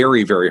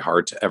very, very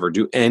hard to ever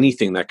do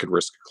anything that could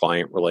risk a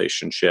client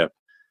relationship.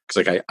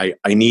 Because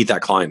I need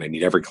that client, I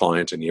need every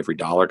client, I need every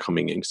dollar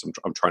coming in because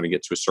I'm trying to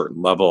get to a certain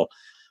level.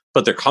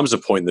 But there comes a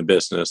point in the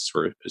business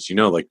where, as you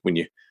know, like when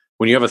you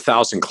have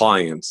 1,000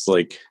 clients,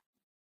 like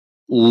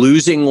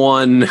losing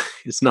one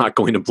is not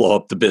going to blow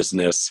up the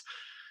business.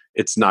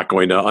 It's not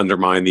going to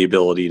undermine the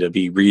ability to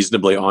be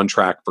reasonably on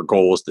track for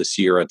goals this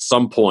year. At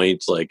some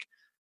point, like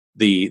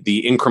the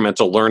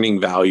incremental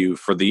learning value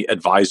for the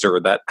advisor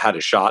that had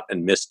a shot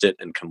and missed it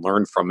and can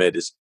learn from it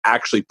is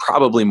actually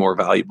probably more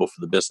valuable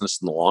for the business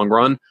in the long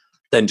run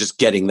than just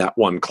getting that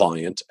one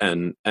client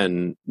and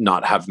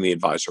not having the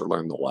advisor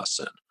learn the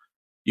lesson.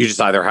 You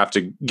just either have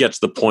to get to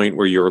the point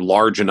where you're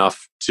large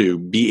enough to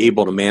be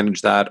able to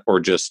manage that, or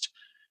just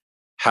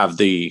have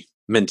the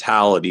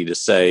mentality to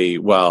say,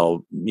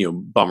 well,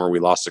 bummer, we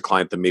lost a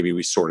client that maybe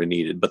we sort of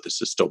needed, but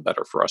this is still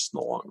better for us in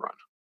the long run.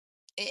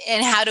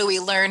 And how do we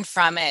learn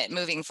from it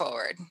moving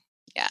forward?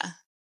 Yeah.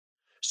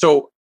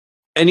 So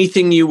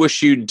anything you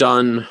wish you'd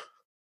done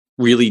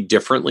really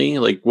differently?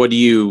 Like what do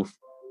you,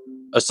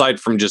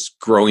 aside from just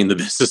growing the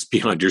business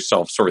beyond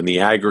yourself, sort of in the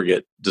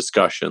aggregate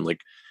discussion,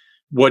 like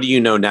what do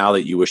you know now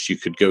that you wish you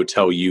could go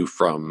tell you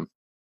from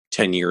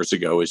 10 years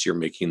ago as you're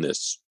making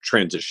this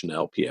transition to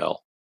LPL?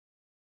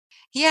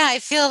 Yeah, I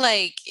feel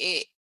like,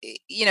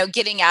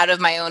 getting out of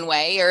my own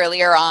way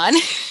earlier on.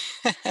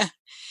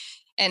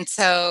 And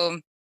so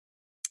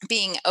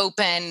being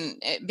open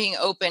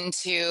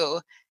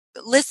to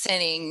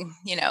listening,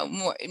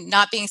 more,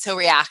 not being so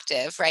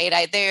reactive,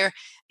 right?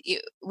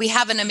 We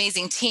have an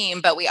amazing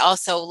team, but we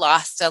also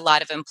lost a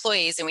lot of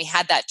employees, and we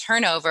had that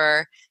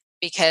turnover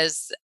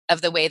because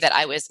of the way that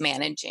I was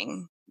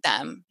managing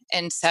them.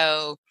 And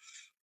so,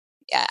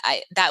 yeah,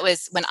 that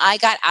was when I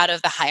got out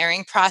of the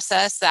hiring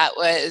process, that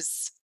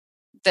was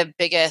the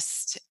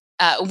biggest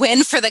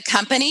win for the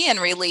company and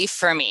relief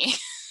for me.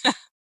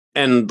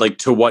 And like,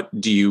 to what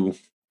do you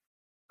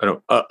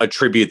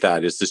attribute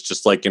that? Is this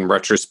just like in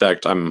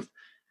retrospect, I'm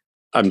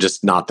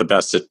just not the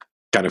best at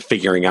kind of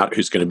figuring out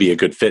who's going to be a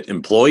good fit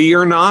employee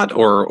or not,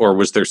 or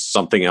was there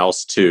something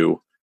else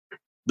to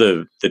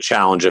the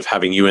challenge of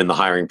having you in the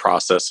hiring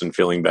process and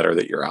feeling better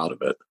that you're out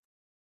of it?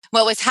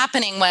 What was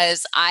happening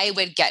was I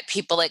would get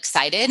people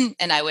excited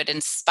and I would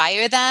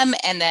inspire them,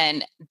 and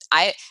then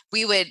it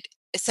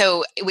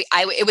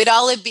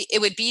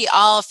would be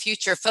all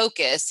future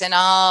focused and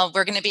all,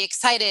 we're going to be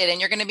excited and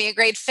you're going to be a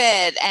great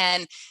fit,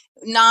 and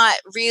not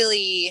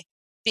really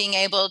being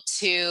able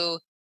to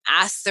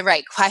ask the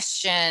right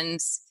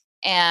questions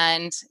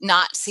and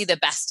not see the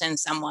best in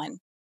someone,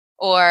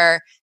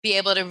 or be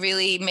able to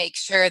really make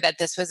sure that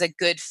this was a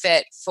good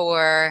fit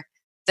for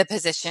the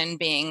position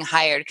being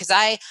hired. Because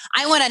I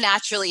want to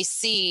naturally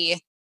see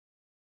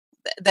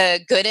the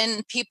good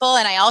in people,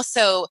 and I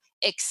also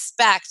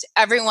expect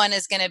everyone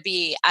is going to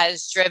be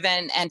as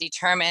driven and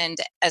determined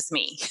as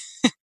me.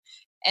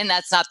 And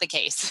that's not the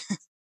case.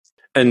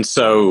 And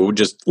so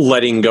just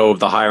letting go of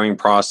the hiring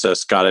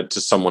process got it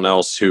to someone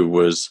else who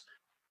was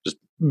just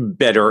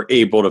better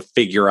able to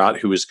figure out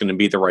who was going to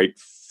be the right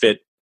fit,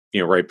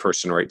 right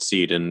person, right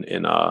seat in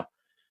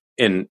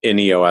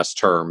EOS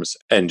terms,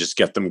 and just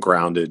get them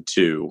grounded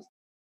to,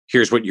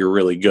 here's what you're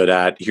really good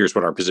at, here's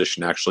what our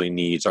position actually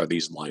needs, are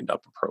these lined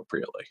up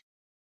appropriately?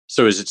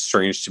 So is it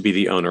strange to be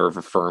the owner of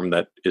a firm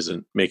that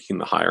isn't making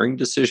the hiring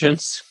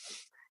decisions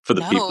for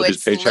the No, people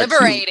whose it's paychecks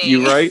liberating.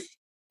 you write?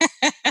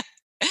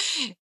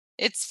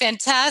 It's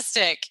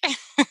fantastic.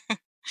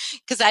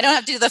 Because I don't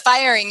have to do the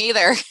firing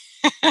either.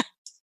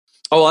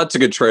 Oh, that's a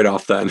good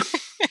trade-off then.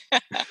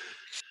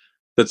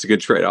 That's a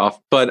good trade-off.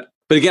 But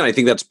again, I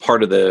think that's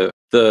part of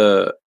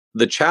the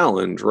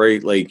challenge,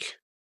 right? Like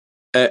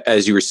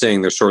as you were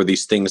saying, there's sort of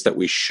these things that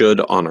we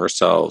should on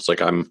ourselves.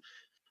 Like I'm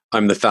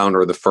the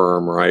founder of the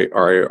firm, or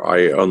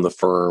I own the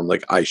firm.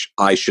 Like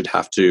I should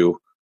have to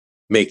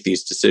make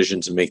these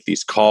decisions and make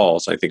these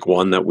calls. I think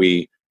one that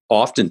we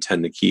often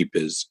tend to keep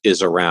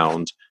is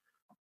around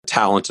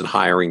talent and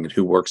hiring and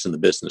who works in the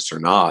business or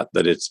not.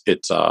 That it's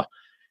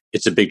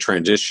a big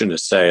transition to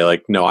say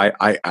like, no,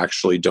 I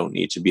actually don't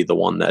need to be the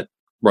one that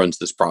runs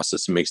this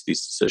process and makes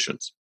these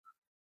decisions.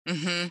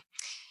 Mm-hmm.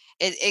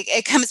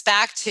 It comes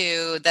back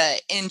to the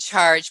in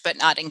charge but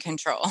not in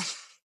control.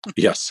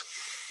 Yes.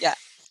 Yeah.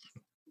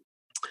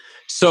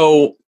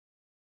 So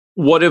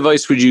what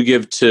advice would you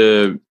give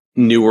to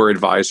newer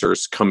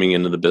advisors coming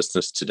into the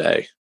business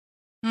today?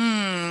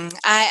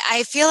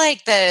 I feel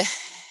like they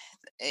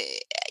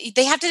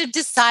have to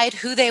decide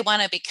who they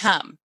want to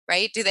become,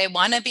 right? Do they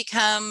want to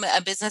become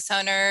a business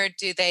owner?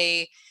 Do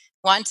they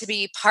want to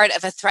be part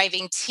of a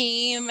thriving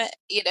team?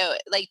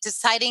 Like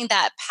deciding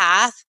that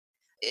path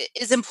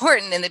is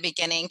important in the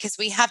beginning because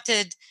we have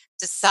to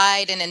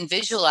decide and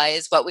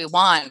visualize what we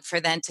want for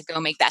then to go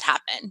make that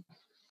happen.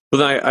 Well,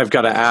 then I've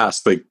got to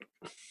ask, like,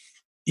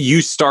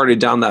 you started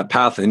down that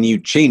path and you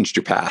changed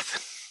your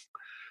path.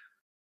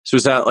 So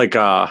is that like,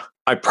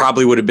 I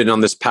probably would have been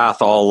on this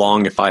path all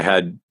along if I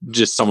had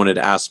just someone had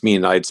asked me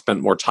and I'd spent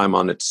more time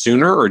on it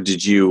sooner? Or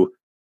did you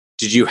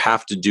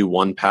have to do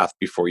one path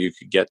before you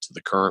could get to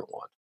the current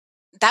one?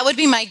 That would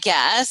be my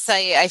guess.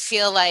 I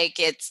feel like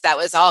that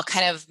was all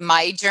kind of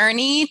my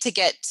journey to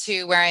get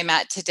to where I'm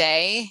at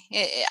today.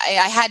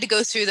 I had to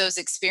go through those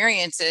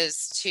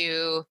experiences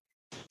to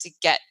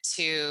get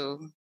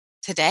to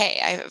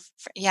today.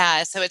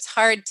 So it's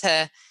hard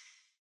to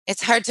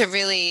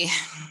really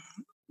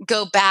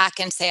go back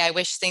and say I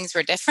wish things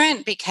were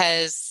different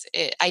because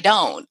I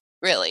don't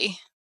really.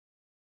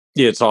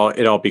 Yeah, it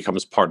all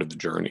becomes part of the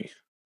journey.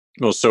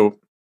 Well, so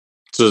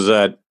does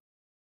that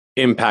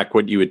impact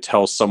what you would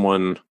tell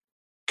someone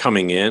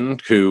coming in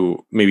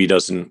who maybe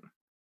doesn't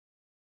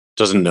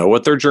know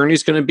what their journey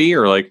is going to be,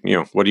 or like,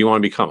 what do you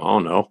want to become? I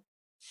don't know.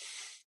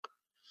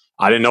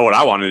 I didn't know what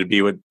I wanted to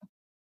be with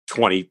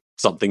 20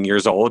 something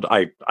years old.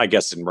 I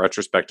guess in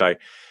retrospect, I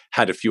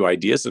had a few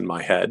ideas in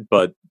my head,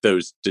 but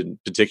those didn't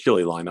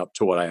particularly line up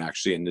to what I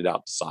actually ended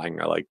up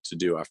deciding I like to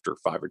do after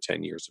 5 or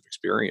 10 years of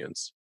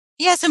experience.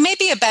 Yeah. So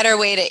maybe a better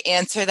way to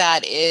answer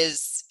that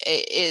is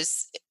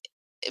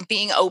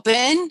being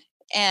open,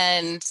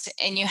 and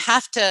you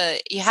have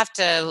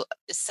to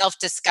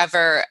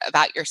self-discover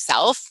about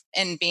yourself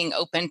and being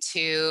open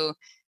to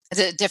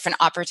the different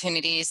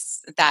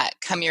opportunities that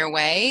come your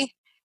way.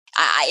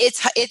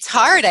 It's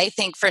hard, I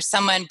think, for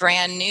someone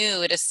brand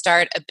new to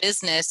start a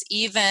business,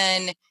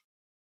 even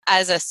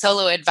as a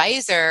solo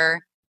advisor.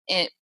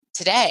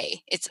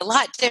 Today, it's a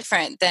lot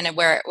different than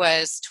where it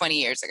was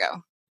 20 years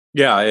ago.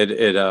 Yeah,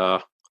 it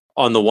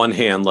on the one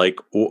hand, like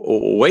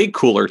way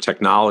cooler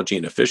technology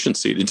and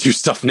efficiency to do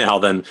stuff now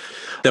than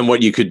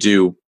what you could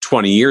do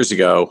 20 years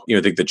ago.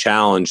 I think the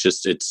challenge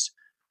is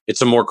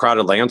it's a more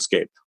crowded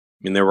landscape.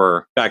 I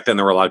mean, back then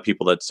there were a lot of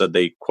people that said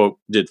they quote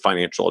did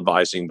financial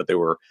advising, but they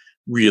were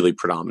really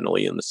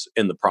predominantly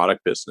in the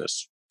product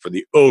business for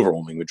the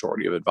overwhelming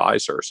majority of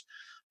advisors.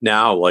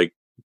 Now, like,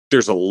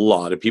 there's a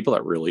lot of people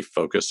that really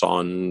focus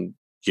on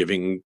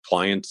giving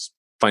clients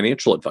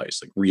financial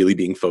advice, like really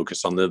being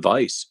focused on the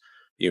advice.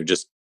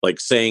 Just like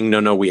saying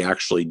no, we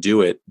actually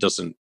do it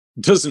doesn't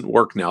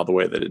work now the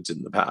way that it did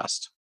in the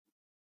past.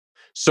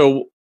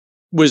 So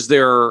was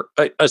there,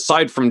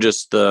 aside from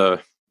just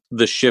the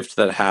shift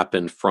that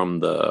happened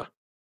from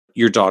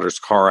your daughter's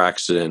car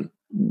accident,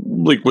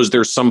 like, was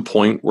there some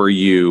point where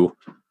you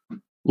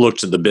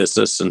looked at the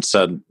business and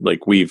said,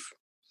 like, we've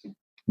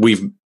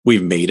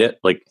made it,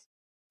 like,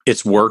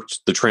 it's worked,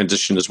 the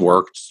transition has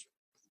worked,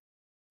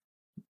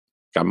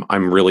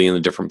 I'm really in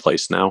a different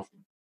place now?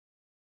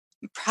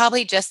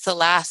 Probably just the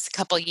last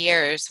couple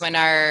years when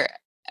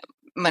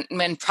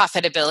when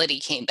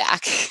profitability came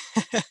back.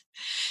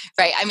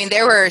 Right. I mean,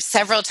 there were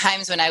several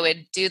times when I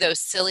would do those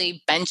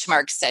silly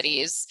benchmark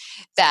studies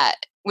that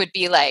would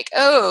be like,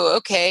 oh,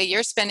 okay,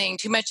 you're spending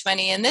too much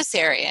money in this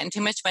area and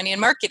too much money in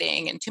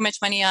marketing and too much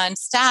money on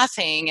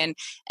staffing. And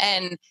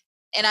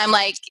I'm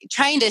like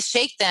trying to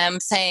shake them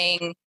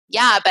saying,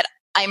 yeah, but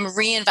I'm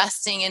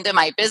reinvesting into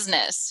my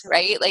business,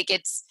 right? Like,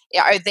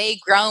 are they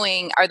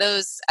growing? Are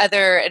those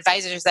other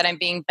advisors that I'm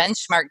being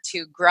benchmarked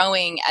to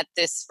growing at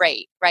this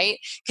rate, right?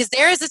 Because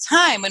there is a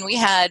time when we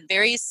had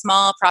very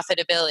small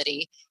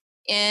profitability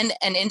in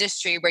an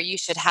industry where you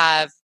should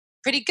have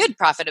pretty good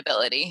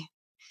profitability.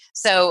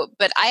 So,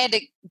 but I had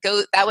to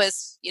go, that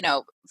was,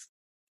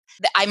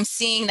 I'm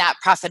seeing that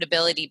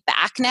profitability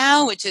back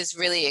now, which is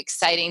really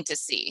exciting to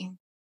see.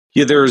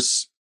 Yeah,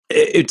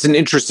 it's an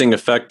interesting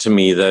effect to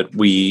me that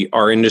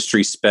our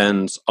industry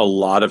spends a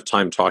lot of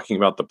time talking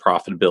about the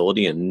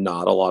profitability and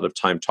not a lot of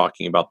time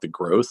talking about the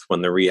growth,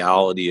 when the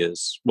reality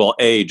is, well,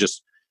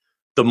 just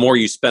the more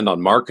you spend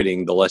on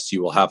marketing, the less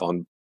you will have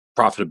on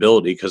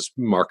profitability, because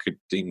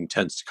marketing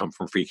tends to come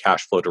from free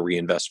cash flow to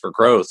reinvest for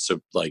growth. So,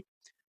 like,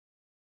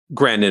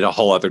 granted, a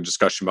whole other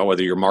discussion about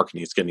whether your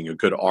marketing is getting a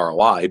good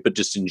ROI, but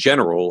just in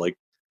general, like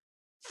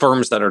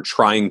firms that are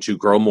trying to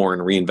grow more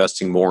and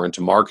reinvesting more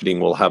into marketing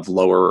will have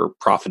lower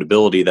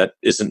profitability. That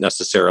isn't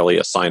necessarily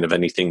a sign of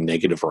anything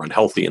negative or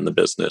unhealthy in the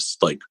business.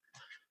 Like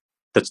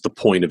that's the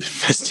point of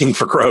investing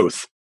for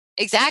growth.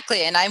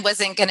 Exactly. And I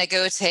wasn't going to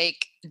go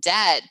take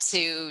debt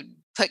to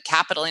put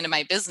capital into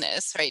my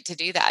business, right? To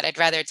do that. I'd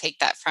rather take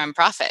that from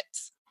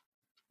profits.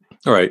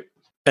 All right.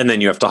 And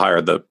then you have to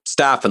hire the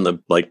staff and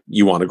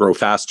you want to grow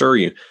faster.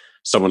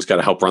 Someone's got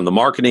to help run the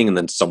marketing, and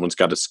then someone's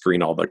got to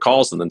screen all the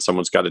calls, and then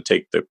someone's got to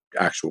take the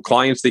actual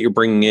clients that you're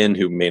bringing in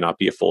who may not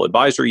be a full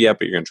advisor yet,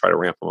 but you're going to try to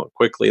ramp them up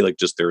quickly. Like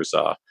just there's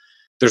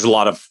a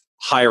lot of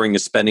hiring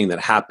and spending that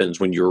happens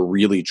when you're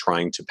really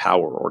trying to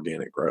power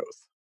organic growth.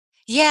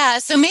 Yeah.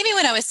 So maybe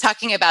when I was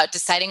talking about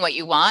deciding what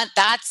you want,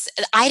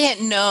 I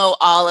didn't know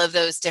all of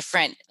those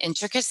different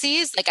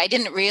intricacies. Like I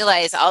didn't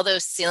realize all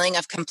those ceiling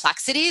of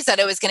complexities that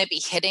I was going to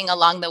be hitting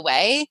along the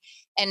way.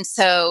 And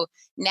so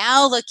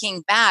now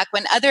looking back,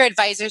 when other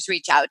advisors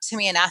reach out to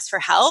me and ask for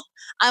help,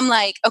 I'm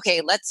like,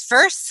 okay, let's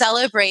first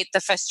celebrate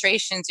the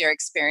frustrations you're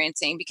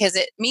experiencing, because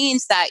it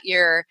means that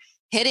you're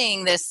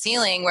hitting this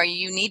ceiling where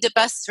you need to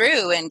bust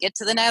through and get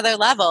to the another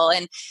level.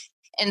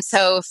 And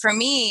so for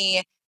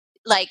me,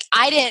 like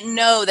I didn't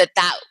know that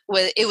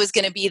it was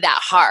going to be that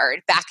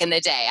hard back in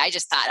the day. I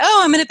just thought,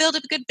 oh, I'm going to build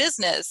a good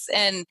business.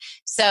 And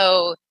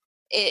so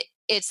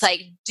it's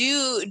like,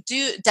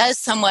 does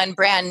someone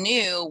brand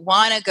new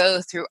want to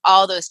go through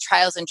all those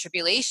trials and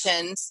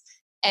tribulations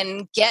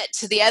and get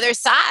to the other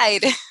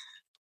side?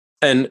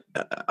 And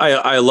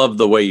I love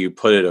the way you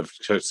put it.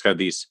 It's got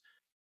these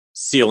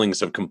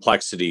ceilings of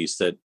complexities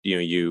that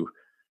you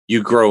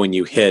grow and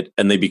you hit,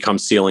 and they become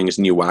ceilings,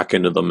 and you whack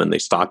into them, and they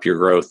stop your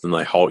growth and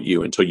they halt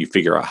you until you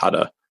figure out how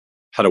to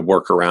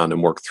work around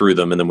and work through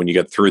them. And then when you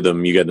get through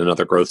them, you get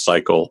another growth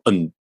cycle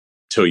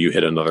until you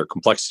hit another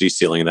complexity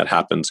ceiling. And that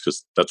happens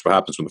because that's what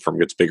happens when the firm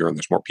gets bigger and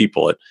there's more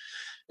people. It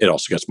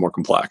also gets more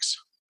complex.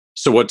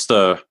 So is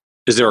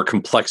there a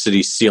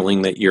complexity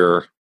ceiling that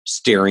you're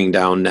staring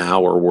down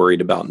now or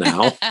worried about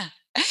now?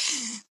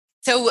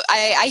 So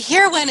I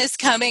hear one is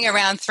coming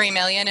around 3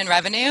 million in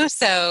revenue.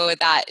 So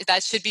that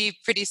should be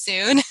pretty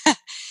soon.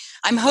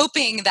 I'm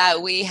hoping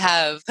that we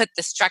have put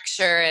the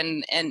structure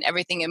and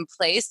everything in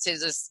place to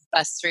just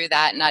bust through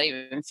that and not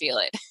even feel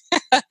it.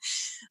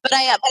 But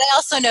I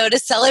also know to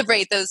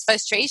celebrate those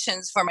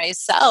frustrations for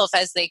myself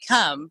as they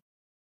come.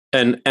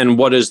 And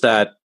what is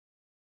that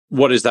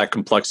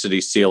complexity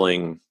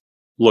ceiling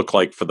look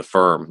like for the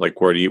firm? Like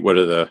are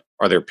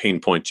there pain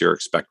points you're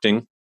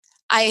expecting?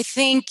 I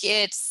think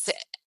it's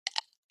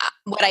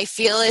what I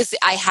feel is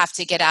I have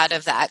to get out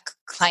of that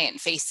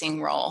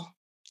client-facing role.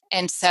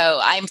 And so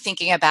I'm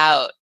thinking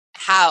about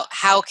how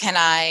can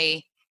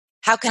I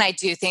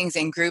do things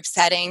in group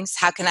settings?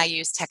 How can I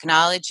use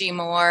technology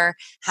more?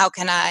 How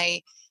can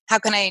I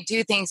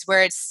do things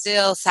where it's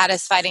still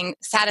satisfying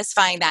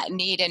that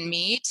need in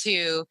me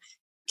to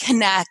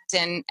connect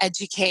and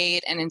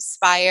educate and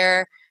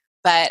inspire?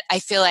 But I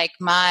feel like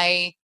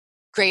my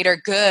greater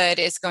good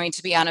is going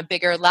to be on a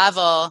bigger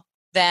level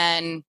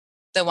than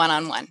the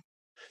one-on-one.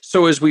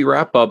 So as we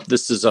wrap up,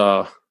 this is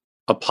a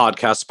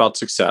podcast about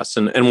success.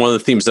 And one of the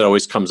themes that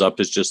always comes up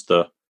is just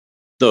the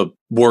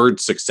word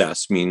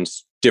success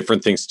means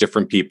different things to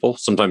different people,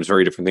 sometimes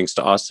very different things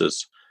to us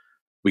as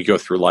we go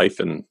through life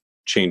and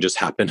changes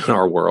happen in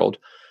our world.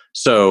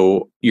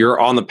 So you're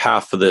on the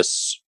path for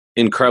this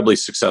incredibly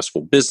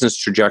successful business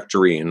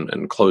trajectory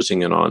and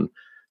closing in on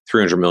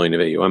 300 million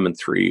of AUM and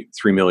 3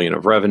 million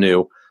of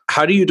revenue.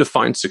 How do you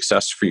define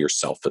success for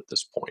yourself at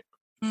this point?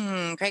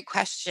 Great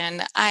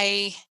question.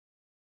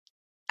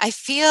 I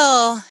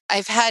feel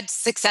I've had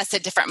success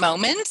at different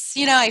moments.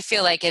 I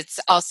feel like it's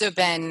also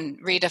been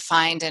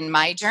redefined in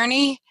my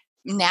journey.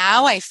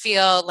 Now I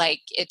feel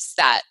like it's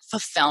that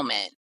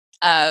fulfillment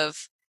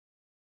of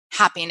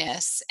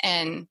happiness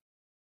and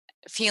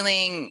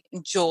feeling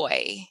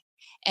joy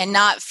and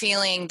not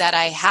feeling that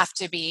I have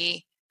to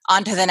be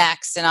on to the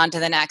next,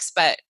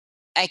 but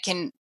I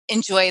can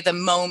enjoy the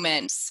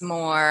moments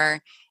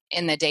more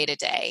in the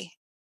day-to-day.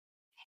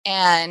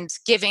 And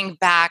giving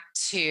back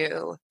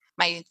to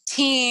my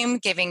team,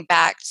 giving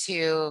back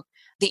to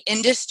the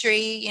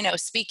industry,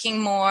 speaking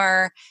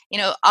more,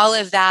 all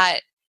of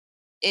that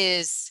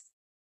is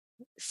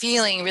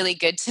feeling really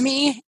good to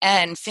me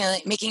and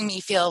making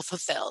me feel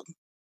fulfilled.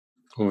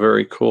 Well,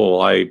 very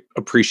cool. I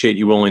appreciate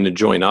you willing to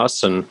join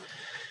us and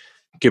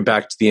give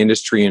back to the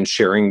industry and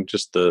sharing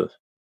just the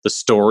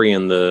story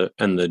and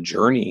the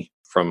journey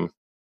from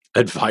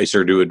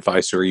advisor to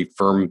advisory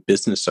firm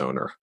business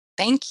owner.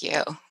 Thank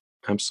you.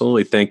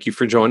 Absolutely. Thank you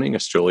for joining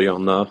us, Julie,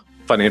 on the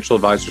Financial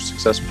Advisor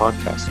Success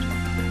Podcast.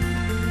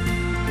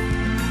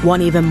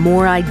 Want even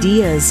more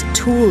ideas,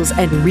 tools,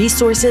 and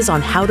resources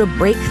on how to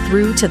break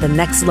through to the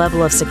next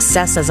level of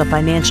success as a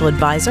financial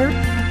advisor?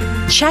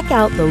 Check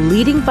out the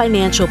leading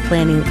financial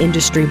planning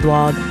industry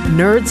blog,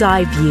 Nerd's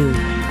Eye View,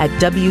 at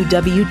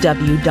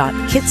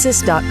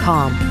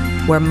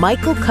www.kitsis.com, where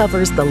Michael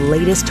covers the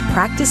latest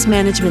practice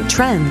management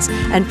trends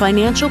and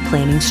financial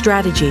planning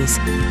strategies.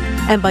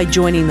 And by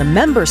joining the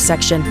members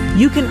section,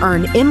 you can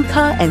earn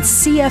IMCA and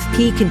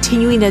CFP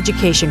continuing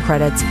education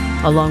credits,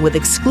 along with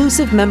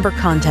exclusive member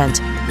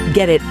content.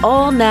 Get it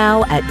all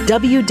now at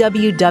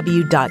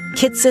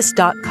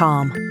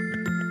www.kitsis.com.